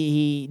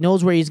 He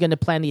knows where he's going to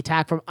plan the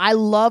attack from. I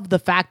love the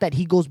fact that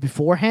he goes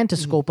beforehand to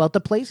scope out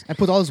the place. I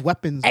put all his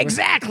weapons.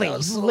 Exactly.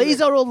 He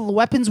lays out all the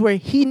weapons where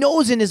he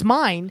knows in his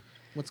mind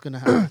What's gonna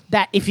happen?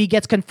 that if he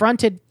gets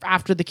confronted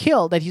after the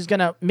kill, that he's going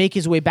to make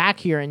his way back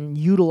here and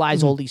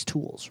utilize all these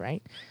tools,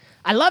 right?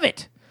 I love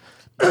it.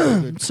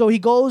 So he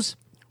goes,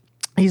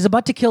 he's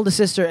about to kill the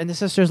sister, and the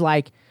sister's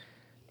like,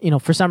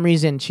 for some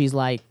reason, she's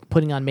like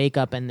putting on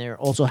makeup, and there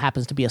also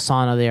happens to be a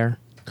sauna there.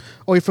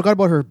 Oh, you forgot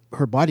about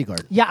her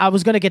bodyguard. Yeah, I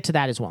was going to get to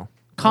that as well.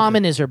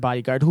 Common is her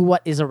bodyguard, who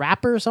is a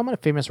rapper or someone, a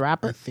famous I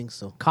rapper? think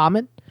so.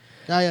 Common,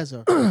 Yeah,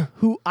 so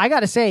who I got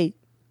to say,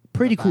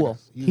 pretty cool.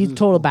 badass. He's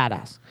total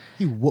badass.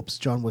 he whoops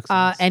John Wick's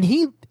ass. And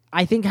he,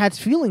 I think, has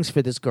feelings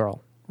for this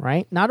girl,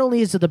 right? Not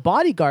only is it the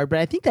bodyguard, but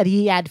I think that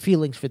he had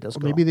feelings for this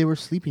girl. Maybe they were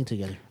sleeping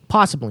together.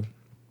 Possibly.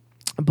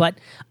 But,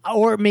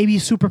 or maybe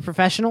super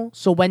professional.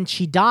 So when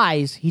she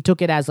dies, he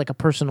took it as like a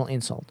personal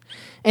insult.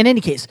 In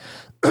any case,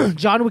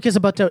 John Wick is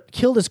about to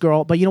kill this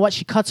girl, but you know what?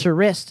 She cuts her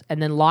wrist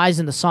and then lies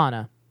in the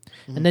sauna.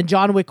 And then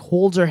John Wick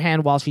holds her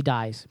hand while she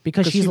dies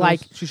because she's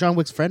she's John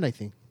Wick's friend, I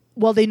think.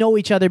 well, they know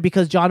each other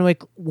because John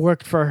Wick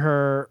worked for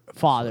her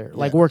father,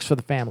 like works for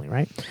the family,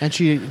 right? And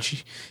she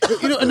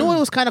know what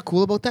was kind of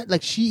cool about that?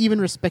 Like, she even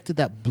respected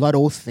that blood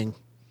oath thing.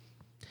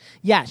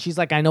 Yeah, she's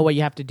like, I know what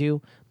you have to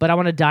do, but I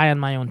want to die on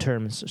my own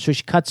terms. So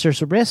she cuts her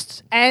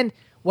wrists, and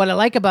what I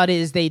like about it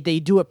is they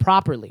do it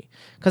properly.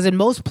 Because in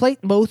most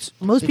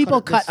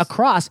people cut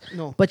across,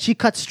 but she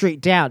cuts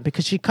straight down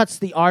because she cuts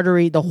the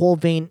artery, the whole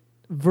vein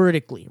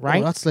vertically,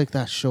 right? Oh, that's like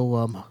that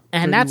show.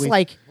 And that's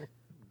like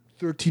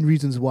 13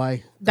 Reasons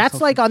Why.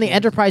 That's like on the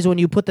Enterprise when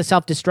you put the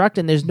self-destruct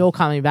and there's no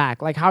coming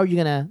back. Like, how are you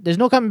gonna? There's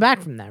no coming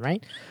back from that,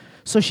 right?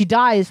 So she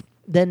dies.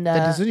 Then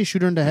doesn't he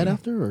shoot her in the head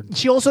after? Or?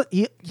 She also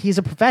he's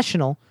a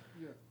professional.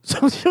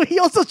 So he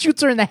also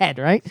shoots her in the head,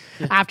 right?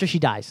 After she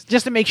dies.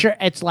 Just to make sure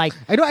it's like...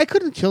 I know, I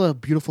couldn't kill a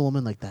beautiful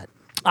woman like that.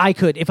 I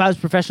could. If I was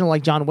professional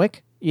like John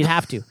Wick, you'd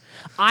have to.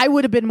 I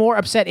would have been more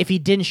upset if he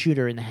didn't shoot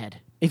her in the head.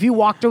 If you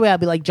walked away,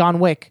 I'd be like, John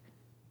Wick,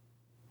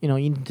 you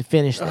need to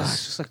finish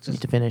this. You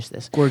need to finish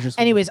this. Gorgeous.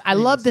 Anyways, I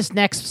love this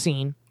next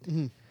scene.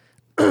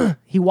 Mm-hmm.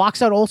 He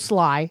walks out all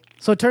sly.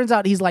 So it turns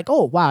out he's like,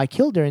 oh, wow, I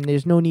killed her, and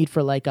there's no need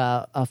for like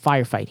a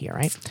firefight here,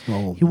 right?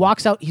 Oh, he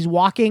walks out. He's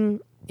walking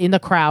in the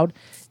crowd,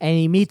 and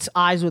he meets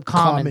eyes with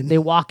Common. They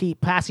walk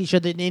past each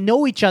other. They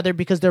know each other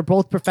because they're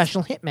both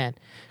professional hitmen.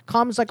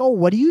 Common's like, oh,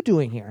 what are you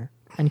doing here?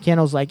 And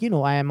Keanu's like,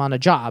 I am on a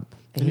job.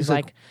 And he's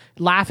like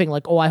laughing,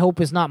 like, oh, I hope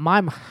it's not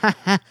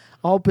I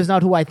hope it's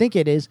not who I think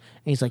it is.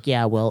 And he's like,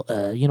 yeah, well,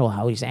 you know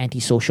how he's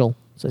antisocial.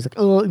 So he's like,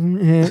 oh,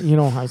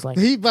 how he's like.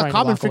 But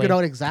Common figured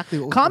out exactly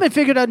what Common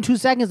figured out in 2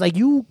 seconds, like,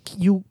 you're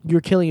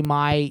killing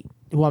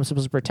who I'm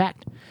supposed to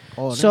protect.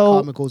 Oh, so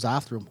Common goes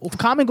after him.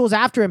 Common goes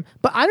after him,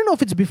 but I don't know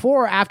if it's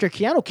before or after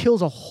Keanu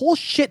kills a whole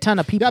shit ton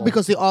of people. Yeah,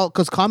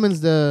 because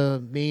Common's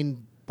the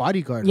main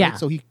bodyguard. Yeah, right?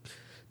 So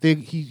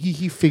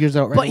he figures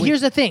out right But away.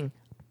 here's the thing.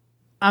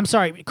 I'm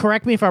sorry,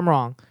 correct me if I'm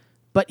wrong,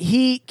 but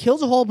he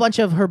kills a whole bunch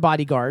of her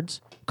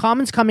bodyguards.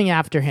 Common's coming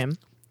after him,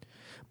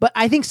 but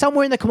I think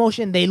somewhere in the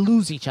commotion they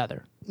lose each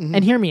other. Mm-hmm.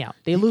 And hear me out,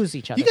 they lose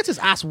each other. He gets his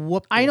ass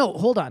whooped. I know.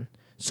 Hold on.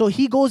 So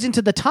he goes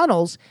into the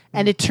tunnels,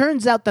 and it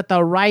turns out that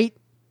the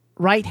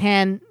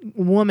right-hand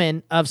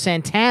woman of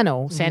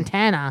Santana,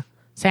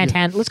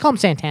 let's call him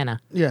Santana.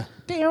 Yeah.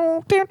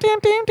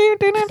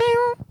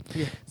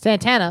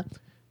 Santana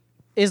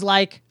is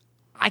like,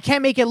 I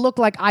can't make it look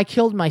like I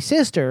killed my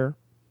sister,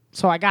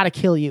 so I gotta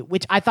kill you,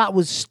 which I thought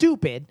was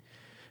stupid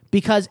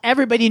because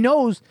everybody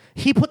knows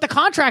he put the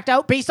contract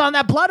out based on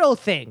that blood oath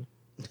thing.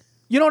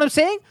 You know what I'm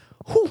saying?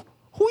 Who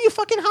are you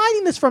fucking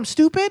hiding this from,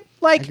 stupid?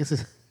 Like,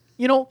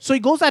 so he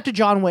goes after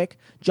John Wick.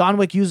 John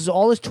Wick uses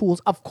all his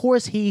tools. Of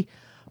course, he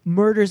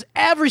murders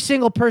every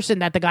single person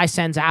that the guy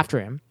sends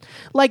after him.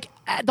 Like,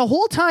 the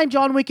whole time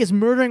John Wick is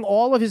murdering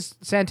all of his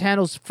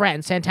Santana's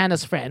friends.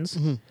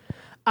 Mm-hmm.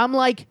 I'm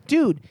like,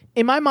 dude,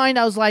 in my mind,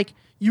 I was like,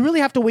 you really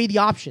have to weigh the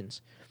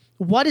options.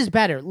 What is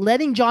better?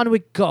 Letting John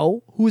Wick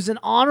go, who's an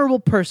honorable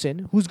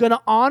person, who's going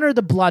to honor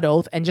the blood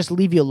oath and just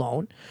leave you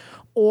alone,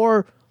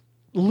 or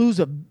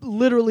lose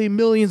literally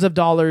millions of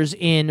dollars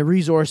in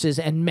resources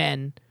and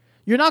men.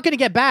 You're not going to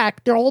get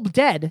back. They're all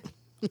dead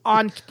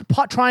on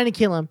trying to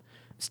kill him.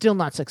 Still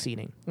not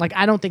succeeding. Like,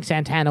 I don't think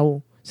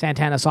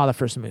Santana saw the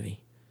first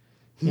movie.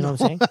 You know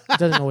what I'm saying?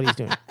 Doesn't know what he's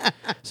doing.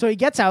 So he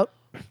gets out,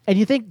 and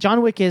you think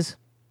John Wick is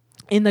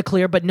in the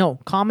clear, but no.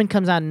 Common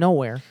comes out of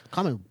nowhere.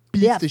 Common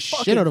beats the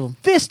shit out of him.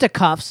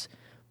 Fisticuffs.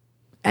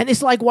 And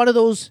it's like one of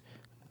those,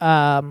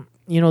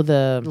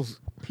 the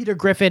Peter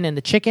Griffin and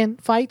the chicken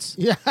fights.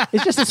 Yeah.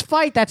 It's just this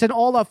fight that's an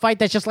all-out fight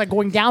that's just like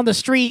going down the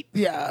street.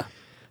 Yeah.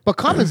 But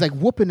Common's like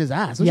whooping his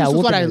ass. Which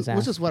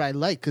is what I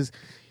like, because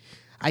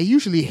I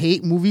usually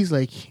hate movies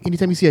like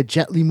anytime you see a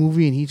Jet Li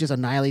movie and he just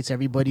annihilates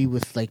everybody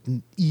with like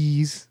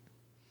ease.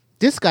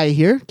 This guy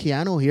here,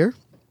 Keanu here,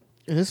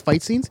 in his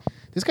fight scenes,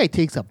 this guy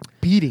takes a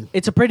beating.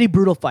 It's a pretty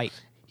brutal fight.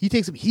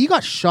 He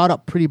got shot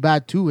up pretty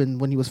bad too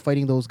when he was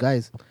fighting those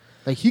guys.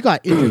 Like he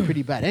got injured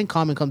pretty bad, and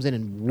Common comes in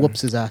and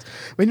whoops his ass.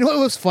 But you know what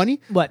was funny?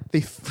 What?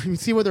 You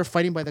see where they're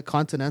fighting by the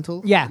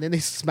Continental? Yeah. And then they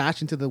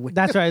smash into the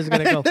window. That's where I was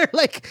gonna go. They're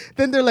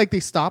like, they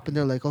stop and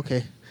they're like,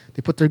 okay.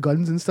 They put their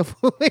guns and stuff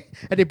away,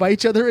 and they buy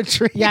each other a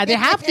drink. Yeah, they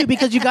have to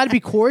because you got to be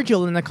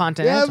cordial in the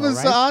Continental. Yeah, it was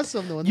right?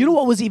 awesome. The one You know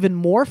what was even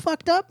more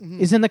fucked up Mm-hmm.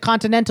 is in the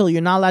Continental.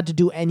 You're not allowed to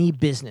do any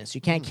business.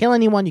 You can't kill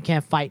anyone. You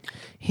can't fight.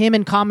 Him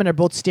and Common are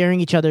both staring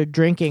each other,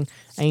 drinking,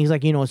 and he's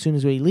like, as soon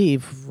as we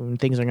leave,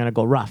 things are gonna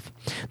go rough.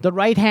 The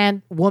right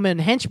hand woman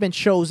henchman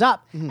shows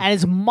up Mm-hmm. and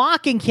is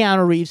mocking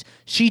Keanu Reeves.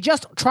 She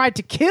just tried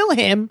to kill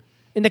him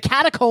in the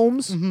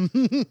catacombs,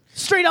 Mm-hmm.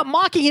 straight up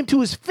mocking him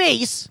to his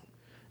face.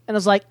 And I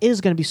was like, it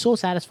is going to be so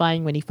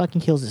satisfying when he fucking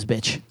kills this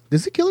bitch.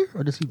 Does he kill her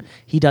or does he?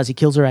 He does. He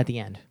kills her at the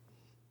end.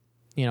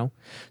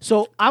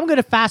 So I'm going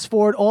to fast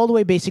forward all the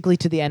way basically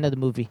to the end of the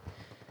movie.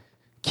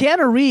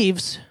 Keanu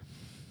Reeves,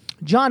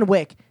 John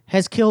Wick,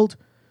 has killed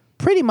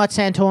pretty much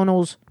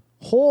Santano's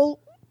whole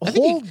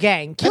think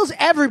gang. Kills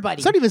everybody.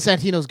 It's not even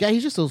Santino's guy.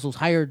 He's just those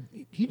hired.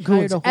 He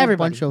hired a whole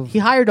everybody. bunch of. He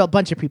hired a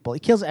bunch of people. He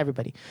kills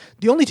everybody.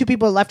 The only two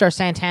people left are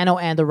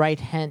Santano and the right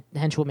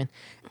henchwoman.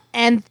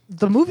 And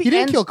the movie He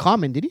didn't ends. kill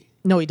Common, did he?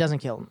 No, he doesn't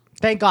kill him.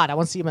 Thank God. I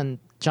want to see him in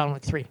John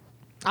Wick 3.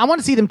 I want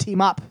to see them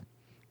team up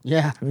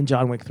Yeah. in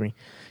John Wick 3.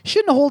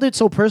 Shouldn't hold it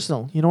so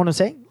personal. You know what I'm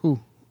saying? Who?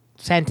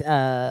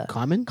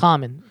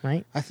 Common,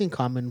 right? I think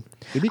Common.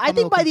 Maybe I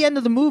think by the end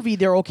of the movie,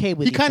 they're okay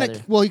with he each kind other.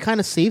 of he kind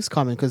of saves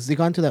Common because they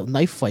got into that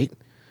knife fight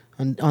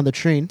on the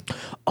train,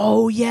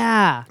 Oh,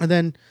 yeah. and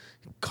then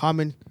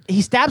Common.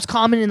 He stabs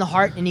Common in the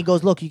heart, and he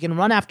goes, look, you can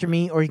run after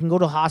me, or you can go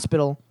to a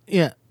hospital.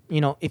 Yeah.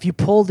 If you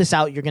pull this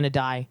out, you're going to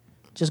die.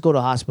 Just go to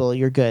a hospital.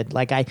 You're good.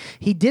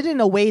 He did it in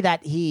a way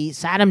that he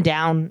sat him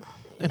down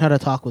And had to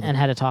talk with him. and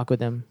had a talk with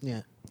him.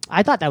 Yeah.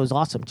 I thought that was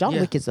awesome. John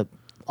Yeah. Wick is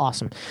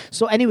awesome.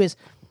 So anyways,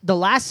 the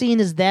last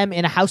scene is them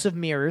in a house of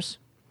mirrors.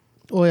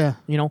 Oh yeah.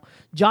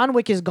 John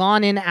Wick has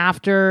gone in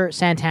after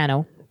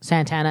Santana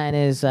and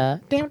his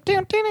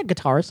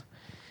guitars.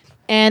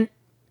 And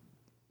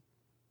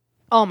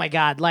oh my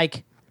God,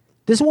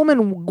 this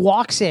woman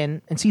walks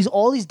in and sees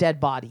all these dead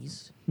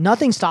bodies,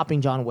 nothing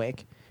stopping John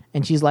Wick.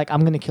 And she's like,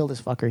 I'm going to kill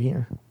this fucker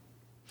here.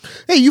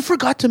 Hey, you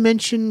forgot to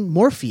mention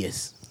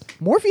Morpheus.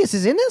 Morpheus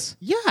is in this?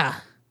 Yeah.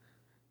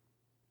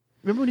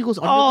 Remember when he goes?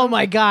 Oh underground?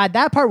 my God,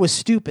 that part was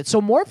stupid. So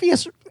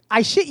Morpheus,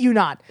 I shit you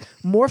not,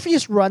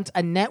 Morpheus runs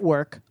a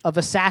network of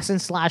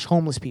assassins /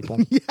 homeless people.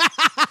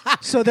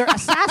 So they're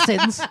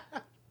assassins,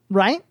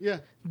 right? Yeah.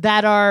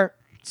 That are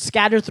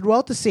scattered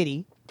throughout the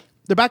city.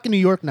 They're back in New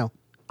York now.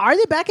 Are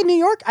they back in New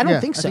York? I don't Yeah,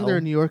 think so. I think they're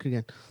in New York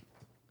again.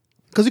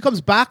 Because he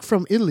comes back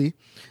from Italy,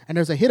 and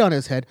there's a hit on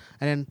his head,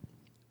 and then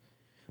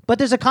But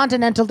there's a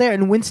Continental there,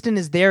 and Winston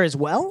is there as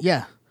well.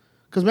 yeah,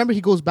 because remember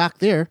he goes back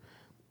there.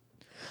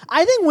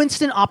 I think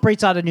Winston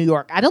operates out of New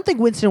York. I don't think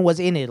Winston was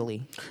in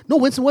Italy. No,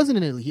 Winston wasn't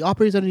in Italy. He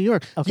operates out of New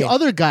York. Okay. The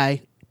other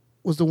guy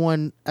was the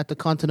one at the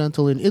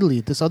Continental in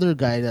Italy. This other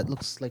guy that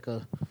looks like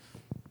a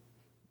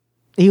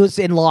He was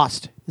in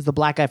Lost. He's the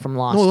black guy from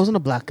Lost. no, it wasn't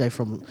a black guy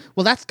from.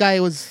 Well, that guy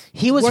was.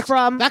 He was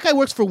from- That guy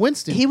works for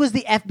Winston. He was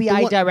the FBI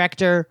The one-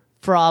 director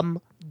from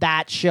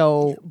that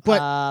show,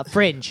 But-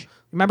 Fringe.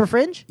 Remember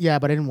Fringe? yeah,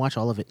 but I didn't watch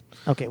all of it.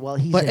 Okay, well,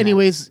 he's But in that.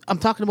 anyways, I'm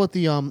talking about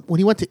the when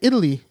he went to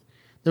Italy,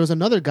 there was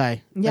another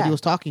guy that he was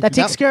talking that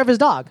to. takes care of his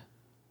dog.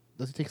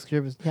 Does he take care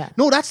of his? Yeah.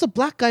 No, that's the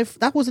black guy.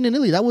 That wasn't in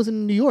Italy. That was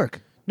in New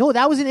York. No,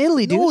 that was in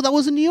Italy, dude. No, that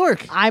was in New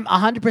York. I'm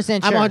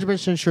 100% sure. I'm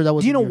 100% sure that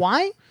was. Do you in know New York.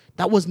 why?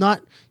 That was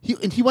not.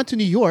 He went to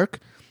New York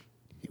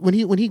when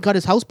he got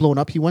his house blown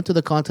up. He went to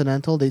the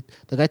Continental. The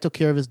guy took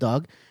care of his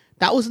dog.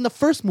 That was in the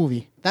first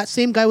movie. That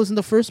same guy was in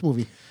the first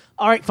movie.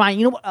 All right, fine.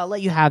 You know what? I'll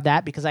let you have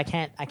that because I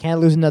can't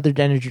lose another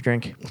energy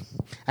drink.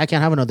 I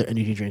can't have another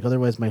energy drink,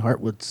 otherwise my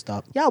heart would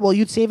stop. Yeah, well,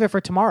 you'd save it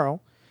for tomorrow.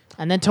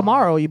 And then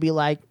tomorrow you'd be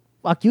like,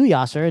 fuck you,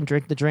 Yasser, and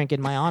drink the drink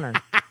in my honor.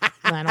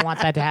 And I don't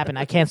want that to happen.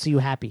 I can't see you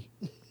happy.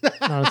 You know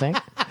what I'm saying?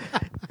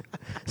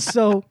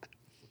 So,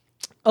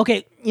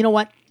 okay, you know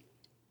what?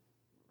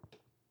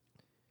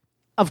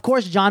 Of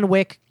course, John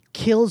Wick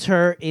kills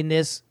her in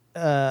this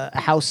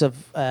house of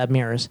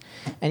mirrors.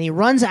 And he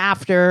runs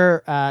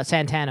after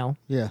Santano.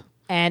 Yeah,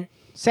 And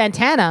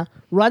Santana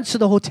runs to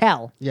the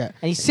hotel. Yeah.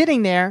 And he's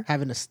sitting there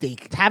having a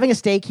steak. having a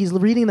steak. He's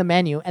reading the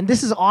menu. And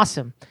this is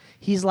awesome.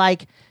 He's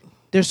like,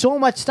 there's so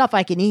much stuff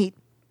I can eat.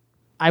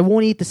 I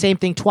won't eat the same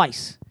thing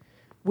twice.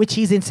 Which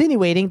he's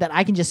insinuating that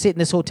I can just sit in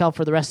this hotel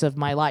for the rest of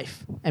my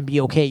life and be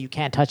okay. You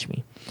can't touch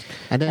me.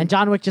 And then And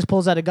John Wick just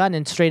pulls out a gun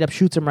and straight up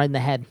shoots him right in the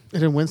head.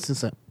 and then Winston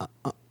said,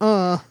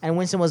 And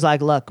Winston was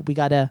like, look, we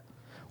got to...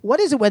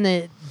 What is it when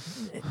they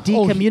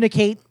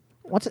decommunicate?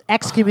 What's it?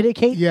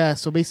 Excommunicate? yeah.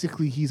 So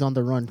basically, he's on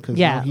the run because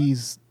Yeah.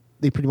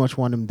 they pretty much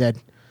want him dead.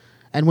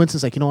 And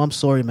Winston's like, I'm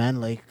sorry, man.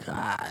 Like,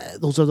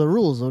 those are the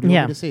rules. What do you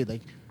Yeah. want me to say?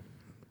 Like,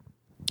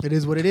 it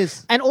is what it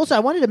is. And also, I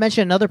wanted to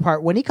mention another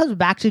part. When he comes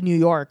back to New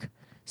York,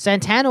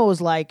 Santana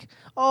was like,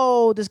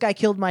 oh, this guy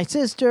killed my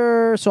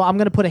sister, so I'm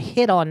going to put a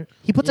hit on...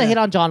 He puts a Yeah. hit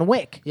on John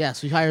Wick. Yeah.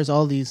 So he hires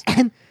all these.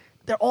 And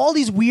they're all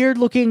these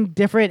weird-looking,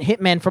 different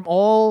hitmen from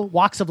all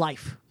walks of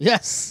life,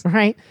 Yes.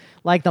 right?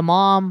 Like the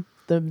mom,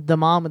 the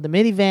mom with the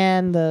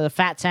minivan, the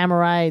fat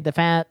samurai, the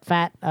fat.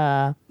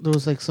 There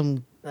was like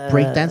some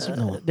breakdancer.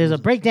 No, There's a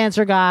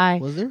breakdancer guy.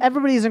 Was there?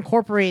 Everybody's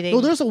incorporating.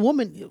 No, there's a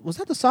woman. Was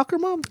that the soccer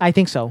mom? I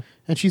think so.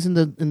 And she's in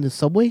the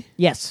subway.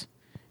 Yes.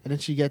 And then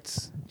she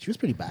was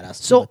pretty badass.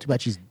 So- too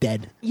bad she's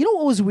dead. You know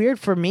what was weird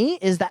for me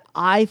is that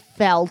I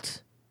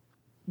felt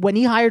when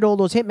he hired all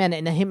those hitmen,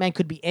 and a hitman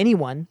could be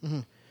anyone,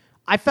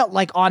 I felt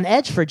like on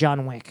edge for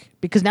John Wick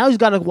because now he's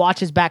got to watch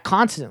his back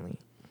constantly.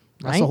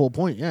 That's right? the whole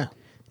point. Yeah.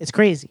 It's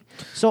crazy.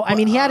 So I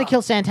mean, he had to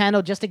kill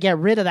Santano just to get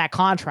rid of that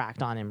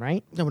contract on him,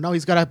 right? No, but now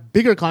he's got a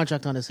bigger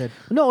contract on his head.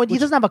 No, he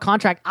doesn't have a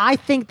contract. I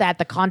think that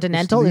the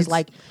Continental is leads-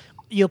 like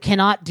you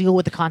cannot deal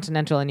with the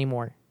Continental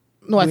anymore.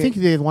 No, I think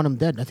they want him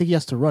dead. I think he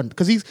has to run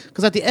because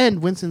at the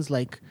end, Winston's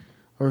like,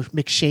 or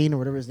McShane or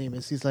whatever his name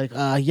is. He's like,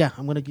 yeah,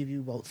 I'm gonna give you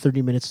about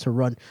 30 minutes to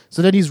run.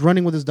 So then he's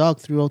running with his dog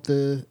throughout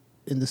in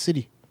the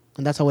city,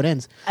 and that's how it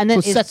ends. And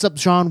then so it sets up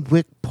John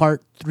Wick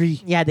Part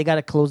 3. Yeah, they got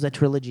to close that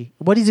trilogy.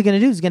 What is he going to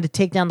do? He's going to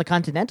take down the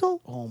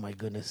Continental? Oh my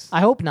goodness,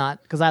 I hope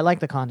not, because I like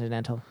the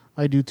Continental.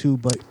 I do too,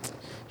 but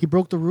he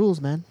broke the rules,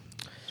 man.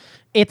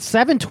 It's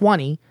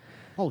 7:20.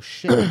 Oh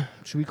shit!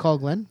 Should we call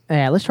Glenn?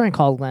 Yeah, let's try and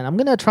call Glenn. I'm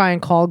going to try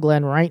and call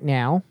Glenn right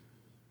now.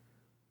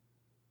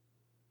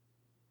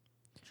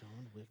 John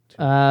Wick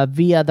 2.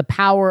 Via the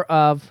power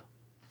of...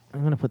 I'm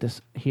going to put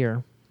this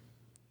here.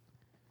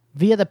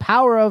 Via the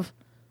power of...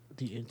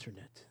 The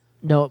internet.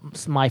 No,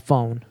 it's my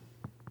phone.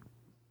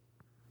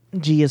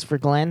 G is for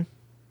Glenn.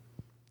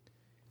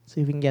 See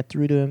if we can get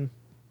through to him.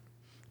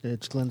 Yeah,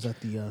 Glenn's at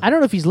the. I don't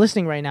know if he's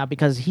listening right now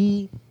because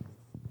he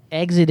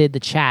exited the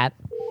chat.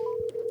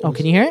 Oh,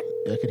 can you hear it?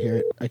 I can hear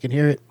it. I can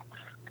hear it.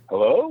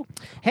 Hello?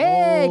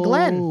 Hey, Oh,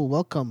 Glenn.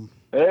 welcome.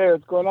 Hey,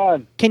 what's going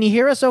on? Can you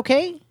hear us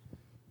okay?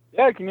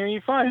 Yeah, I can hear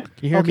you fine. Can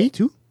you hear Okay. me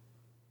too?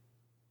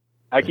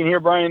 I can hear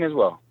Brian as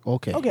well.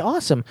 Okay. Okay,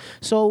 awesome.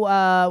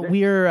 So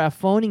we're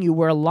phoning you.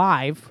 We're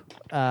live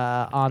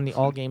on the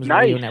All Games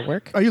Radio Nice.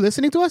 Network. Are you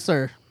listening to us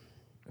or?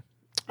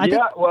 I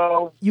think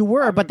well, you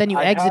were, but then you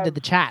I exited have-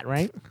 the chat,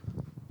 right?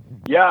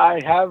 yeah, I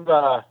have.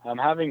 I'm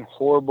having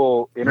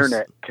horrible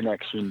internet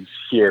connections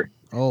here,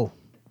 Oh,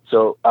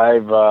 so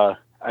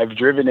I've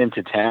driven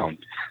into town.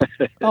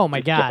 Oh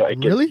my God! So I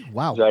could- really?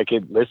 Wow. So I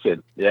could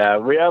listen. Yeah,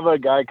 we have a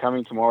guy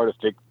coming tomorrow to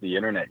fix the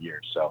internet here.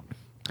 So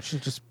I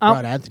should just Um,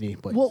 brought Anthony.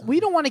 But Well, we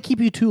don't want to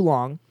keep you too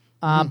long,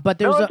 but no,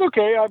 there's it's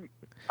okay.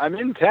 I'm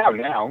in town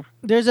now.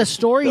 there's a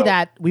story So-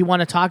 that we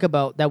want to talk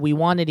about that we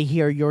wanted to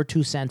hear your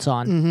 2 cents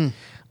on,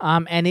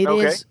 and it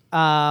is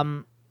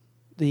Okay.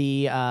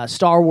 the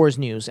Star Wars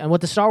news. And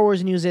what the Star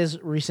Wars news is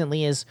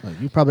recently is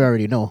you probably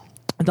already know.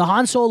 the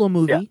Han Solo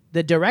movie. Yeah.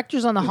 The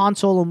directors on the Han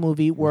Solo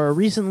movie were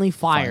recently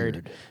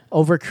fired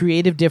over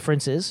creative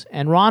differences,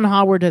 and Ron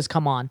Howard has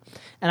come on.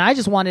 And I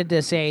just wanted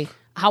to say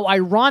how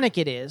ironic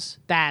it is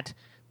that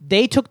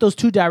they took those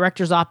 2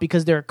 directors off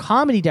because they're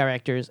comedy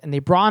directors, and they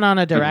brought on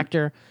a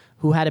director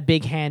who had a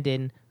big hand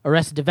in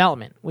Arrested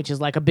Development, which is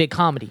like a big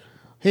comedy.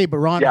 Hey, but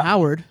Ron Yeah.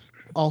 Howard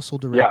also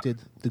directed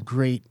the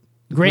Grinch.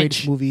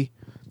 greatest movie,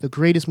 the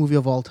greatest movie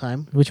of all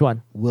time, Which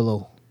one?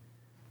 Willow.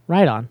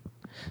 Right on.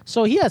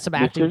 So he has some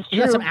acting. is He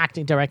has true. some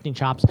acting, directing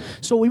chops.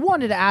 So we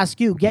wanted to ask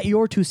you, get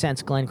your 2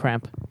 cents, Glenn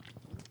Kramp.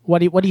 What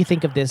do you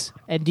think of this?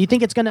 And do you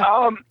think it's going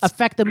to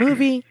affect the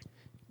movie?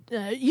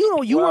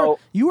 You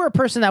were a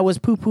person that was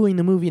poo pooing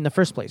the movie in the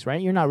first place,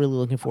 right? You're not really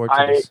looking forward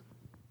to this.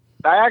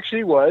 I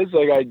actually was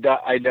like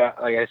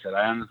like I said,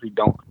 I honestly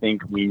don't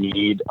think we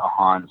need a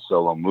Han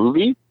Solo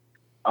movie.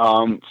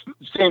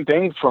 Same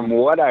thing from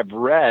what I've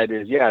read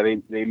is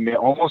they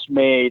almost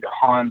made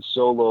Han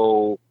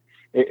Solo.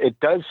 It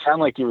does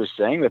sound like you were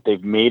saying that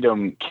they've made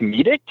him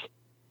comedic,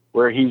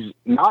 where he's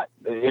not.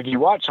 If you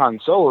watch Han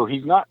Solo,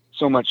 he's not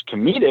so much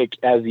comedic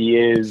as he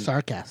is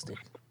Sarcastic.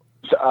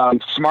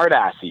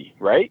 smart-assy,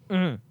 right?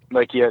 Mhm.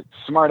 Like he had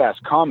smart-ass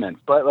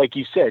comments. But like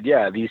you said,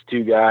 yeah, these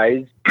 2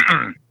 guys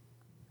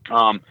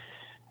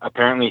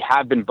apparently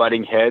have been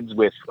butting heads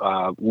with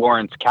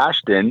Lawrence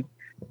Kasdan.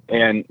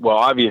 And, well,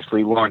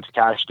 obviously, Lawrence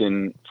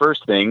Kasdan,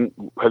 first thing,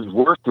 has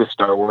worked with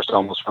Star Wars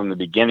almost from the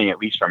beginning, at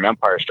least from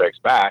Empire Strikes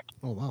Back,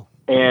 Oh wow.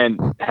 and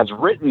has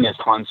written this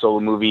Han Solo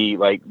movie,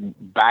 like,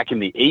 back in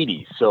the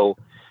 80s. So,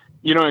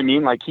 you know what I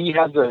mean? Like, he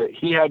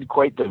had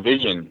quite the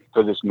vision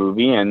for this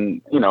movie,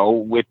 and, you know,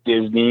 with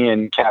Disney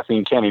and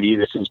Kathleen Kennedy,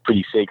 this is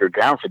pretty sacred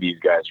ground for these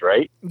guys,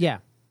 right? Yeah.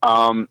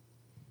 And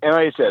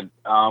like I said,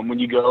 when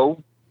you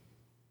go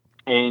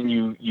and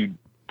you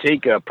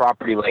take a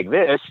property like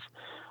this,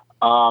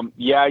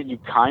 you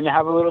kind of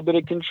have a little bit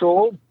of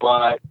control,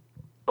 but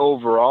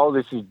overall,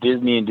 this is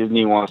Disney, and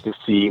Disney wants to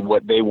see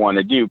what they want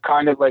to do,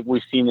 kind of like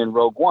we've seen in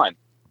Rogue One.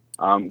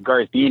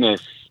 Garth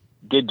Ennis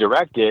did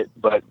direct it,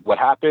 but what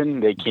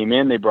happened? They came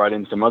in, they brought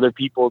in some other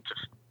people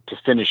to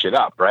finish it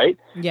up, right?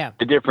 Yeah.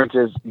 The difference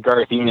is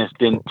Garth Ennis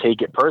didn't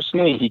take it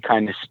personally. He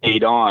kind of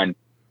stayed on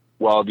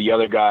while the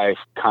other guy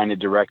kind of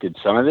directed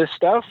some of this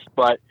stuff.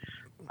 But,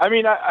 I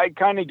mean, I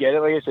kind of get it.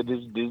 Like I said, this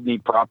is Disney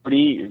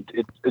property.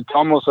 It's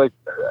almost like,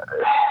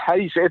 how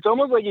do you say? It's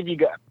almost like if you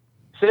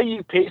say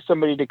you pay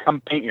somebody to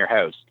come paint your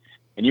house,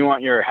 and you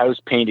want your house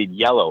painted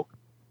yellow,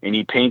 and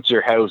he paints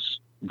your house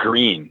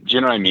green. Do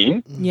you know what I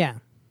mean? Yeah.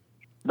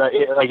 But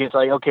it's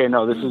like, okay,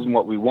 no, this isn't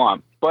what we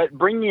want. But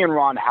bringing in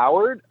Ron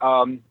Howard,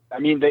 I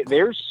mean,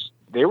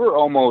 they were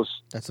almost.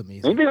 That's I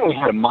amazing. think they only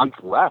had a month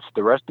left.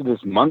 The rest of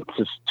this month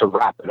is to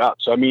wrap it up.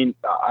 So I mean,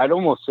 I'd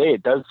almost say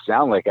it does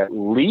sound like at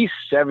least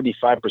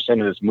 75%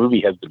 of this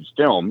movie has been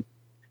filmed.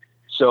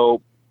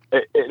 So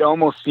it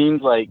almost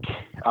seems like,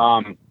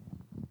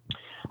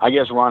 I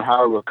guess Ron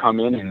Howard will come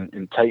in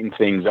and tighten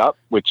things up,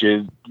 which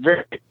is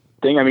very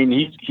thing. I mean,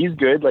 he's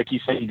good. Like you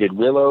said, he did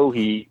Willow.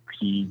 He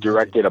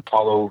directed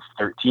Apollo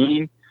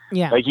 13.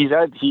 Yeah. Like he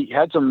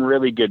had some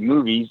really good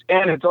movies.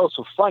 And it's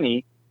also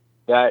funny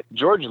that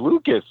George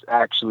Lucas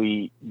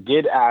actually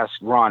did ask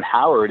Ron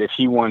Howard if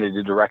he wanted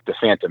to direct The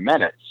Phantom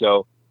Menace.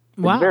 So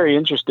Wow. it's very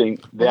interesting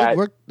that,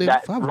 They've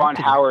that worked Ron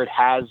together. Howard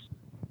has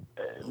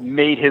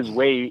made his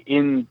way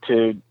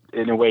into,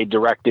 in a way,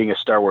 directing a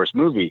Star Wars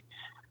movie.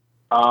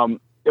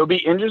 It'll be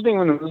interesting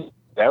when the movie's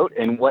out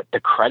and what the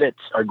credits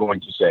are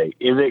going to say.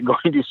 Is it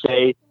going to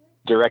say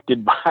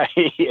directed by,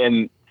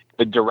 and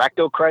the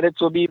director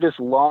credits will be this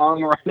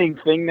long running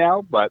thing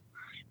now? But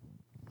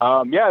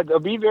yeah, it'll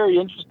be very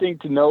interesting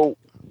to know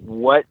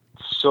what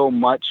so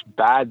much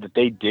bad that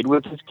they did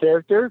with his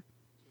character.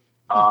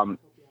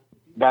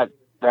 That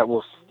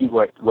we'll see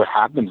what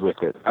happens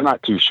with it. I'm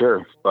not too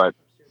sure, but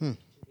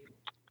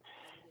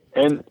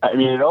and I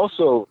mean it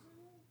also,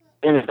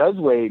 in it does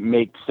way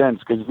make sense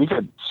because we've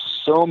had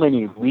so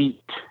many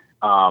leaked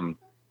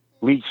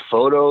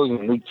photos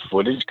and leaked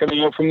footage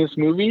coming out from this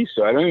movie.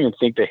 So I don't even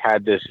think they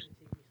had this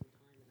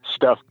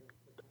stuff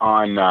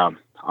on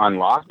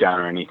lockdown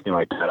or anything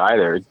like that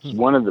either. It's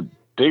one of the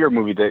bigger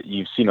movies that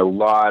you've seen a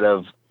lot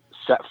of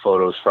set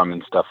photos from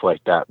and stuff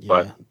like that. Yeah,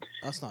 But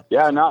that's not.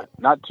 yeah,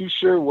 not too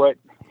sure what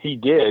he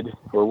did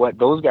or what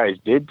those guys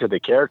did to the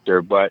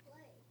character, but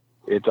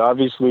it's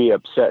obviously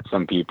upset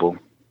some people.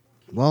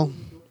 Well,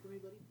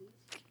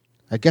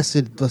 I guess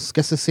the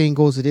saying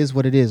goes, "It is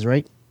what it is,"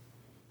 right?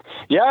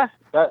 Yeah,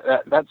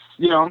 that's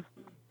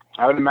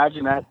I would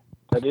imagine that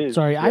is.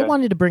 Sorry, I yeah.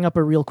 wanted to bring up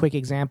a real quick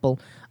example.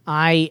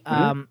 I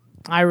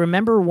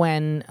remember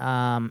when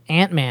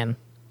Ant-Man,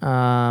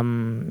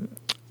 the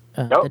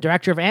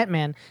director of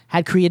Ant-Man,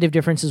 had creative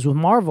differences with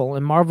Marvel,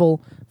 and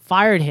Marvel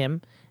fired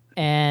him.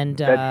 And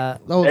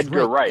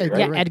Edgar Wright, right?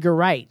 yeah, Edgar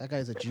Wright. That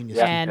guy's a genius.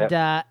 Yeah. And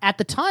at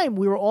the time,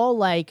 we were all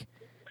like,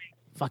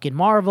 "Fucking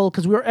Marvel,"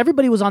 because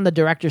everybody was on the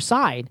director's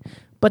side.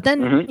 But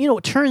then,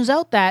 it turns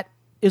out that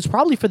it was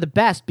probably for the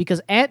best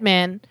because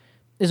Ant-Man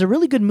is a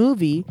really good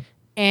movie,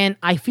 and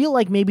I feel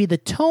like maybe the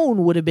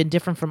tone would have been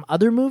different from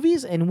other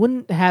movies and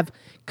wouldn't have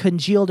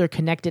congealed or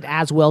connected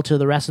as well to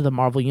the rest of the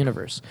Marvel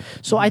universe.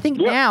 So I think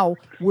now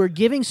we're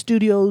giving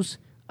studios,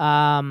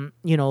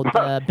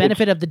 the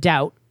benefit of the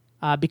doubt.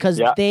 Because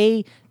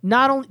they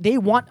not only they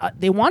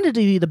wanted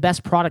to be the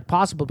best product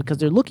possible because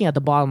they're looking at the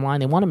bottom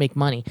line, they want to make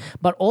money,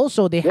 but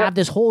also they have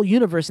this whole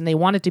universe and they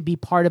want it to be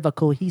part of a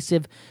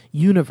cohesive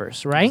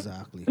universe, right?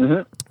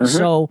 Exactly.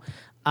 So,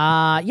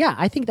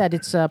 I think that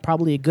it's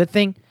probably a good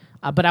thing.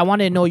 But I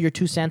wanted to know your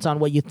 2 cents on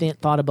what you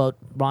thought about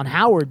Ron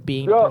Howard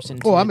being the person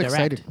to I'm direct.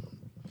 excited.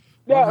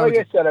 Yeah, like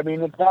I said, I mean,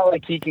 it's not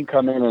like he can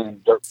come in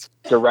and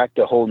direct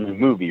a whole new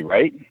movie,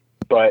 right?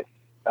 But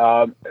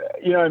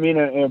you know what I mean?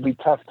 It'll be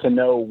tough to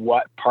know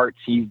what parts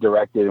he's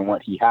directed and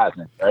what he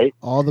hasn't, right?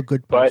 All the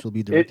good parts But will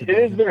be it directed. by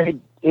is him. very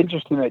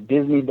interesting that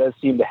Disney does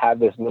seem to have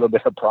this little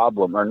bit of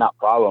problem, or not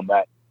problem,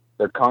 that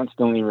they're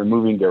constantly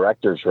removing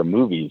directors from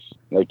movies.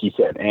 Like you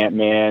said,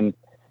 Ant-Man,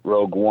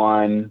 Rogue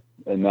One,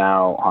 and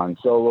now Han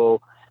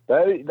Solo.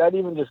 That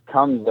even just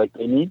comes, like,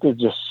 they need to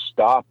just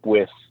stop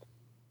with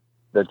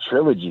the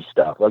trilogy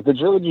stuff. Like, the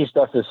trilogy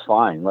stuff is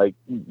fine. Like,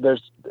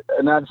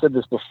 and I've said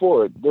this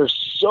before, there's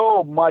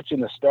so much in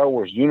the Star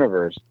Wars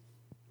universe.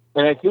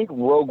 And I think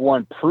Rogue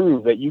One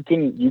proved that you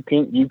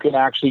can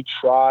actually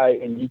try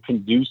and you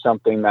can do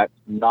something that's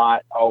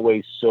not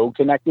always so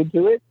connected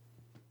to it.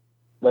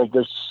 Like,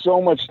 there's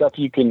so much stuff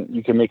you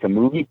can make a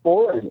movie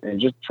for, and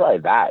just try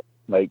that.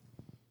 Like,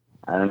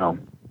 I don't know.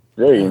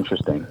 Very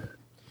interesting.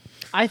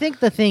 I think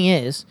the thing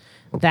is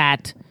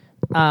that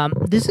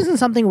this isn't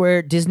something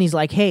where Disney's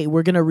like, hey,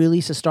 we're going to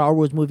release a Star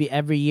Wars movie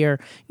every year,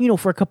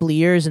 for a couple of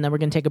years, and then we're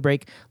going to take a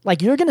break.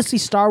 Like, you're going to see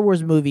Star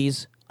Wars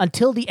movies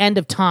until the end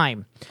of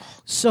time.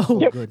 So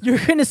you're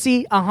going to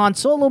see a Han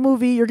Solo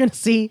movie. You're going to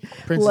see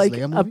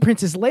a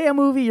Princess Leia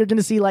movie. You're going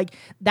to see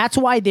that's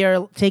why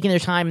they're taking their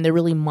time and they're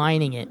really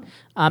mining it.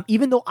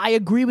 Even though I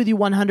agree with you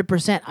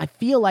 100%, I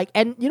feel like,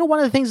 and one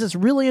of the things that's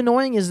really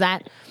annoying is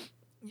that,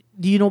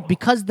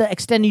 because the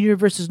extended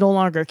universe is no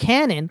longer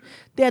canon,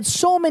 they had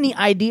so many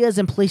ideas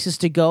and places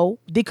to go.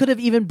 They could have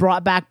even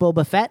brought back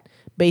Boba Fett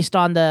based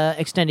on the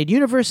extended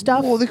universe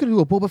stuff. Oh, they could do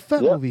a Boba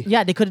Fett movie.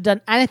 Yeah, they could have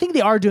done, and I think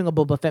they are doing a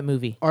Boba Fett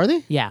movie. Are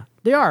they? Yeah,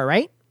 they are,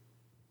 right?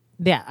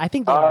 Yeah, I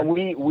think they are.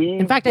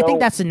 In fact, I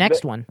think that's the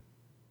next one.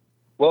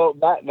 Well,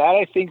 that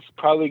I think is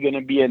probably going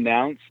to be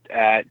announced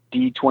at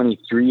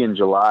D23 in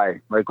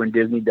July, like when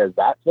Disney does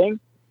that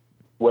thing.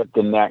 What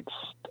the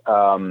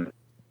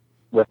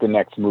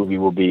next movie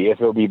will be, if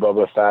it'll be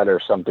Boba Fett or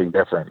something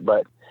different.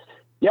 But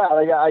Yeah,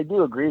 like I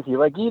do agree with you.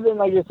 Like even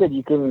like I said,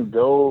 you can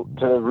go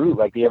to the route.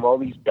 Like they have all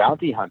these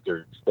bounty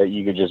hunters that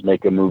you could just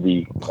make a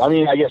movie. I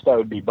mean, I guess that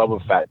would be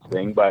Boba Fett's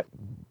thing, but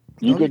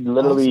you could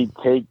literally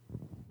take.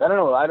 I don't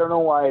know. I don't know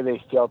why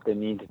they felt the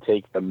need to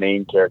take the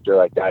main character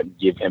like that and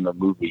give him a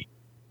movie.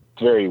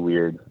 It's very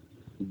weird.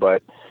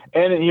 But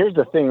and here's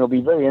the thing: it'll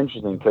be very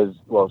interesting because,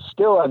 well,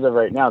 still as of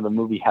right now, the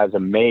movie has a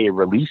May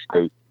release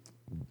date.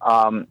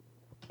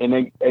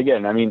 And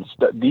again, I mean,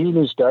 these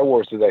new Star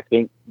Wars is, I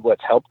think,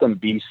 what's helped them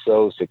be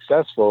so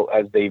successful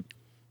as they've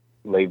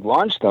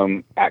launched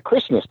them at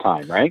Christmas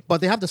time, right?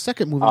 But they have the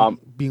second movie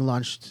being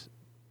launched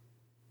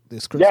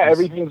this Christmas. Yeah,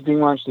 everything's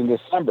being launched in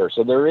December,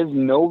 so there is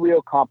no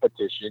real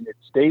competition. It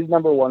stays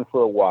number one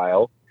for a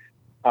while.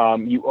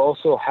 You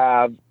also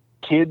have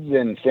kids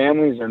and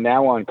families are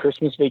now on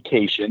Christmas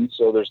vacation,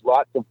 so there's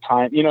lots of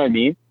time, you know what I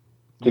mean,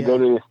 to go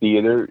to the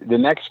theater. The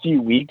next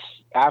few weeks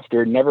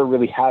after never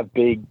really have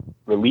big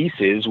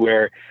releases,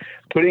 where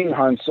putting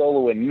Han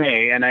Solo in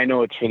May, and I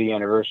know it's for the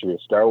anniversary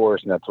of Star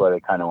Wars, and that's why they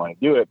kind of want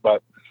to do it,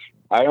 but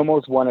I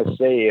almost want to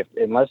say,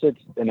 unless it's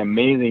an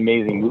amazing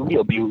movie,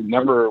 it'll be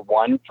number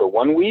one for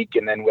 1 week,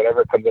 and then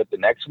whatever comes out the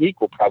next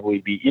week will probably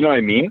be, you know what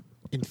I mean?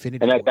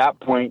 Infinity And War. at that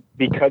point,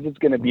 because it's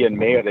going to be in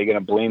May, are they going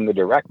to blame the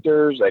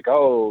directors? Like,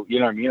 oh, you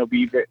know what I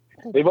mean?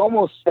 They've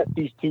almost set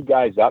these two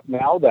guys up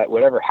now that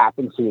whatever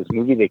happens to this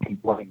movie, they can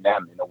blame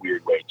them in a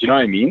weird way. Do you know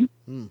what I mean?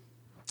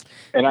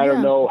 And I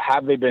don't know,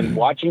 have they been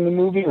watching the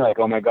movie? Like,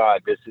 oh my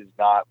God, this is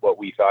not what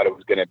we thought it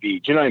was going to be.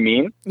 Do you know what I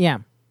mean? Yeah.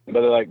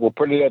 But they're like, we'll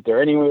put it out there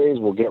anyways.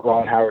 We'll get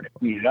Ron Howard to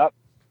clean it up.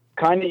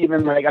 Kind of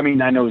even like, I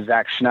mean, I know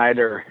Zack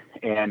Schneider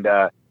and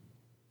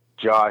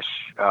Josh,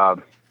 I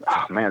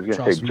was going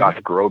to say Josh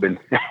Groban.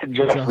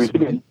 Josh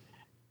Whedon.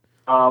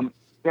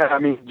 Yeah, I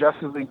mean,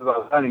 Justice League is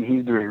all done, and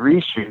he's doing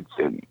reshoots.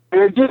 And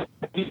it just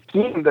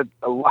seems that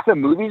a lot of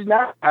movies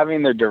now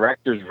having their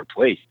directors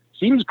replaced.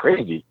 Seems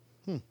crazy.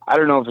 I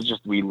don't know if it's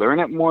just we learn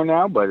it more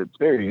now, but it's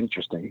very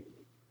interesting.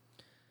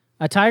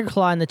 Tiger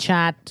Claw in the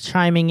chat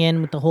chiming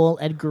in with the whole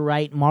Edgar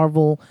Wright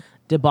Marvel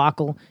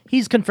debacle.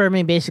 He's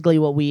confirming basically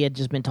what we had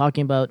just been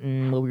talking about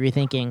and what we were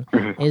thinking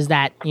is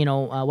that,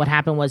 what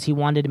happened was he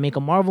wanted to make a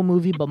Marvel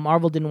movie, but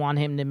Marvel didn't want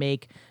him to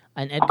make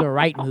an Edgar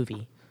Wright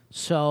movie.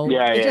 So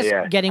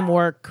getting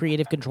more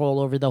creative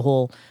control over the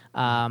whole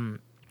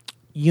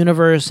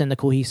universe and the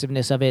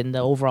cohesiveness of it and the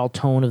overall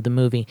tone of the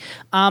movie.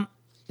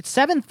 It's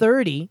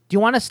 7:30. Do you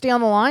want to stay on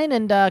the line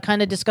and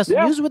kind of discuss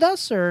the news with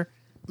us, or?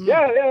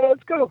 Yeah,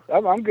 let's go.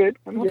 I'm good.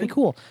 Okay,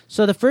 cool.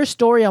 So the first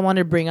story I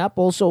wanted to bring up,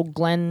 also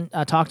Glenn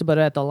talked about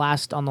it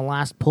on the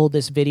last Pull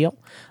This video.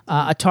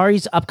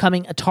 Atari's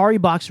upcoming Atari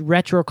Box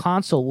Retro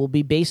Console will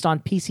be based on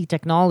PC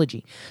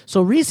technology.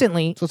 So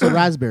recently... So it's a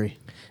Raspberry.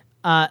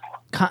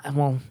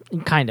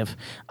 Kind of.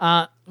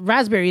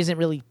 Raspberry isn't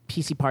really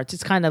PC parts.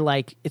 It's kind of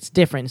like... It's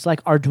different. It's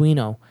like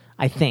Arduino,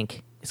 I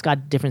think. It's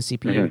got different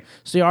CPU.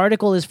 So the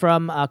article is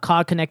from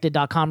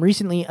cogconnected.com.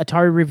 Recently,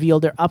 Atari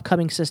revealed their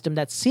upcoming system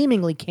that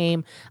seemingly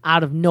came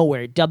out of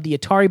nowhere. Dubbed the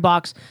Atari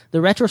Box, the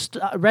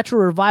retro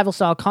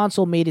revival-style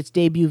console made its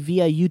debut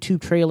via a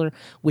YouTube trailer,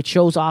 which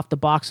shows off the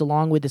box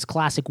along with its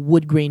classic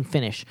wood grain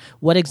finish.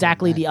 What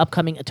exactly the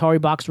upcoming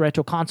Atari Box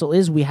retro console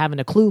is, we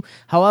haven't a clue.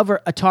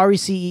 However, Atari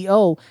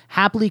CEO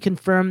happily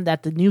confirmed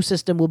that the new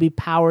system will be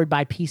powered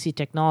by PC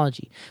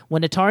technology.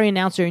 When Atari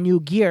announced their new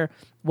gear,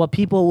 what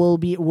people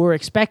were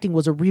expecting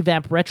was a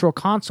revamped retro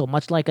console,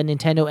 much like a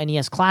Nintendo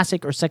NES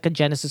Classic or Sega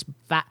Genesis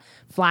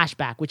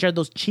Flashback, which are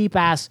those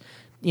cheap-ass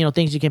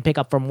things you can pick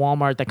up from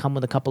Walmart that come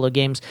with a couple of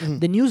games.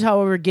 The news,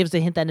 however, gives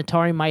the hint that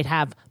Atari might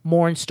have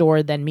more in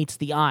store than meets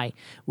the eye.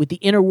 With the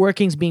inner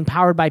workings being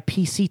powered by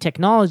PC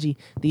technology,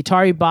 the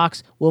Atari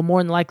Box will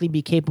more than likely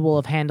be capable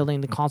of handling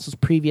the console's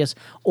previous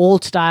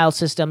old-style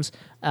systems,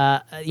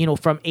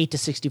 from 8 to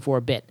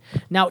 64-bit.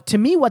 Now, to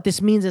me, what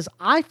this means is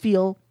I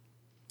feel...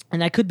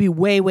 And I could be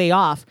way, way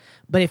off,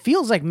 but it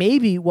feels like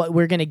maybe what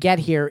we're going to get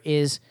here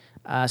is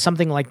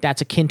something like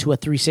that's akin to a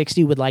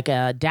 360 with like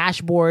a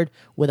dashboard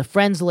with a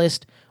friends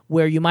list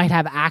where you might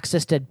have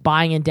access to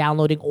buying and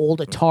downloading old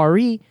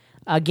Atari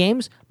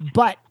games,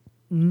 but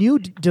new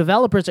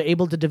developers are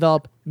able to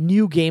develop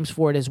new games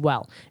for it as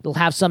well. It'll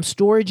have some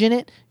storage in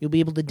it. You'll be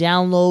able to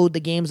download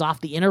the games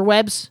off the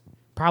interwebs,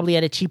 probably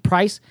at a cheap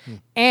price.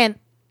 And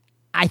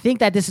I think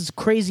that this is a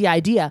crazy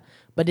idea,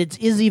 but it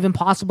is even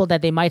possible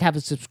that they might have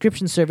a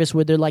subscription service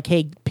where they're like,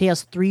 hey, pay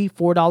us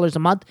 $3-4 a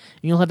month,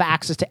 and you'll have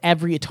access to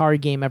every Atari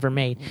game ever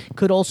made.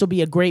 Could also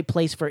be a great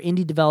place for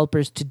indie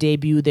developers to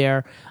debut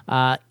their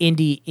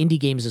indie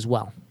games as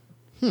well.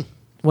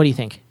 What do you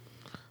think?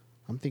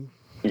 I'm thinking...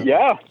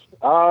 Yeah.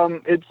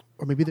 It's...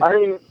 Or maybe... I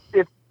mean,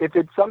 if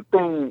it's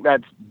something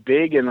that's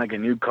big and like a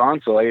new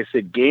console, like I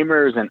said,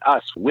 gamers and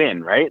us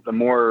win, right? The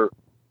more...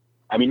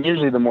 I mean,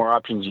 usually the more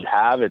options you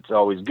have, it's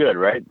always good,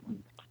 right?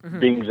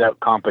 Brings out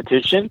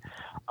competition.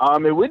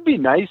 It would be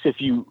nice if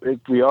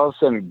we all of a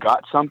sudden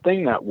got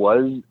something that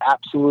was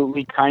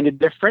absolutely kind of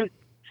different,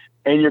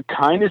 and you're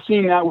kind of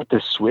seeing that with the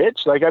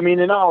Switch. Like, I mean,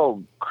 in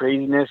all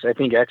craziness, I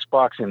think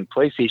Xbox and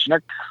PlayStation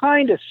are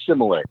kind of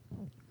similar,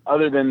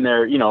 other than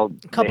their, a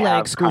couple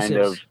of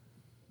exclusives.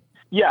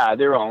 Yeah,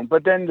 their own.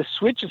 But then the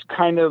Switch has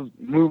kind of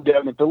moved out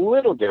and it's a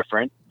little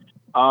different.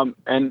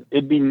 And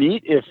it'd be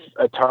neat if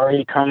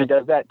Atari kind of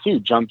does that too,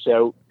 jumps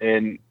out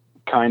and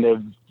kind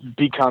of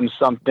becomes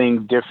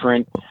something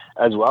different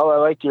as well. I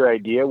like your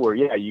idea where,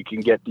 yeah, you can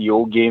get the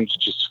old games,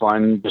 just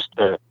fun, just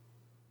to,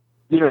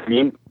 you know what I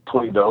mean,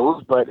 play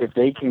those. But if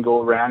they can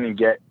go around and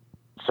get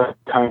some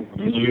kind of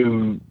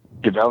new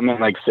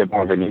development, like I said,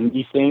 more of an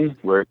indie thing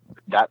where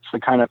that's the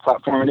kind of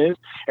platform it is.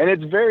 And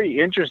it's very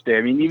interesting.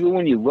 I mean, even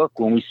when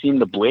we seen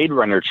the Blade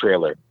Runner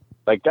trailer,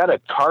 like that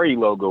Atari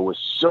logo was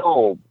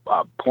so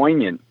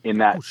poignant in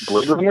that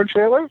Blade Runner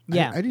trailer.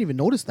 Yeah. I didn't even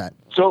notice that.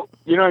 So,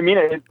 you know what I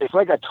mean? It's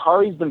like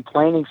Atari's been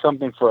planning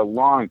something for a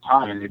long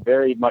time, and they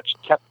very much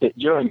kept it,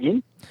 you know what I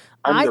mean?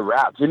 Under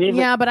wraps. And even,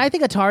 yeah, but I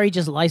think Atari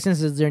just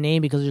licenses their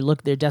name because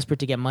they're desperate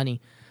to get money.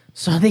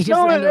 So they just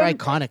And they're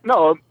iconic.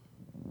 No, it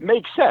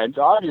makes sense.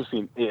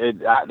 Obviously,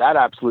 that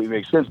absolutely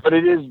makes sense. But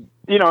it is,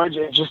 you know,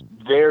 it's just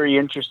very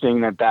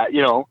interesting that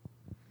you know,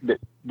 that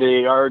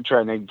they are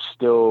trying to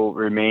still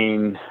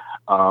remain,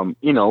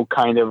 you know,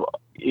 kind of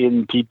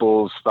in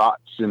people's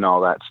thoughts and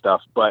all that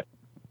stuff. But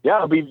yeah,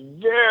 it'll be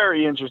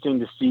very interesting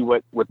to see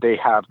what they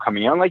have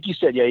coming out. And like you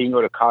said, yeah, you can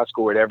go to Costco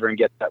or whatever and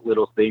get that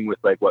little thing with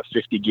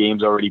 50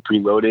 games already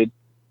preloaded.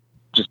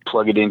 Just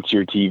plug it into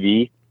your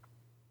TV.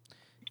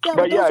 Yeah,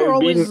 but those are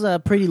always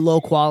pretty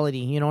low quality.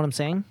 You know what I'm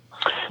saying?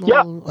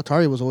 Yeah. Well,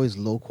 Atari was always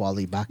low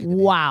quality back in the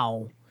day.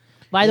 Wow.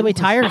 By the way,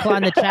 Tiger Claw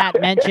in the chat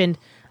mentioned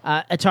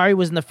Atari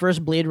was in the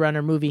first Blade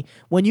Runner movie.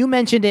 When you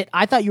mentioned it,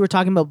 I thought you were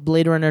talking about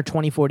Blade Runner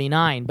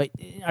 2049, but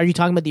are you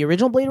talking about the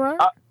original Blade Runner?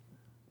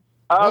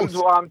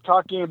 Well, I'm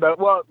talking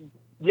about,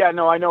 I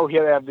know he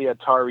had the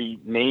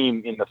Atari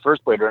name in the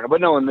first Blade Runner,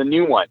 but no, in the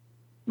new one.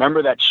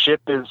 Remember that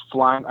ship is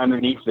flying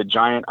underneath the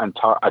giant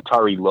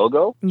Atari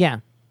logo? Yeah.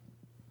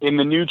 In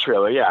the new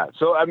trailer, yeah.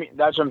 So, I mean,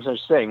 that's what I'm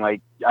just saying.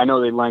 Like, I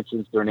know they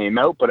licensed their name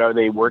out, but are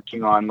they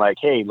working on, like,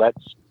 hey,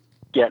 let's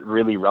get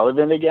really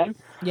relevant again?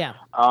 Yeah.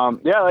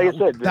 Yeah, like I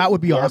said. That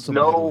would be awesome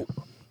No,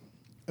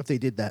 if they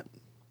did that.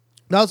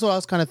 That's what I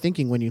was kind of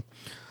thinking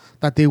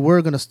that they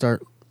were going to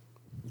start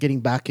getting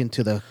back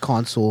into the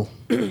console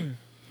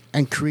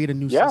and create a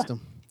new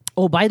system.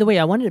 Oh, by the way,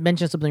 I wanted to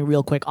mention something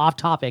real quick, off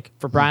topic,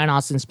 for Brian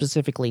Austin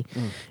specifically.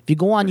 If you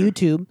go on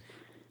YouTube,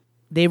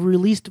 they've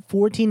released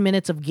 14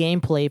 minutes of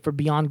gameplay for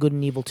Beyond Good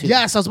and Evil 2.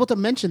 Yes, I was about to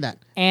mention that.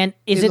 And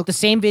is it the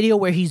same video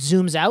where he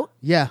zooms out?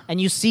 Yeah. And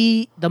you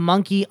see the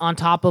monkey on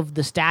top of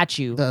the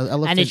statue. The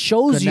elephant and it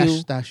shows Ganesh you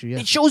statue, yeah.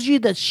 It shows you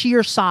the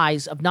sheer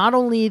size of not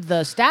only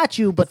the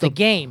statue but the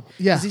game.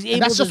 Yeah. 'Cause he's And able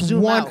that's to just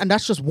zoom one out. and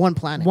that's just one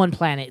planet. One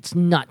planet. It's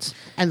nuts.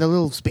 And the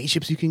little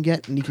spaceships you can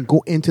get, and you can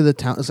go into the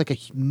town. It's like a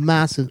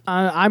massive.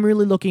 I'm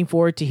really looking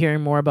forward to hearing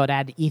more about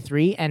at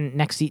E3 and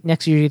next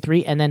year's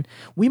E3, and then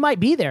we might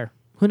be there.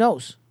 Who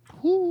knows?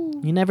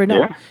 You never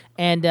know. Yeah.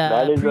 And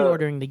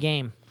pre-ordering the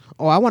game.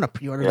 Oh, I want to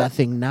pre-order that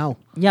thing now.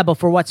 Yeah, but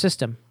for what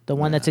system? The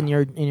one that's in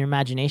your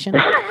imagination.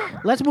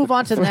 Let's move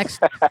on to the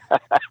next.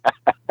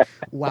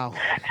 Wow.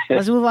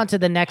 Let's move on to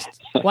the next.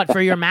 What,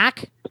 for your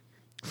Mac?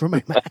 For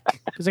my Mac.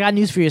 Because I got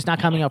news for you. It's not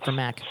coming out for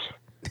Mac.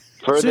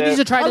 for As soon as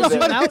you try to love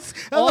zoom how out, this-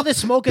 all this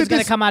smoke is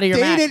going to come out of your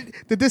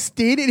Mac. The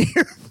disdain in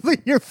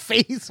your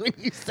face when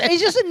you say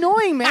It's just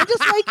annoying, man.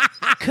 Just like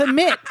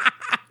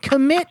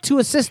commit to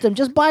a system.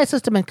 Just buy a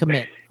system and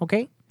commit.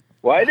 Okay.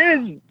 Why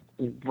does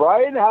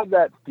Brian have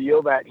that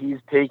feel that he's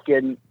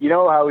taken? You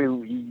know how he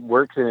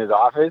works in his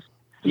office.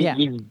 Yeah.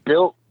 He's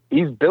built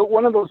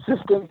one of those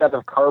systems out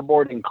of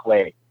cardboard and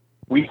clay.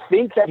 We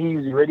think that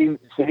he's already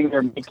sitting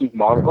there making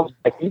models.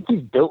 I think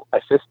he's built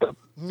a system.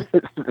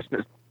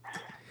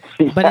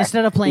 But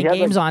instead of playing He has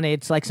games on it,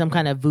 it's like some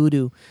kind of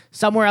voodoo.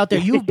 Somewhere out there,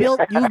 you've built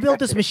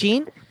this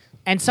machine,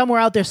 and somewhere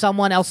out there,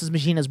 someone else's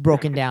machine has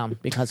broken down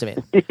because of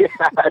it. Yeah,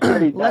 that's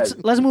what he does.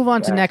 Let's move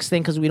on to next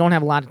thing because we don't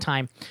have a lot of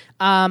time.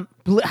 I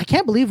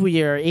can't believe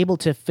we are able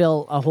to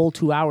fill a whole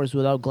 2 hours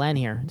without Glenn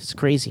here. It's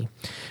crazy.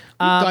 you've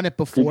done it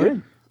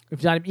before.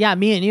 We've done it, yeah,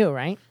 me and you,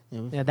 right?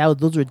 Yeah,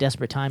 those were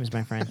desperate times,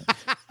 my friend.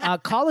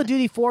 Call of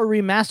Duty 4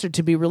 Remastered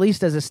to be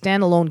released as a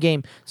standalone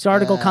game. This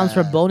article comes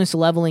from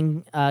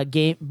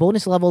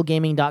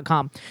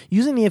bonuslevelgaming.com.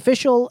 Using the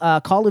official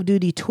Call of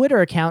Duty Twitter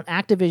account,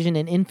 Activision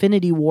and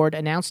Infinity Ward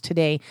announced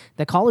today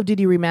that Call of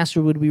Duty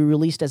Remastered would be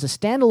released as a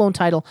standalone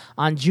title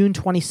on June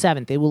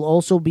 27th. It will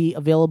also be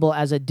available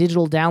as a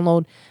digital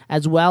download,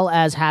 as well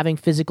as having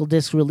physical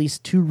discs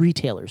released to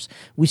retailers.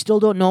 We still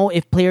don't know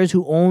if players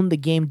who own the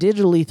game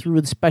digitally through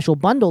the special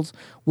bundles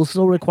will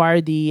still require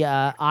the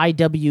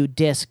IW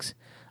discs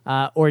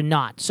or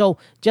not. So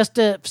just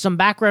some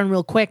background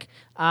real quick.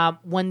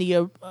 When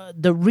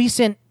the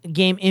recent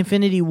game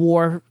Infinity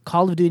War,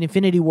 Call of Duty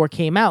Infinity War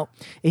came out,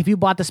 if you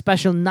bought the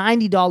special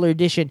 $90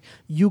 edition,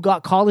 you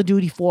got Call of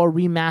Duty 4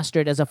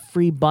 Remastered as a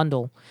free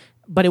bundle.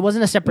 but it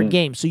wasn't a separate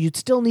game. So you'd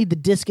still need the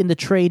disc in the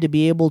tray to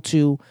be able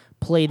to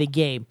play the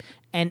game.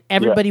 And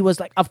everybody was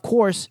like, of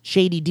course,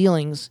 shady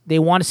dealings. They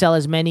want to sell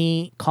as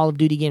many Call of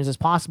Duty games as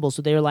possible.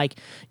 So they were like,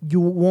 you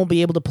won't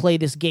be able to play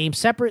this game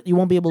separate. You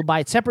won't be able to buy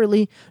it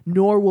separately,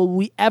 nor will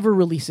we ever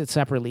release it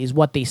separately, is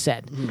what they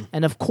said.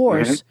 And of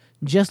course,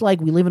 just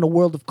like we live in a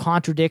world of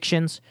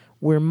contradictions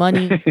where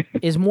money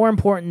is more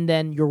important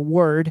than your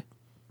word,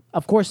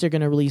 of course they're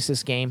going to release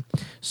this game.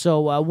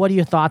 So what are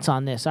your thoughts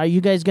on this? Are you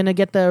guys going to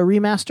get the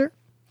remaster?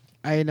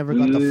 I never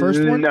got the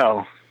first one.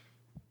 No.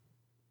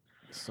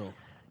 So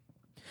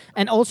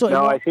And also,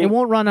 No, I it think-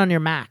 won't run on your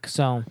Mac,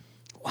 so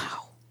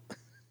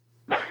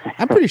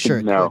I'm pretty sure.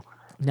 it No.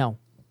 could. no.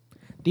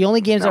 The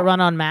only games that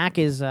run on Mac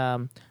is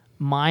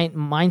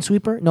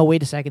Minesweeper. No,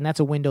 wait a second.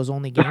 That's a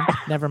Windows-only game.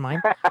 Never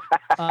mind. Hey,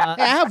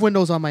 I have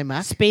Windows on my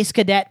Mac. Space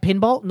Cadet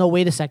Pinball. No,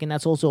 wait a second.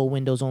 That's also a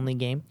Windows-only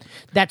game.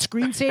 That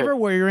screensaver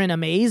where you're in a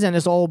maze and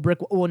it's all brick.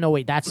 Oh, no,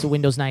 wait. That's the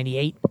Windows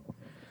 98.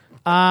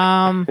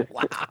 I'm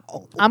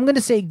going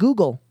to say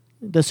Google,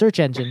 the search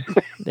engine.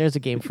 There's a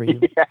game for you.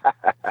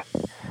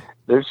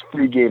 There's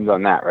free games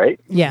on that, right?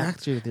 Yeah.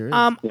 Actually, there is.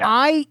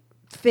 I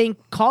think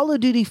Call of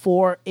Duty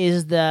 4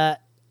 is the.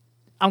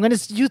 I'm going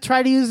to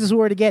try to use this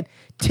word again.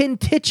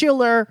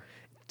 Titular.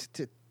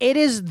 It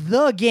is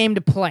the game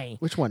to play.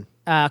 Which one?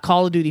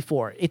 Call of Duty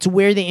 4. It's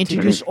where they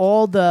introduced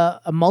all the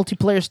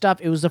multiplayer stuff.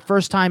 It was the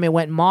first time it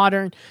went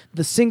modern.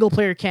 The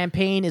single-player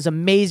campaign is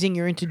amazing.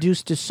 You're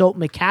introduced to Soap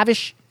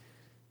McTavish,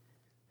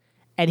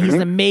 and he's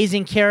an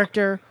amazing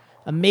character,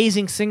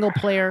 amazing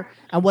single-player.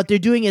 And what they're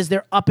doing is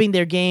they're upping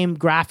their game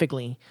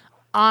graphically.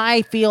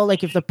 I feel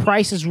like if the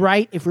price is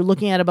right, if we're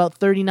looking at about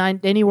 39,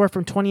 anywhere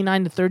from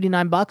 29 to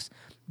 39 bucks,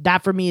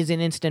 that for me is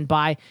an instant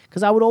buy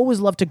because I would always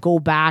love to go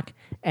back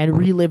and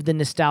relive the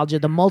nostalgia.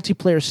 The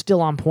multiplayer is still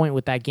on point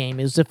with that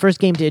game. It was the first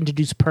game to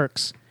introduce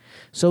perks.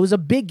 So it was a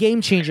big game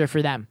changer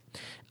for them.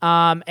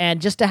 And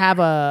just to have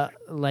I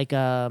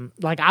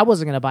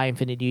wasn't going to buy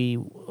Infinity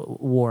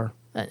War.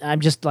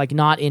 I'm just like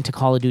not into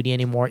Call of Duty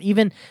anymore.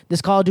 Even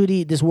this Call of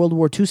Duty, this World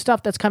War II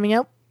stuff that's coming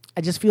out,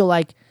 I just feel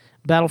like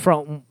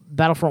Battlefield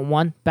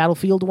 1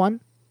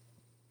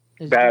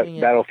 is doing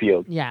it.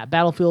 Battlefield. Yeah,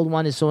 Battlefield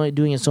 1 is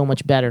doing it so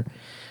much better.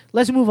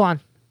 Let's move on.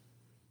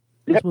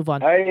 Let's move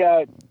on.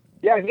 I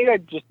think I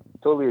just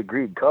totally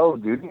agree. Call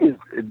of Duty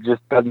it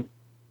just doesn't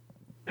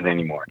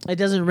anymore. It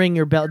doesn't ring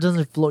your bell. It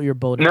doesn't float your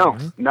boat No,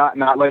 anymore.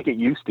 not like it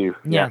used to.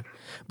 Yeah.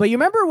 But you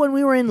remember when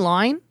we were in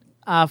line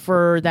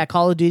for that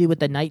Call of Duty with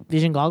the night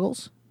vision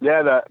goggles?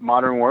 Yeah, the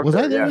Modern Warfare. Was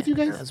I there yeah. with you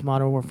guys? That's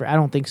Modern Warfare. I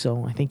don't think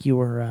so. I think you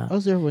were I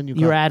was there when you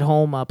you were got at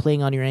home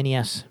playing on your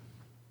NES.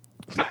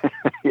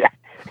 Yeah.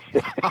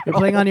 You're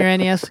playing on your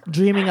NES,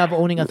 dreaming of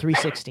owning a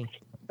 360.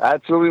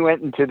 That's when we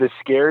went into the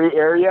scary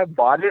area,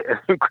 bought it,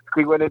 and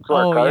quickly went into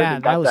our cars yeah,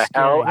 and that got was the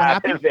hell scary.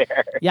 out of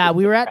there. Yeah,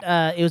 we were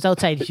at it was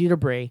outside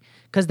Cedarbrae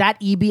because that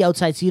EB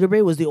outside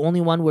Cedarbrae was the only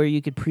one where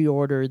you could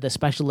pre-order the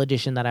special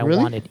edition that I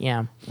Really? wanted.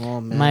 Yeah, Oh,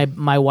 man.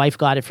 my wife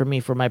got it for me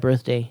for my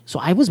birthday. So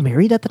I was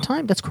married at the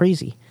time. That's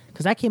crazy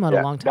because that came out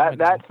a long time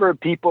ago. That for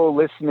people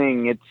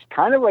listening, it's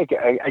kind of like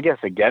I guess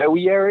a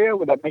ghetto-y area.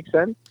 Would that make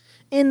sense?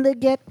 In the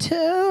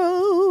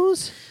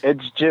ghettos.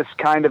 It's just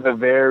kind of a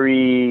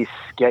very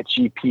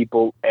sketchy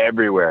people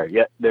everywhere.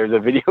 Yet there's a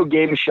video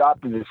game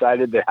shop that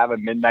decided to have a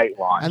midnight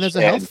launch. and there's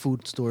a health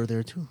food store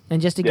there too. And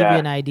just to give Yeah, you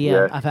an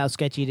idea yeah. of how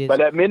sketchy it is.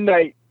 But at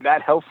midnight,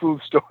 that health food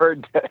store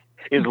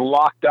is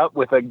locked up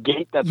with a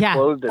gate that's yeah,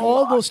 closed. And all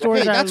locked. those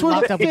stores Hey, are that's where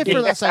locked the up with fifth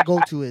or gates. less I go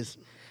to is.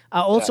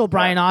 Also,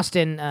 Brian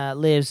Austin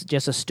lives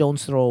just a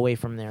stone's throw away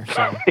from there.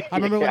 So I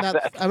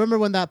remember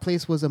when that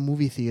place was a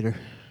movie theater.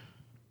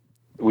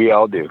 We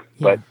all do.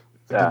 But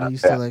Then I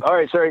used to, like, all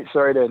right, sorry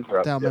to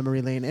interrupt. down Yeah.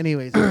 memory lane.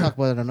 Anyways, we'll talk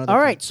about it another all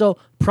time. right, so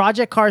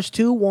Project Cars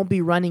 2 won't be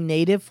running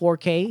native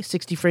 4K,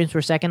 60 frames per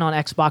second on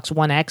Xbox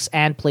One X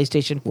and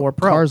PlayStation 4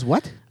 Pro. Cars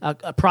what?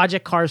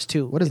 Project Cars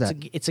 2. What is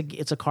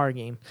It's a car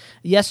game.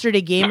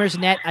 Yesterday,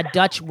 GamersNet, a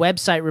Dutch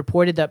website,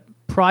 reported that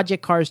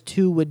Project Cars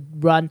 2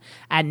 would run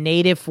at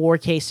native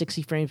 4K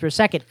 60 frames per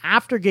second.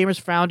 After gamers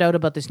found out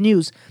about this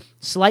news,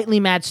 Slightly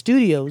Mad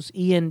Studios,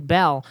 Ian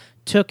Bell,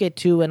 took it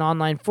to an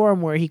online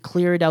forum where he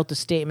cleared out the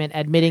statement,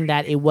 admitting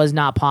that it was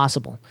not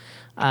possible.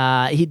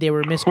 They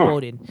were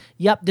misquoted.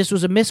 Yep, this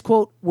was a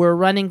misquote. We're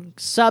running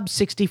sub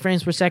 60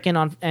 frames per second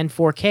on and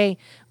 4K.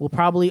 Will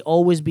probably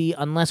always be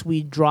unless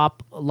we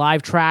drop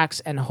live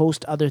tracks and a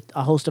host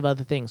of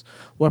other things.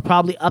 We'll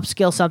probably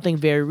upscale something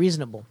very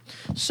reasonable.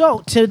 So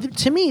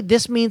to me,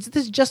 this means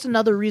this is just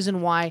another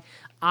reason why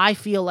I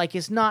feel like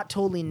it's not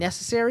totally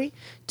necessary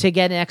to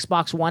get an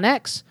Xbox One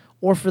X.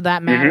 Or for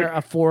that matter,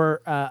 a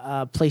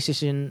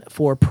PlayStation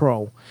 4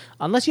 Pro,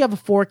 unless you have a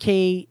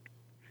 4K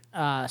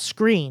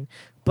screen.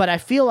 But I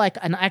feel like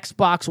an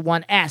Xbox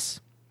One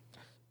S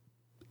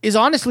is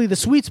honestly the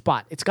sweet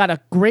spot. It's got a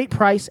great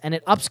price and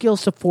it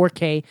upscales to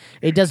 4K.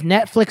 It does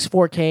Netflix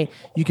 4K.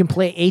 You can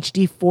play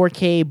HD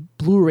 4K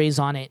Blu-rays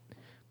on it.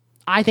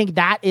 I think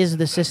that is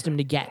the system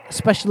to get,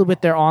 especially with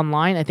their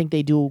online. I think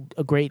they do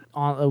a great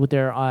with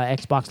their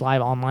Xbox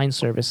Live online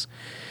service.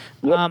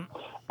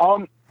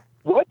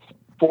 What's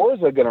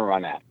Forza going to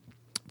run at?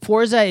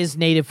 Forza is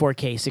native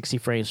 4K, 60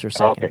 frames per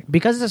second. Okay.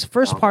 Because it's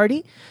first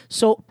party.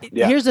 So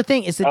Yeah. here's the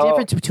thing: it's the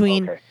difference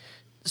between. Okay.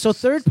 So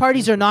third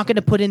parties are not going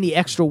to put in the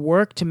extra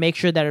work to make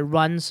sure that it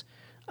runs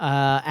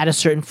at a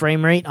certain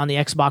frame rate on the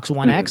Xbox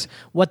One X.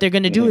 What they're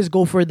going to do is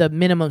go for the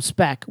minimum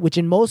spec, which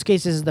in most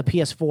cases is the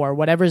PS4.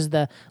 Whatever is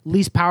the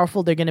least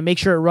powerful, they're going to make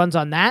sure it runs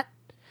on that.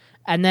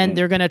 And then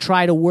they're going to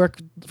try to work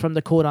from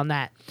the code on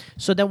that.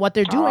 So then what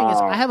they're doing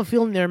is, I have a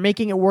feeling they're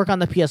making it work on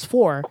the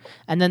PS4.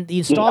 And then the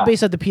install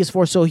base of the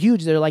PS4 is so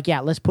huge, they're like, yeah,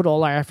 let's put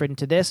all our effort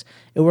into this.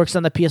 It works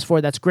on the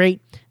PS4, that's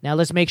great. Now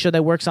let's make sure that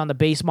it works on the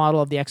base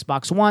model of the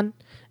Xbox One.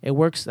 It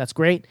works, that's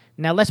great.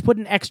 Now let's put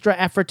an extra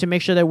effort to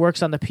make sure that it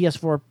works on the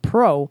PS4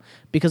 Pro,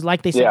 because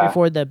like they said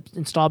before, the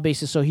install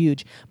base is so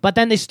huge. But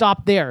then they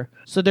stopped there.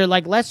 So they're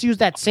like, let's use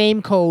that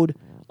same code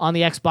on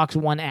the Xbox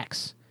One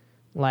X.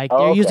 Like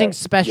they're using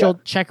special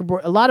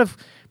checkerboard. A lot of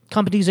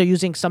companies are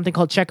using something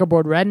called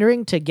checkerboard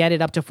rendering to get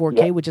it up to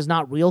 4K, which is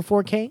not real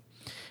 4K.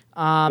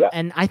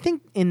 And I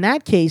think in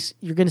that case,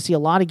 you're going to see a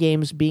lot of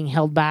games being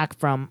held back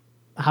from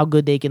how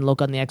good they can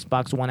look on the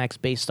Xbox One X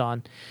based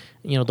on,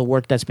 the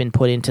work that's been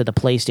put into the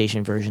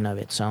PlayStation version of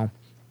it. So,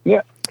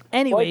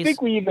 anyways, well, I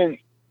think we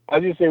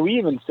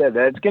even said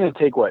that it's going to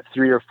take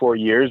 3 or 4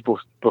 years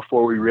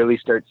before we really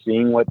start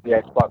seeing what the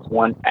Xbox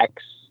One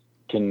X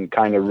can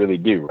kind of really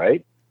do,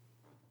 right?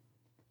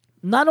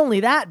 Not only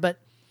that, but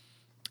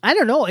I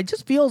don't know. It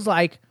just feels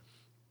like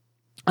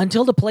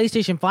until the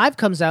PlayStation 5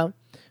 comes out,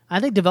 I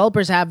think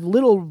developers have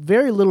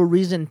very little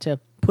reason to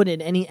put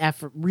in any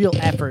real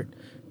effort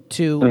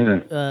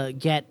to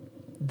get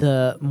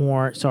the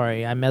more.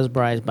 Sorry, I'm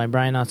mesmerized by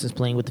Brian Austin's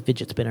playing with the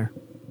fidget spinner.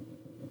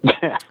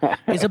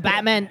 It's a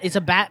Batman. It's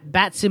a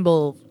bat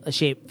symbol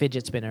shaped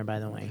fidget spinner, by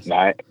the way.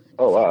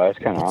 Oh wow, that's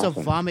kind of It's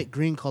awesome. a vomit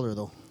green color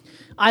though.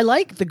 I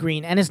like the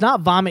green, and it's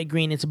not vomit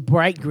green; it's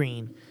bright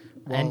green.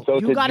 And so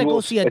it's you a got to go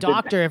dual- see a it's a-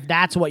 doctor if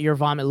that's what your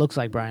vomit looks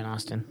like, Brian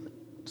Austin.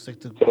 It's like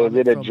the So is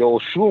it a from- Joel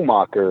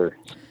Schumacher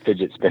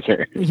fidget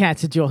spinner? Yeah,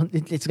 it's a Joel.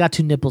 It's got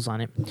 2 nipples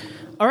on it.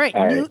 All right,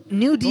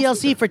 new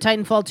DLC for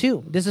Titanfall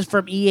 2. This is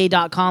from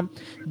EA.com.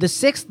 The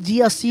 6th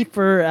DLC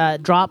for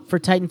drop for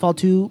Titanfall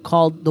 2,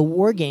 called The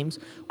War Games,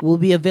 will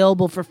be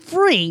available for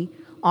free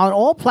on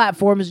all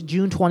platforms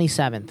June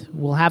 27th.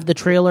 We'll have the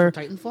trailer.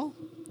 Titanfall?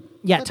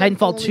 Yeah, I thought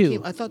Titanfall only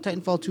 2. I thought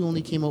Titanfall 2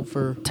 only came out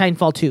for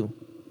Titanfall 2.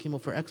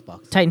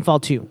 Xbox.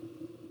 Titanfall 2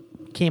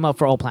 came out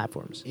for all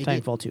platforms. It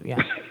did? Titanfall 2, yeah.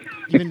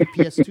 Even the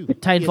PS2.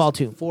 Titanfall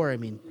 2. PS4, I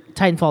mean.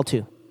 Titanfall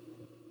 2.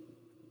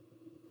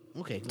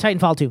 Okay.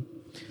 Titanfall 2.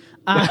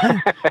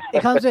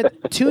 It comes with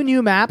 2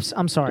 new maps.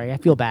 I'm sorry, I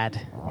feel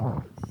bad.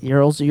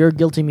 You're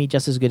guilting me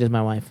just as good as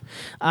my wife.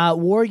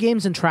 War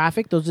Games and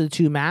Traffic, those are the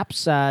 2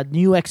 maps.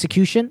 New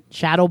Execution,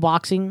 Shadow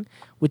Boxing,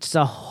 which is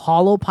a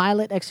hollow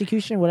pilot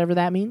execution, whatever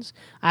that means.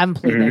 I haven't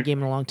played that game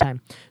in a long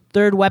time.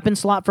 3rd weapon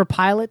slot for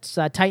pilots.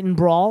 Titan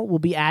Brawl will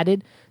be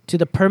added to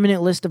the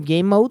permanent list of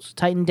game modes.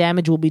 Titan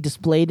Damage will be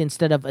displayed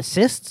instead of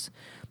assists.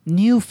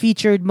 New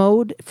featured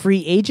mode,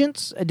 Free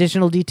Agents.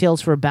 Additional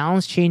details for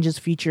balance changes,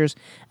 features,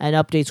 and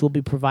updates will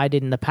be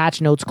provided in the patch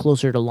notes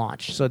closer to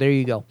launch. So there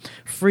you go.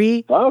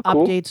 Free Oh,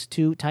 cool. updates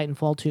to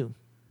Titanfall 2.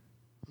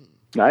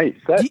 Nice.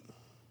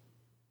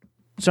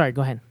 Sorry,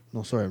 go ahead.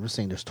 No, sorry. I'm just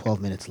saying there's 12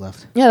 minutes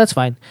left. Yeah, that's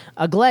fine.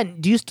 Glenn,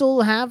 do you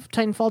still have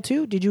Titanfall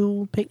 2? Did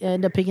you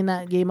end up picking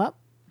that game up?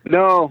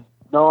 No,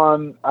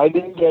 I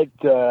didn't get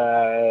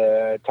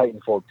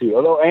Titanfall 2.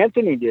 Although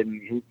Anthony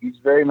didn't. He's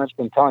very much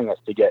been telling us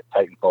to get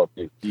Titanfall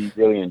 2. He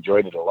really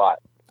enjoyed it a lot.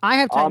 I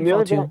have the Titanfall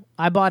other 2. thing-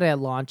 I bought it at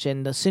launch,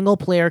 and the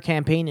single-player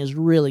campaign is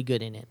really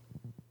good in it.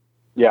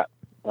 Yeah.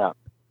 Then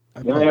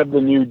they have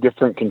the new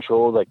different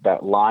controls, like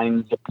that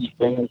line zippy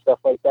thing and stuff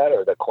like that,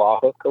 or the claw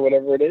hook or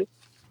whatever it is.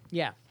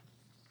 Yeah.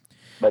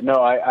 But no,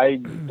 I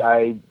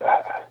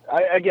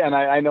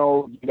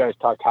know you guys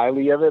talked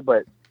highly of it,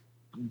 but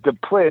the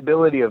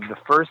playability of the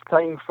first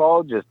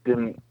Titanfall just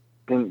didn't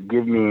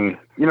give me,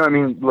 you know what I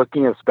mean,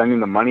 looking at spending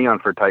the money on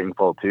for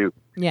Titanfall 2.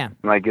 Yeah.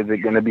 Like, is it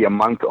going to be a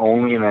month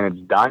only and then it's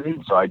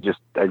done? So I just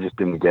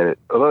didn't get it.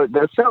 Although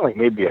that sounds like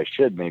maybe I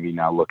should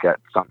now look at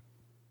something.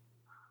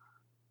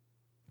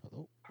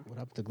 What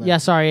happened to Glenn? Yeah,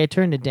 sorry, I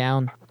turned it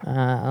down.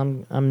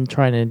 I'm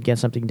trying to get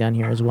something done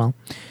here as well.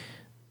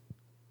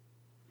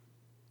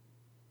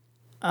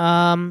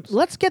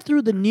 Let's get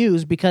through the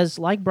news because,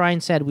 like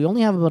Brian said, we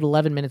only have about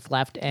 11 minutes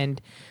left,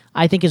 and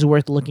I think it's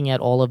worth looking at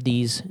all of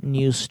these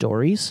news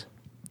stories.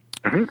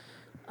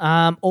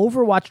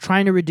 Overwatch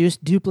trying to reduce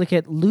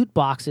duplicate loot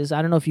boxes.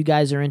 I don't know if you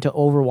guys are into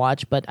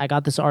Overwatch, but I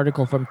got this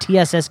article from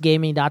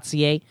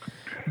tssgaming.ca.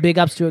 Big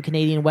ups to a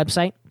Canadian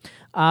website.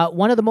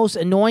 One of the most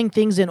annoying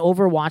things in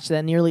Overwatch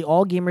that nearly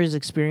all gamers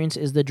experience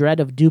is the dread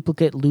of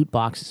duplicate loot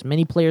boxes.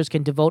 Many players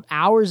can devote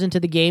hours into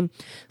the game,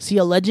 see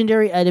a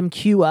legendary item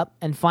queue up,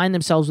 and find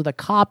themselves with a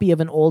copy of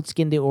an old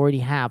skin they already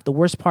have. The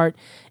worst part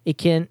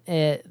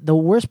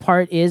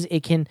is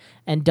it can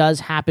and does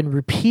happen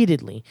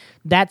repeatedly.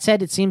 That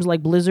said, it seems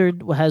like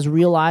Blizzard has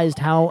realized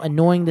how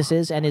annoying this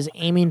is and is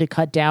aiming to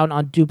cut down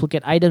on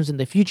duplicate items in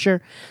the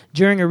future.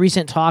 During a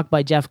recent talk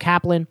by Jeff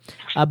Kaplan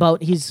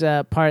about he's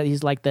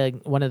like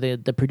one of the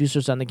the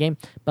producers on the game,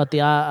 about the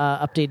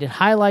updated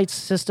highlights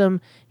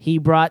system. He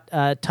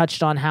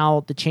touched on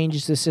how the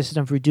changes to the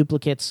system for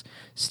duplicates,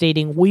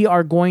 stating, "We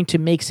are going to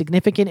make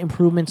significant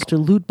improvements to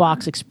loot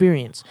box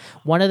experience.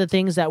 One of the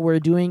things that we're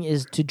doing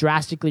is to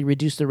drastically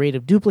reduce the rate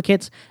of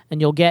duplicates, and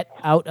you'll get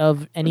out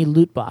of any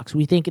loot box.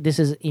 We think this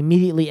is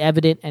immediately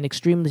evident and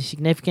extremely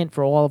significant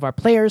for all of our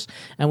players,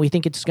 and we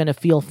think it's going to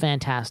feel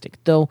fantastic."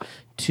 Though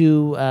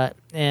to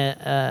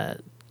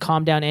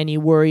calm down any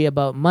worry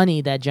about money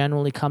that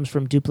generally comes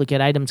from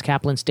duplicate items,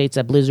 Kaplan states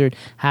that Blizzard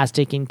has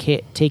taken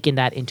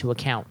that into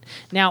account.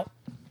 Now,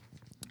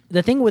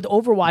 the thing with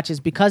Overwatch is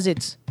because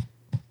it's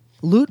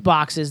loot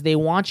boxes, they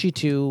want you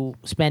to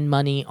spend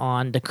money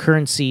on the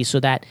currency so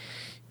that,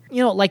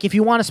 like if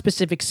you want a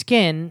specific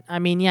skin, I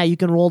mean, yeah, you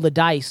can roll the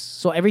dice.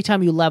 So every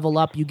time you level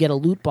up, you get a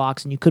loot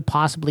box, and you could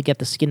possibly get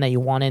the skin that you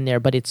want in there,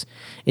 but it's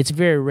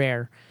very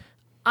rare.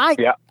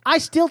 I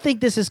still think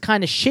this is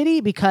kind of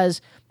shitty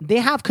because they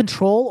have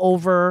control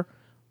over.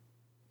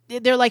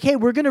 They're like, hey,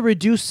 we're going to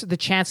reduce the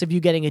chance of you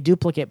getting a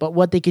duplicate, but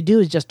what they could do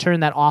is just turn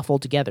that off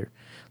altogether,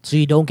 so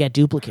you don't get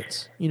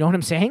duplicates. You know what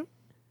I'm saying?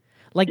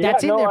 Like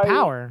that's in their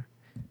power.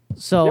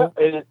 So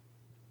it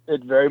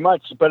very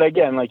much. But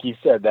again, like you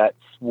said, that's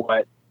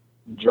what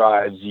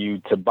drives you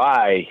to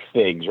buy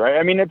things, right?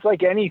 I mean, it's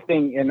like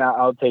anything, and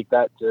I'll take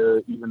that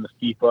to even the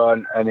FIFA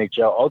and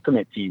NHL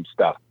Ultimate Team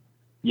stuff.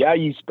 Yeah,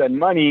 you spend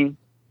money.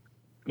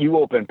 You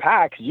open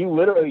packs, you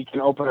literally can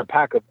open a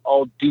pack of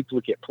all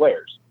duplicate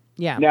players.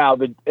 Yeah. Now,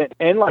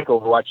 and like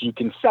Overwatch, you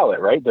can sell it,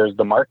 right? There's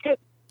the market.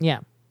 Yeah.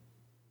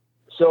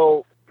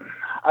 So,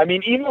 I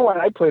mean, even when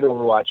I played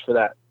Overwatch for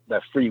that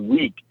free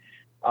week,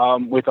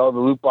 with all the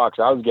loot box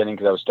I was getting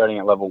because I was starting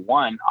at level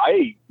 1,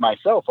 I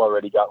myself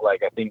already got I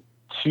think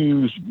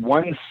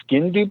one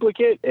skin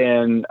duplicate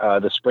and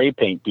the spray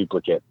paint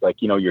duplicate,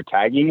 your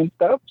tagging and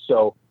stuff.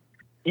 So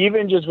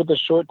even just with the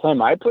short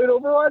time I played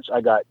Overwatch,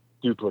 I got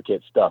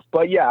duplicate stuff.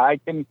 But yeah,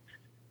 I'd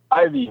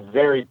be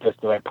very pissed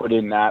if I put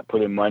in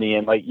money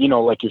and like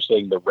you're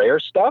saying, the rare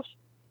stuff.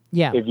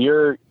 Yeah. If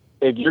you're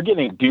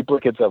getting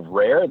duplicates of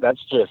rare,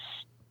 that's just,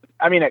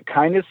 I mean, it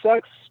kind of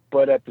sucks,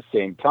 but at the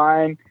same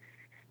time,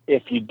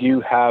 if you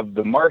do have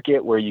the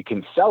market where you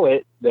can sell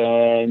it,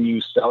 then you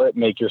sell it,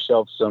 make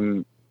yourself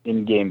some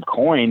in-game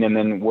coin, and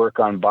then work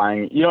on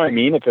buying, you know what I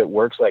mean? If it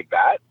works like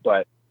that.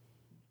 But,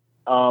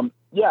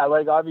 yeah,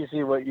 like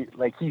obviously what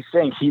he's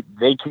saying,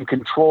 they can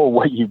control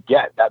what you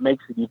get. That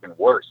makes it even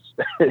worse.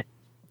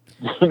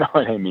 You know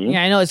what I mean?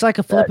 Yeah, I know. It's like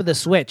a flip of the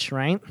switch,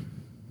 right?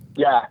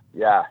 Yeah.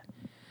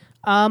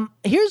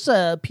 Here's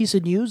a piece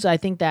of news I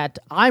think that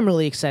I'm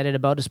really excited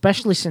about,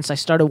 especially since I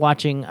started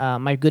watching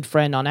my good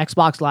friend on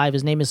Xbox Live.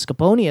 His name is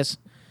Scaponius.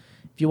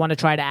 If you want to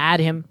try to add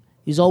him,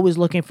 he's always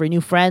looking for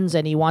new friends,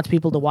 and he wants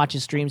people to watch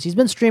his streams. He's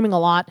been streaming a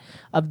lot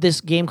of this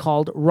game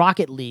called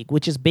Rocket League,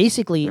 which is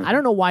basically, I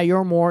don't know why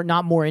you're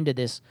not more into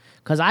this,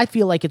 because I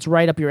feel like it's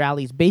right up your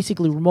alley. It's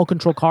basically remote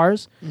control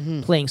cars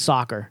playing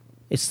soccer.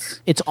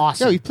 It's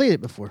awesome. Yeah, we played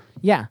it before.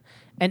 Yeah,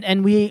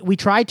 and we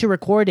tried to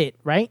record it,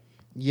 right?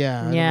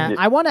 Yeah.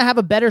 I want to have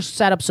a better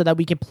setup so that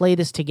we can play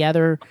this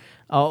together,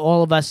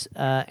 all of us,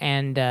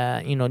 and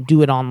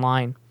do it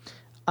online.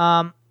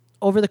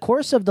 Over the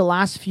course of the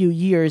last few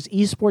years,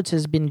 esports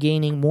has been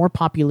gaining more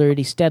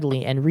popularity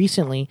steadily, and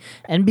recently,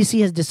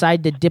 NBC has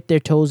decided to dip their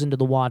toes into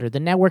the water. The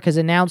network has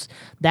announced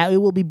that it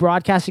will be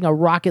broadcasting a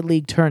Rocket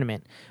League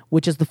tournament,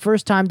 which is the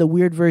first time the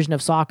weird version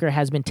of soccer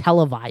has been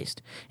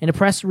televised. In a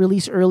press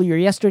release earlier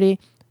yesterday,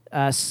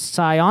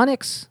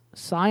 Psyonix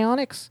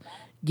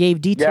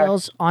gave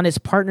details on its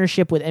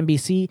partnership with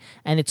NBC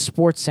and its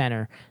Sports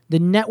Center. The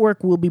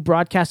network will be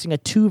broadcasting a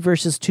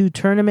 2-versus-2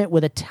 tournament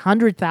with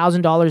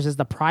 $100,000 as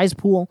the prize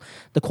pool.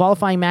 The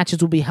qualifying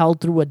matches will be held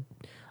through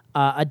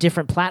a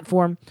different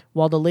platform,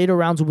 while the later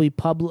rounds will be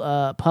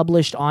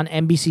published on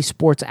NBC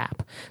Sports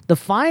app. The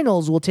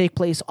finals will take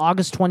place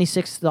August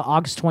 26th to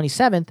August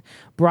 27th,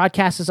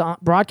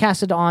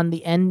 broadcasted on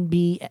the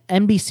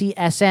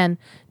NBCSN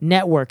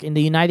network in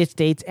the United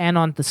States and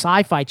on the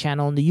Sci-Fi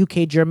channel in the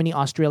UK, Germany,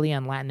 Australia,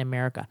 and Latin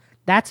America.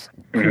 That's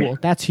cool.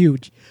 That's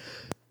huge.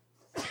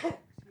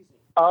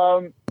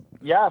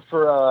 Yeah,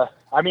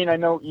 I mean, I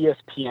know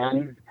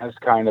ESPN has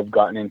kind of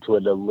gotten into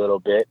it a little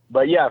bit,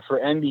 but yeah, for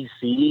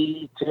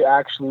NBC to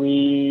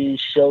actually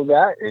show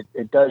that,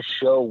 it does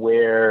show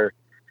where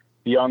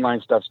the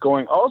online stuff's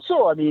going.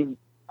 Also, I mean,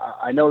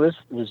 I know this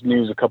was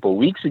news a couple of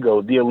weeks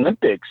ago. The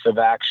Olympics have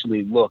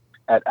actually looked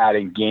at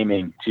adding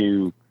gaming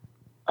to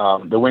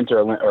the winter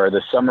or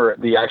the summer,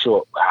 the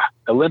actual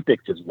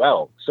Olympics as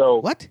well. So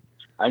what?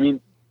 I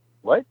mean,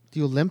 what?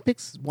 The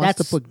Olympics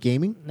wants to put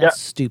gaming? That's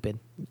stupid.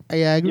 I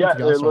agree with you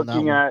they're also on that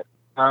looking one. at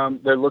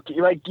they're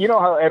looking like, you know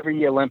how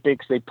every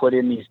Olympics they put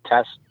in these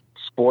test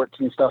sports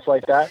and stuff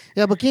like that.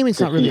 Yeah, but gaming's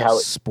not really a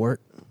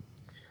sport.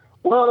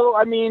 Well,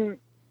 I mean,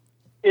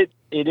 it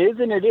is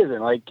and it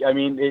isn't. Like, I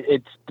mean,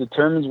 it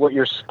determines what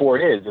your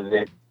sport is. Does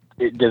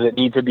it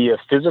need to be a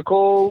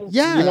physical,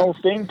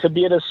 thing to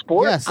be at a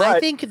sport? Yes. But I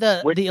think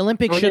the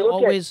Olympics should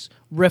always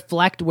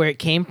reflect where it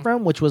came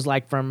from, which was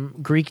like from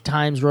Greek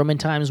times, Roman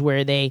times,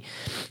 where they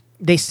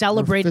They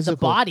celebrated the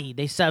physical. body.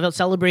 They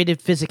celebrated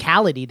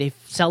physicality. They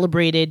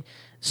celebrated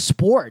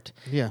sport.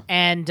 Yeah.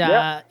 And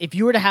Yeah. if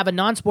you were to have a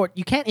non-sport,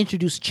 you can't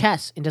introduce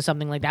chess into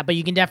something like that, but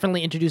you can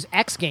definitely introduce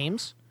X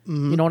Games.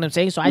 You know what I'm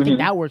saying? So I think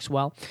that works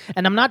well.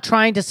 And I'm not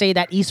trying to say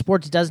that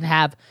esports doesn't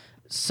have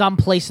some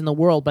place in the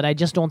world, but I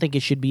just don't think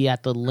it should be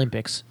at the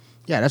Olympics.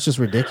 Yeah, that's just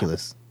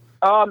ridiculous.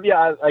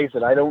 Yeah, like I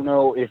said, I don't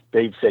know if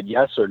they've said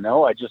yes or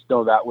no. I just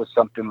know that was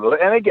something.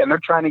 And again, they're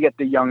trying to get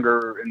the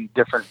younger and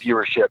different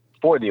viewership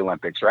for the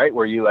Olympics, right?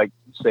 Where you like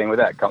staying with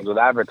that comes with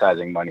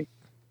advertising money.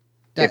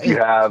 That-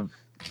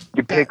 If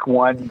you pick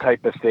one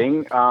type of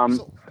thing, I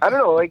don't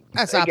know. Like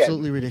That's again,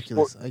 absolutely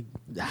ridiculous.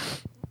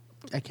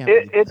 I can't.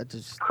 It, believe that. it's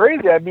Just,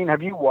 crazy. I mean,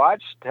 have you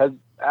watched?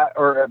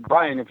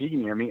 Brian, if you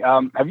can hear me,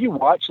 have you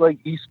watched like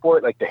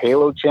esport, like the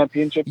Halo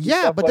Championship? and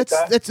yeah, stuff but like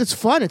that? it's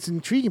fun. It's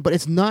intriguing, but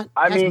it's not.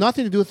 I Has mean,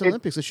 nothing to do with the it-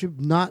 Olympics. It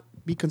should not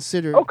be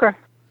considered. Okay,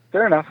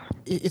 fair enough.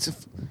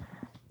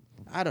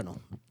 I don't know.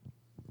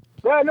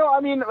 Yeah, no, I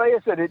mean, like I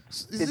said,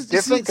 it's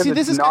different because this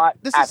it's is- not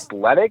this is-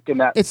 athletic, and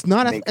that It's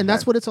not, makes and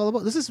that's sense. what it's all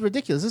about. This is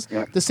ridiculous. This is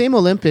Yeah. the same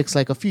Olympics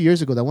like a few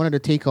years ago that wanted to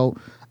take out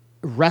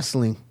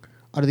wrestling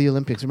out of the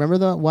Olympics. Remember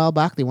a while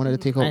back they wanted to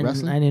take out I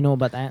wrestling, didn't know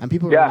about that. and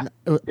people Yeah.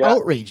 were Yeah.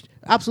 outraged,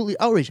 absolutely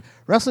outraged.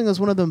 Wrestling is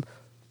one of the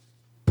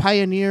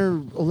pioneer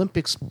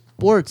Olympic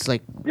sports,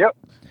 like, Yep.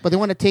 but they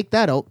want to take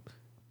that out,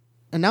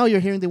 and now you're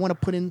hearing they want to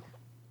put in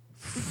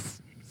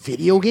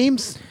video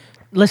games.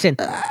 Listen,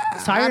 I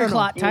Tiger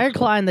don't know.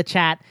 Claw in the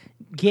chat,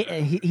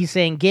 he's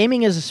saying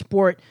gaming is a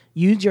sport.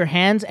 Use your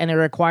hands, and it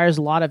requires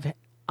a lot of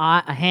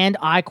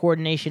hand-eye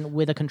coordination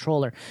with a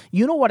controller.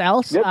 You know what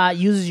else Yep.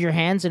 uses your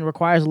hands and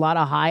requires a lot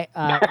of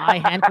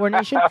eye-hand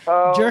coordination?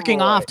 Oh, Jerking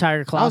boy. off,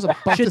 Tiger Claw. I was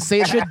about to say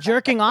that. Should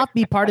jerking off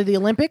be part of the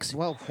Olympics?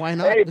 Well, why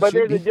not? Hey, It but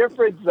should there's a be.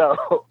 difference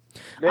though.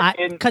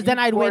 In Because then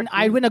I'd win. esports,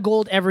 I'd win a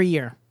gold every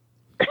year.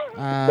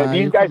 But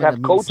these you guys come in have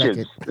a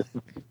coaches. second.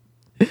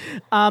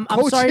 I'm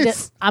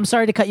Coaches.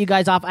 sorry to cut you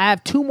guys off. I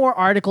have two more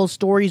article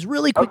stories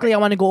really quickly I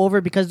want to go over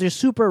because they're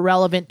super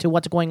relevant to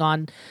what's going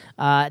on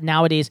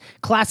nowadays.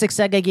 Classic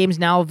Sega games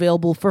now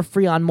available for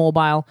free on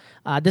mobile.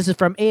 This is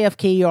from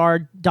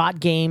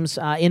AFKR.games.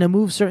 In a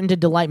move certain to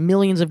delight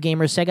millions of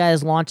gamers, Sega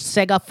has launched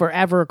Sega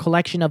Forever, a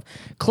collection of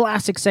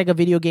classic Sega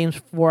video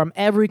games from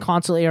every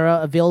console era,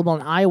 available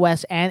on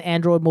iOS and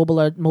Android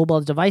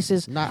mobile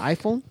devices. Not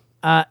iPhone.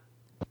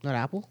 Not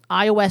Apple.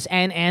 iOS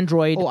and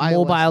Android Oh, iOS.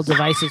 mobile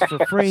devices for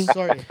free.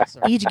 Sorry.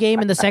 Each game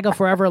in the Sega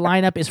Forever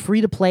lineup is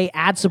free to play,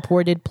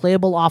 ad-supported,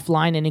 playable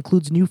offline, and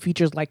includes new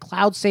features like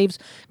cloud saves,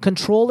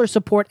 controller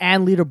support,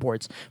 and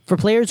leaderboards. For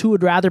players who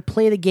would rather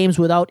play the games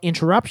without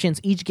interruptions,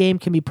 each game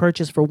can be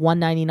purchased for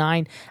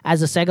 $1.99. As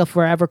the Sega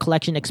Forever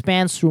collection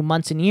expands through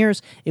months and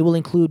years, it will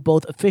include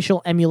both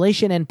official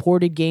emulation and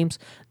ported games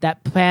that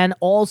span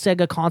all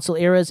Sega console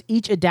eras,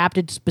 each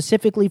adapted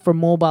specifically for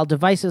mobile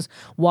devices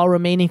while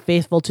remaining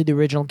faithful to the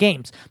original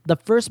games. The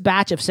first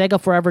batch of Sega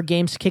Forever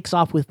games kicks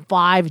off with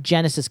 5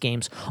 Genesis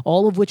games,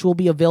 all of which will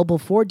be available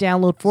for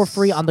download for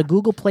free on the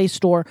Google Play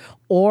Store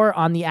or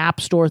on the App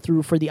Store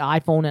for the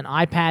iPhone and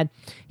iPad.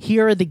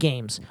 Here are the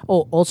games.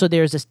 Oh, also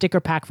there's a sticker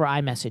pack for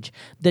iMessage.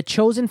 The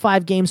chosen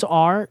 5 games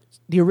are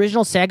the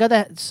original Sega,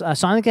 that's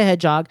Sonic the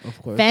Hedgehog,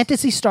 Of course.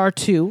 Phantasy Star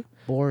 2,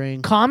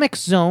 Boring. Comic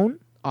Zone,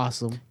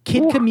 Awesome.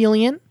 Kid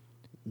Chameleon,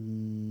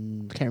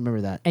 Can't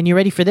remember that. and you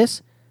ready for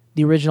this?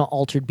 The original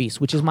Altered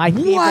Beast, which is my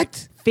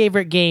What?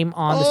 favorite game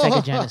on the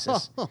Sega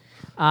Genesis.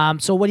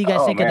 So what do you guys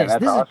Oh, think man, of this? that's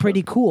This is awesome.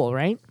 pretty cool,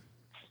 right?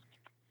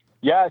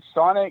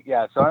 Sonic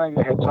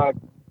the Hedgehog,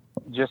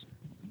 just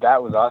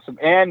that was awesome.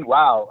 And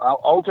wow,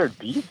 Altered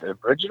Beast, the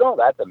original,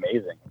 that's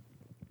amazing.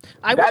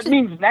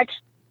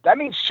 That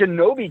means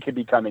Shinobi could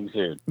be coming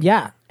soon.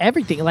 Yeah,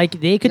 everything. Like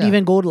they could Yeah.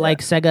 even go to like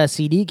Sega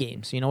CD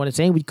games. You know what I'm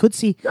saying? We could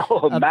see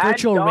Oh, a Mad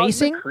virtual Dog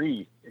racing.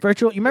 McCree.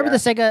 Virtual. You remember Yeah.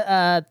 the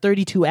Sega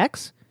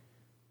 32X?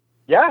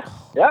 Yeah.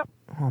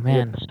 Oh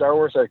man. Star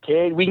Wars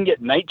Arcade. We can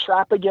get Night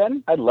Trap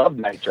again. I love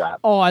Night Trap.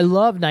 Oh, I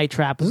love Night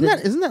Trap. Isn't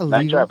that illegal?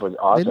 Night Trap was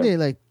awesome. Didn't they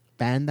like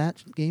ban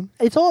that game?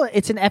 It's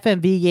an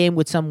FMV game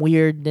with some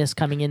weirdness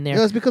coming in there.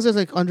 Yeah, it's because there's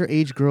like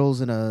underage girls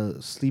in a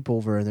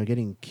sleepover and they're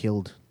getting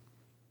killed.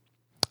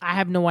 I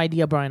have no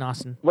idea, Brian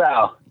Austin.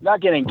 Well,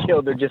 not getting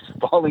killed. They're just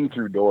falling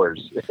through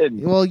doors.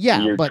 Well,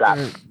 yeah, You're but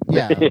trapped.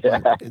 but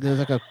there's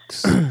like a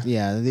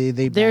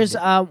they There's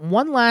banned it.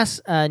 one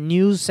last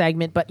news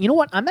segment, but you know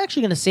what? I'm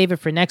actually going to save it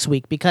for next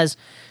week because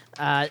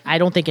I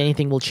don't think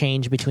anything will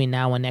change between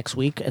now and next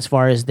week as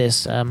far as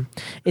this.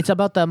 It's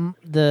about the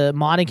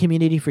modding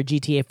community for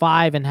GTA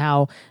 5 and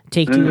how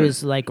Take-Two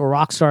is like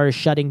Rockstar is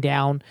shutting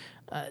down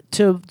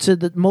to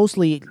the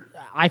mostly,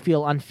 I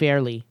feel,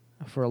 unfairly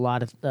for a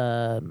lot of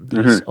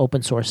these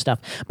open source stuff.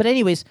 But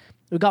anyways,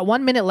 we've got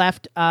 1 minute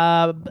left.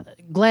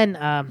 Glenn,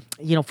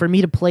 for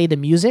me to play the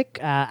music,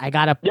 I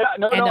gotta end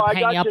up I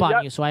hanging got up on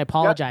Yeah. you, so I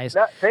apologize.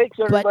 Yeah, thanks,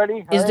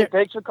 everybody. is there-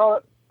 Thanks for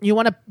calling. You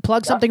want to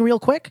plug something real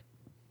quick?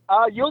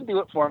 You'll do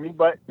it for me,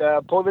 but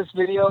pull this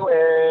video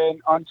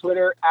and on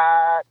Twitter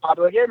at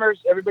Popular Gamers.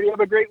 Everybody have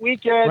a great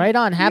weekend. Right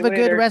on. See Have you a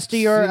good later. rest of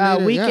your See you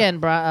later,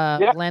 weekend,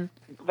 Yeah. Glenn.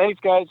 Thanks,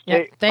 guys. Yeah,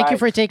 Okay, thank you bye.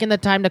 for taking the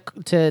time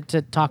to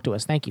talk to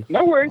us. Thank you.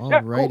 No worries.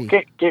 Yeah, cool. Alrighty.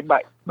 Okay,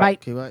 bye. Bye.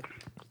 Okay, bye.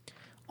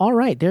 All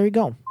right, there you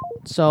go.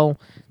 So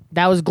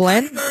that was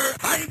Glenn.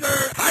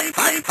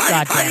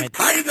 God damn it.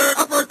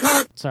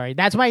 Sorry,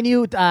 that's my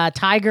new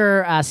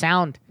tiger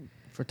sound.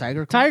 For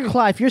Tiger Claw? Tiger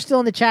Claw, if you're still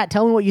in the chat,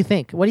 tell me what you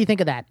think. What do you think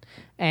of that?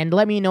 And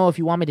let me know if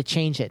you want me to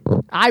change it.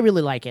 I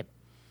really like it.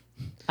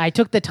 I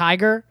took the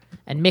tiger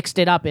and mixed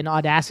it up in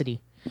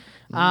Audacity.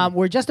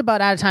 We're just about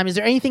out of time. Is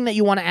there anything that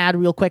you want to add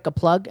real quick, a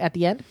plug at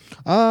the end?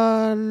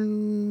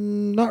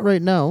 Not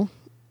right now.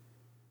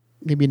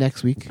 Maybe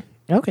next week.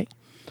 Okay.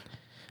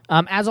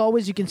 As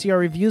always, you can see our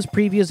reviews,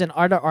 previews, and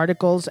other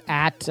articles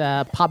at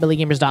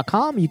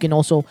potbellygamers.com. You can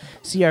also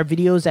see our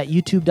videos at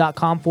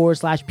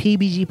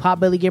youtube.com/PBG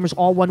potbellygamers,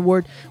 all one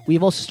word.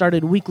 We've also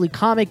started a weekly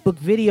comic book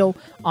video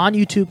on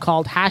YouTube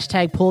called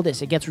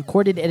 #PullThis. It gets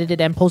recorded,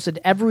 edited, and posted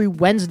every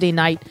Wednesday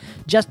night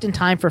just in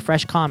time for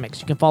fresh comics.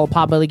 You can follow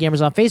Potbelly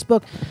Gamers on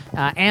Facebook.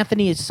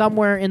 Anthony is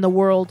somewhere in the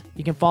world.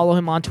 You can follow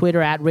him on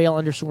Twitter at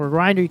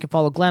 @rail_grinder. You can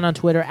follow Glenn on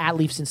Twitter at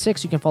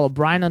Leafson6. You can follow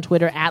Brian on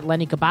Twitter at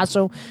Lenny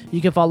Cabasso.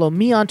 You can follow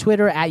me on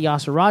Twitter at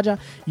Yasser Raja.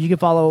 You can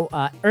follow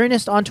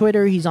Ernest on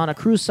Twitter. He's on a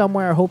cruise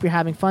somewhere. I hope you're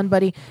having fun,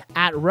 buddy.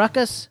 At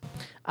Ruckus.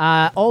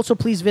 Also,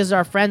 please visit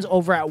our friends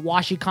over at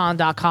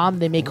washicon.com.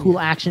 They make cool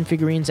action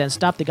figurines and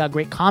stuff. They got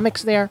great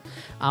comics there.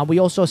 We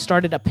also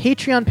started a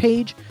Patreon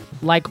page.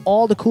 Like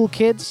all the cool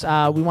kids,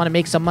 we want to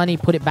make some money,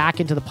 put it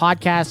back into the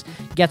podcast,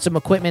 get some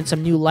equipment,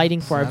 some new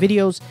lighting for our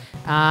videos.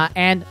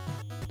 And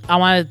I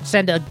want to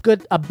send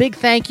a big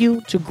thank you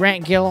to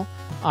Grant Gill,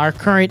 our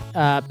current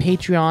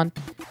Patreon.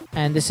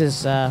 And this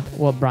is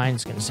what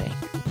Brian's going to say.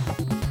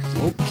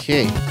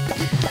 Okay.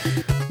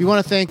 We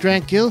want to thank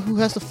Grant Gill, who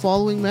has the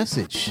following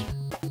message.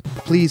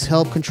 Please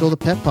help control the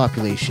pet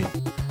population.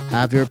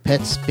 Have your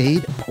pet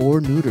spayed or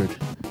neutered.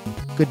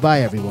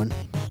 Goodbye, everyone.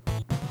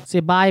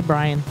 Say bye,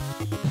 Brian.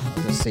 I'm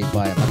going to say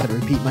bye. I'm not going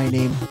to repeat my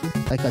name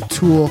like a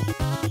tool.